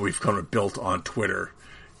that we've kind of built on Twitter.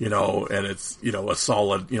 And it's, a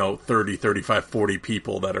solid, 30, 35, 40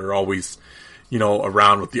 people that are always,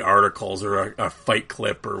 around with the articles or a fight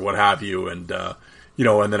clip or what have you. And,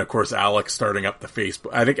 and then of course, Alex starting up the Facebook.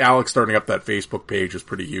 I think Alex starting up that Facebook page is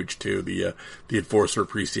pretty huge too. The Enforcer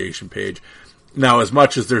Appreciation page. Now, as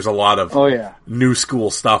much as there's a lot of new school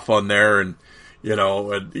stuff on there, and, and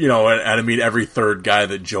I mean, every third guy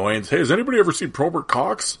that joins, hey, has anybody ever seen Probert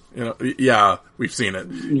Cox? Yeah, we've seen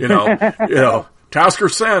it, Tasker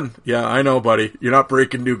Sen. Yeah, I know, buddy. You're not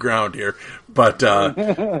breaking new ground here. But,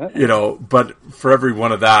 but for every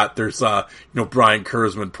one of that, there's, Brian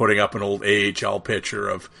Kurzman putting up an old AHL picture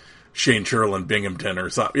of Shane Cherlin Binghamton or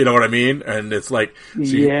something. You know what I mean? And it's like, so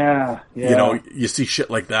you see shit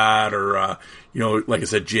like that, or, like I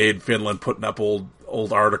said, Jade Finland putting up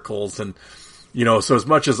old articles. And, so as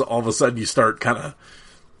much as all of a sudden you start kind of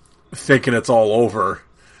thinking it's all over,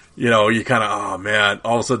 you kind of, oh man,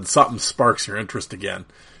 all of a sudden something sparks your interest again.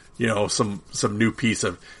 Some new piece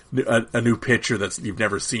of, a new picture that you've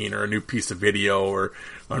never seen, or a new piece of video, or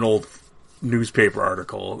an old newspaper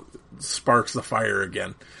article sparks the fire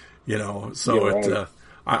again. So right.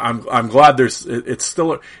 I'm glad it's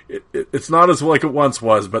still, it's not as like it once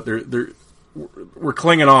was, but we're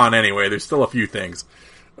clinging on anyway. There's still a few things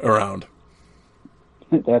around.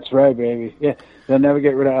 That's right, baby. Yeah. They'll never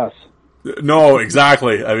get rid of us. No,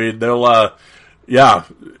 exactly. I mean, they'll, yeah,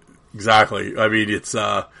 exactly. I mean, it's,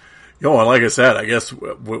 and like I said, I guess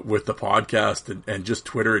with the podcast and just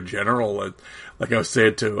Twitter in general, like I was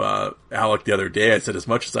saying to Alec the other day, I said, as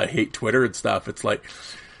much as I hate Twitter and stuff, it's like,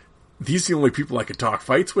 these are the only people I can talk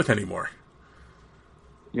fights with anymore.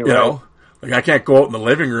 You're you right. know, like I can't go out in the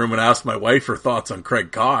living room and ask my wife her thoughts on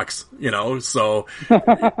Craig Cox, you know, so,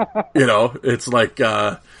 you know, it's like,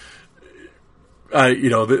 you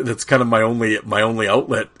know, that's kind of my only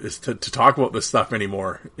outlet is to talk about this stuff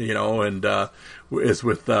anymore, you know, and, is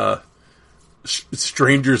with,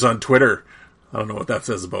 strangers on Twitter. I don't know what that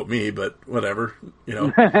says about me, but whatever, you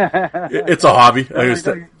know, it's a hobby.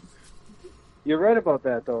 You're right about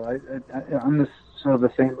that, though. I'm this sort of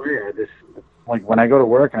the same way. Like when I go to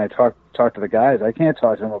work and I talk to the guys, I can't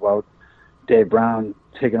talk to them about Dave Brown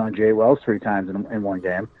taking on Jay Wells 3 times in one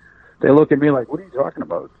game. They look at me like, "What are you talking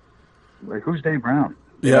about? Like, who's Dave Brown?"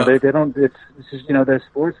 You know, they don't. It's just, you know, they're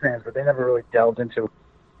sports fans, but they never really delved into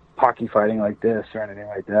hockey fighting like this or anything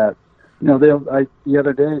like that. You know, the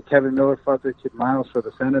other day Kevin Miller fought the kid Miles for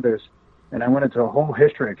the Senators, and I went into a whole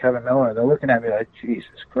history of Kevin Miller. And they're looking at me like,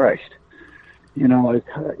 "Jesus Christ." You know, like,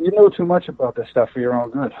 you know too much about this stuff for your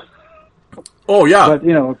own good. Oh yeah. But,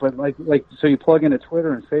 you know, so you plug into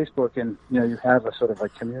Twitter and Facebook and, you know, you have a sort of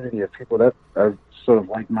like community of people that are sort of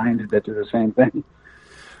like-minded that do the same thing.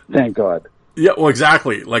 Thank God. Yeah, well,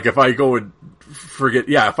 exactly. Like if I go and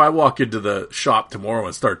if I walk into the shop tomorrow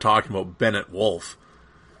and start talking about Bennett Wolf,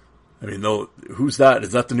 I mean, who's that?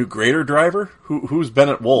 Is that the new grader driver? Who's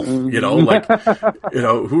Bennett Wolf? You know, like, you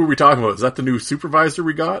know, who are we talking about? Is that the new supervisor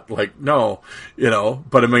we got? Like, no, you know,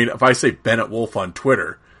 but I mean, if I say Bennett Wolf on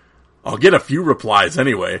Twitter, I'll get a few replies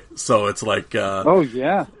anyway. So it's like, oh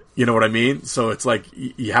yeah, you know what I mean? So it's like,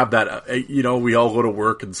 you have that, you know, we all go to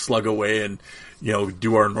work and slug away and, you know,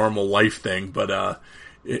 do our normal life thing, but,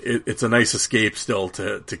 it's a nice escape still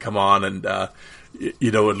to come on and,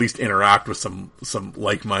 you know, at least interact with some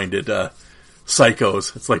like-minded,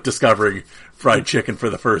 psychos. It's like discovering fried chicken for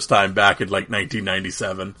the first time back in like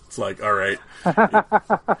 1997. It's like, all right.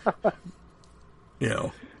 You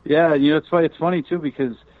know. Yeah, you know, it's funny too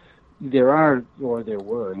because there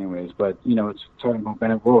were anyways, but, you know, it's talking about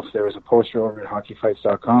Bennett Wolf. There was a poster over at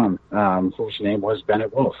hockeyfights.com, whose name was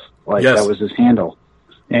Bennett Wolf. Like, yes. That was his handle.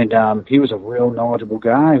 And he was a real knowledgeable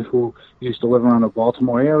guy who used to live around the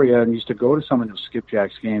Baltimore area and used to go to some of those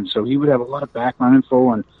Skipjacks games. So he would have a lot of background info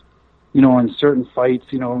on, you know, on certain fights,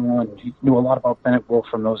 you know, and he knew a lot about Bennett Wolf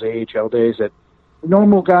from those AHL days that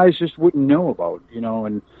normal guys just wouldn't know about, you know,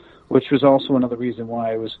 and which was also another reason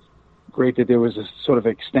why it was great that there was a sort of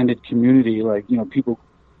extended community. Like, you know, people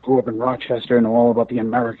grew up in Rochester and know all about the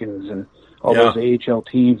Americans and all those AHL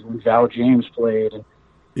teams when Val James played. And,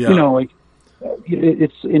 you know, like,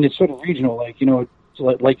 it's sort of regional, like, you know,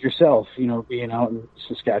 like yourself, you know, being out in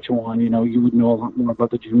Saskatchewan, you know, you would know a lot more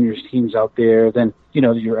about the juniors teams out there than, you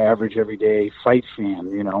know, your average everyday fight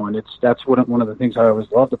fan, you know, and that's one of the things I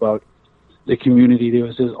always loved about the community.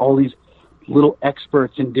 There's all these little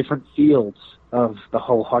experts in different fields of the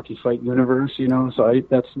whole hockey fight universe, you know, so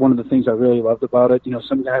that's one of the things I really loved about it. You know,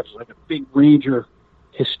 some guy was like a big Ranger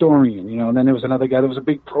historian, you know, and then there was another guy that was a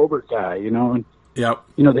big Probert guy, you know, and yep.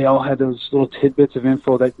 You know, they all had those little tidbits of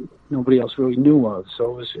info that nobody else really knew of.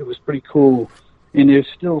 So it was pretty cool. And there's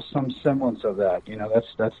still some semblance of that. You know,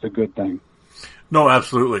 that's the good thing. No,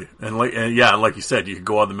 absolutely. And like you said, you can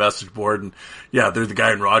go on the message board and there's the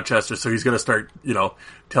guy in Rochester. So he's going to start, you know,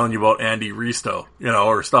 telling you about Andy Risto, you know,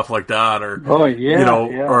 or stuff like that. Or, you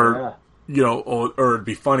know, you know, or it'd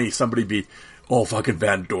be funny. Somebody be, fucking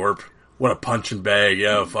Van Dorp. What a punching bag.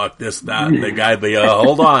 Yeah. Fuck this, that. And the guy'd be,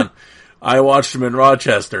 hold on. I watched him in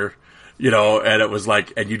Rochester, you know, and it was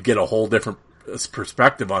like, and you'd get a whole different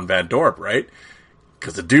perspective on Van Dorp, right?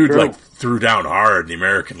 Because the dude like threw down hard in the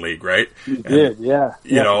American League, right? He did, yeah.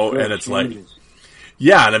 You know, and it's like,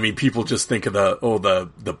 yeah, and I mean, people just think of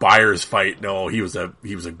the Byers fight. No, he was a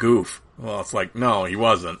goof. Well, it's like, no, he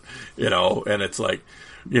wasn't. You know, and it's like,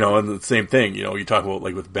 you know, and the same thing. You know, you talk about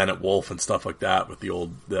like with Bennett Wolf and stuff like that, with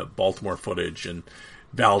the Baltimore footage and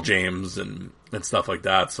Val James and stuff like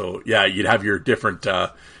that. So yeah, you'd have your different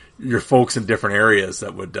your folks in different areas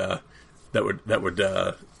that would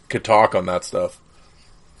could talk on that stuff.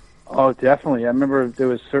 Oh, definitely. I remember there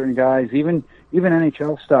was certain guys, even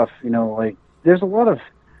NHL stuff. You know, like there's a lot of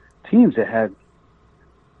teams that had,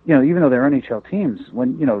 you know, even though they're NHL teams,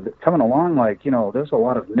 when, you know, coming along, like, you know, there's a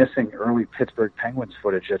lot of missing early Pittsburgh Penguins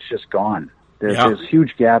footage that's just gone. There's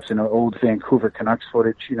huge gaps in old Vancouver Canucks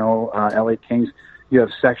footage. You know, LA Kings. You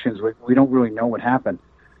have sections where we don't really know what happened.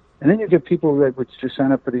 And then you get people that would just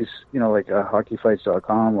sign up for these, you know, like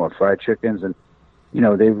hockeyfights.com or Fried Chickens, and, you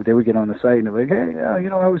know, they would get on the site and they're like, hey, you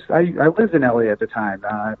know, I lived in LA at the time.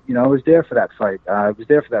 You know, I was there for that fight. I was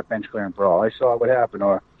there for that bench clearing brawl. I saw what happened.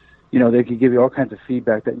 Or, you know, they could give you all kinds of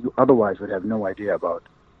feedback that you otherwise would have no idea about.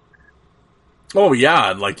 Oh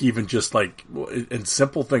yeah, and like even just like in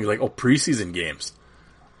simple things like preseason games.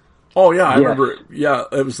 Oh yeah, I remember. Yeah,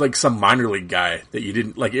 it was like some minor league guy that you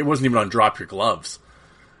didn't like. It wasn't even on Drop Your Gloves,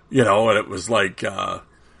 and it was like,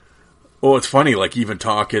 it's funny. Like even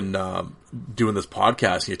talking, doing this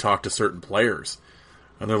podcast, you talk to certain players,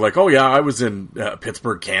 and they're like, "Oh yeah, I was in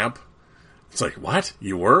Pittsburgh camp." It's like, what?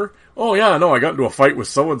 You were? Oh yeah, no, I got into a fight with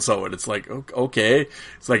so and so, and it's like, okay,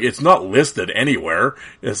 it's like it's not listed anywhere.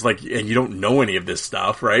 It's like, and you don't know any of this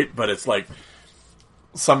stuff, right? But it's like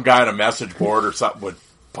some guy on a message board or something would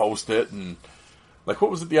post it, and like,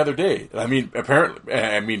 what was it the other day? I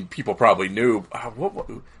mean, people probably knew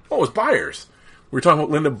what was Byers. We were talking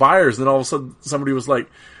about Lyndon Byers, and then all of a sudden somebody was like,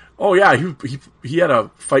 "Oh yeah, he had a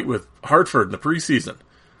fight with Hartford in the preseason."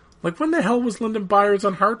 Like, when the hell was Lyndon Byers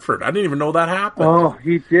on Hartford? I didn't even know that happened. Oh,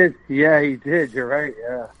 he did. Yeah, he did. You're right.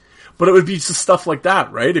 Yeah. But it would be just stuff like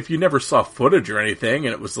that, right? If you never saw footage or anything,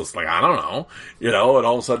 and it was just like, I don't know, and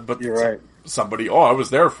all of a sudden, but you're right. Somebody, I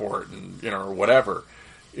was there for it, and or whatever,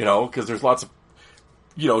 because there's lots of,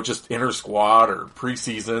 just inter squad or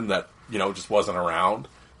preseason that just wasn't around,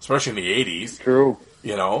 especially in the '80s. True.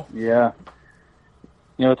 Yeah.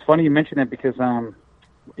 It's funny you mention that because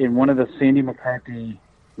in one of the Sandy McCarthy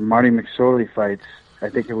Marty McSorley fights, I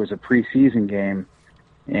think it was a preseason game,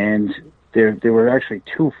 and there were actually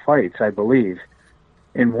two fights, I believe.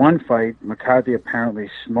 In one fight, McCarthy apparently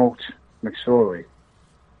smoked McSorley,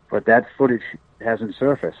 but that footage hasn't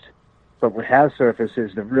surfaced. But what has surfaced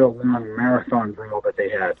is the real long marathon brawl that they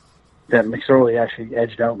had, that McSorley actually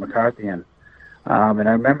edged out McCarthy in. And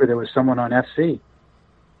I remember there was someone on FC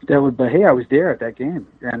that would, but hey, I was there at that game,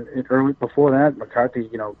 and early before that, McCarthy,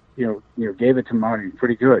 gave it to Marty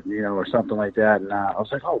pretty good, or something like that, and I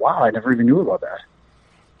was like, oh wow, I never even knew about that,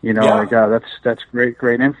 that's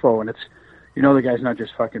great info, and it's, the guy's not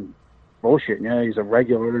just fucking bullshit, he's a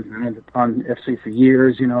regular on FC for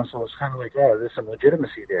years, so it's kind of like, oh, there's some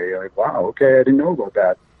legitimacy there. You're like, wow, okay, I didn't know about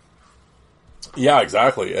that. Yeah,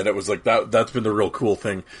 exactly, and it was like that's been the real cool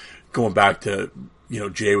thing, going back to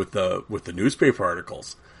Jay with the newspaper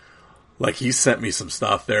articles. Like, he sent me some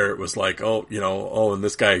stuff there. It was like, and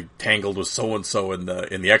this guy tangled with so and so in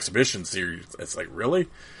the exhibition series. It's like, really?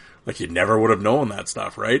 Like, you never would have known that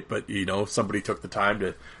stuff, right? But somebody took the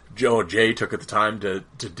time Jay took the time to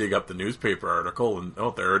dig up the newspaper article, and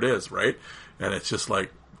there it is, right? And it's just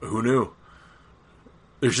like, who knew?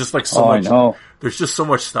 There's just like so much. I know. There's just so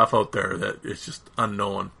much stuff out there that it's just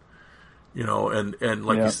unknown, and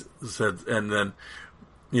like you said, and then.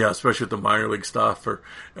 Yeah, especially with the minor league stuff, and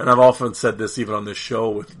I've often said this even on this show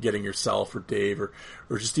with getting yourself or Dave or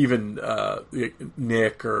just even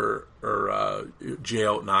Nick or Jay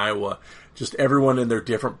out in Iowa, just everyone in their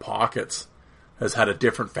different pockets has had a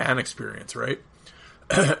different fan experience, right?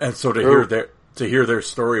 And so to hear their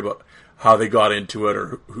story about how they got into it,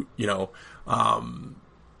 or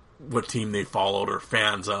what team they followed or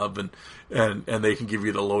fans of, and they can give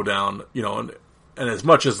you the lowdown, and as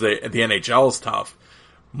much as the NHL is tough.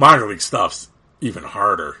 Minor league stuff's even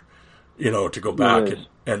harder, to go back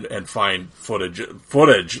and find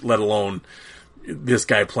footage, let alone this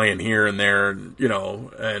guy playing here and there,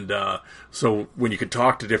 and so when you could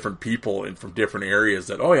talk to different people and from different areas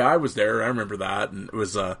that, oh yeah, I was there, I remember that, and it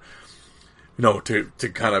was, to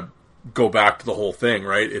kind of go back to the whole thing,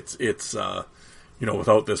 right? It's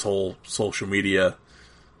without this whole social media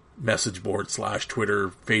message board / Twitter,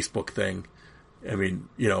 Facebook thing, I mean,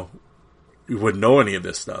 you wouldn't know any of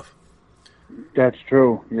this stuff. That's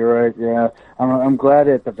true. You're right. Yeah, I'm glad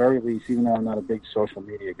at the very least, even though I'm not a big social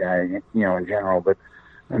media guy, in general. But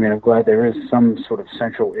I mean, I'm glad there is some sort of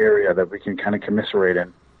central area that we can kind of commiserate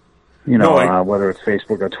in. Whether it's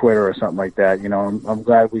Facebook or Twitter or something like that. I'm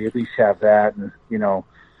glad we at least have that, and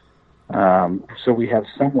so we have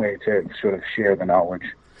some way to sort of share the knowledge.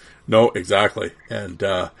 No, exactly, and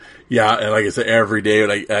and like I said, every day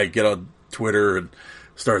when I get on Twitter and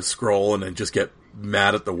start scrolling and just get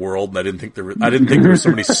mad at the world, and I didn't think there were so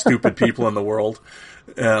many stupid people in the world.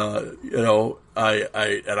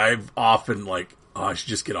 I've often like, I should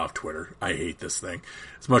just get off Twitter. I hate this thing.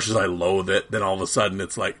 As much as I loathe it, then all of a sudden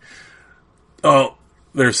it's like, oh,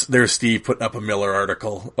 there's Steve putting up a Miller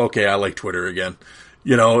article. Okay, I like Twitter again.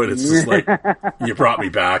 And it's just like, you brought me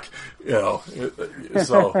back.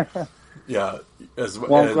 So yeah.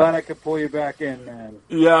 I'm glad I could pull you back in, man.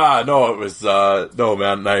 Yeah, no, it was, no,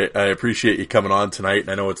 man, I appreciate you coming on tonight,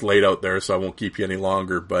 and I know it's late out there, so I won't keep you any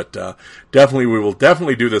longer, but, we will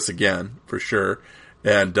definitely do this again, for sure,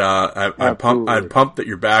 and, I'm pumped that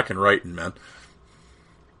you're back and writing, man.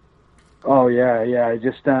 Oh, yeah, I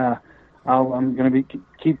just, I'm gonna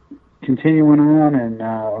keep continuing on, and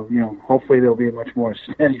hopefully there'll be a much more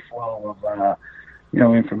steady flow of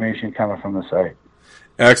information coming from the site.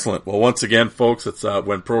 Excellent. Well, once again, folks, it's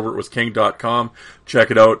whenprovertwasking.com.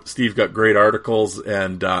 Check it out. Steve got great articles,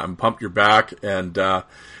 and I'm pumped you're back. And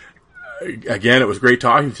again, it was great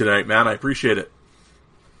talking to you tonight, man. I appreciate it.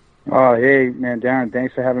 Oh, hey, man, Darren,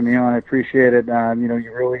 thanks for having me on. I appreciate it.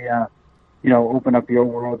 You really, open up your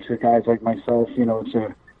world to guys like myself,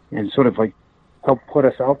 and sort of like help put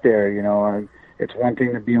us out there. It's one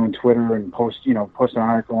thing to be on Twitter and post an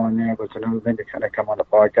article on there, but it's another thing to kind of come on the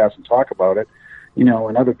podcast and talk about it,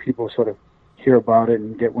 and other people sort of hear about it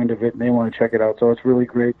and get wind of it and they want to check it out. So it's really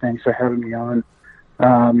great. Thanks for having me on.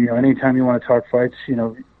 Anytime you want to talk fights,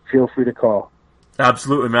 feel free to call.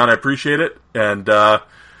 Absolutely, man. I appreciate it. And,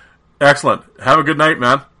 excellent. Have a good night,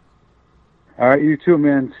 man. All right, you too,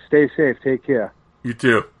 man. Stay safe. Take care. You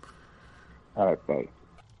too. All right, bye.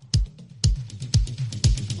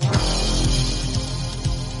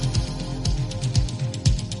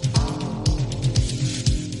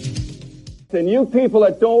 And you people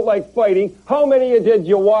that don't like fighting, how many of you did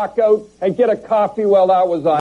you walk out and get a coffee while that was on?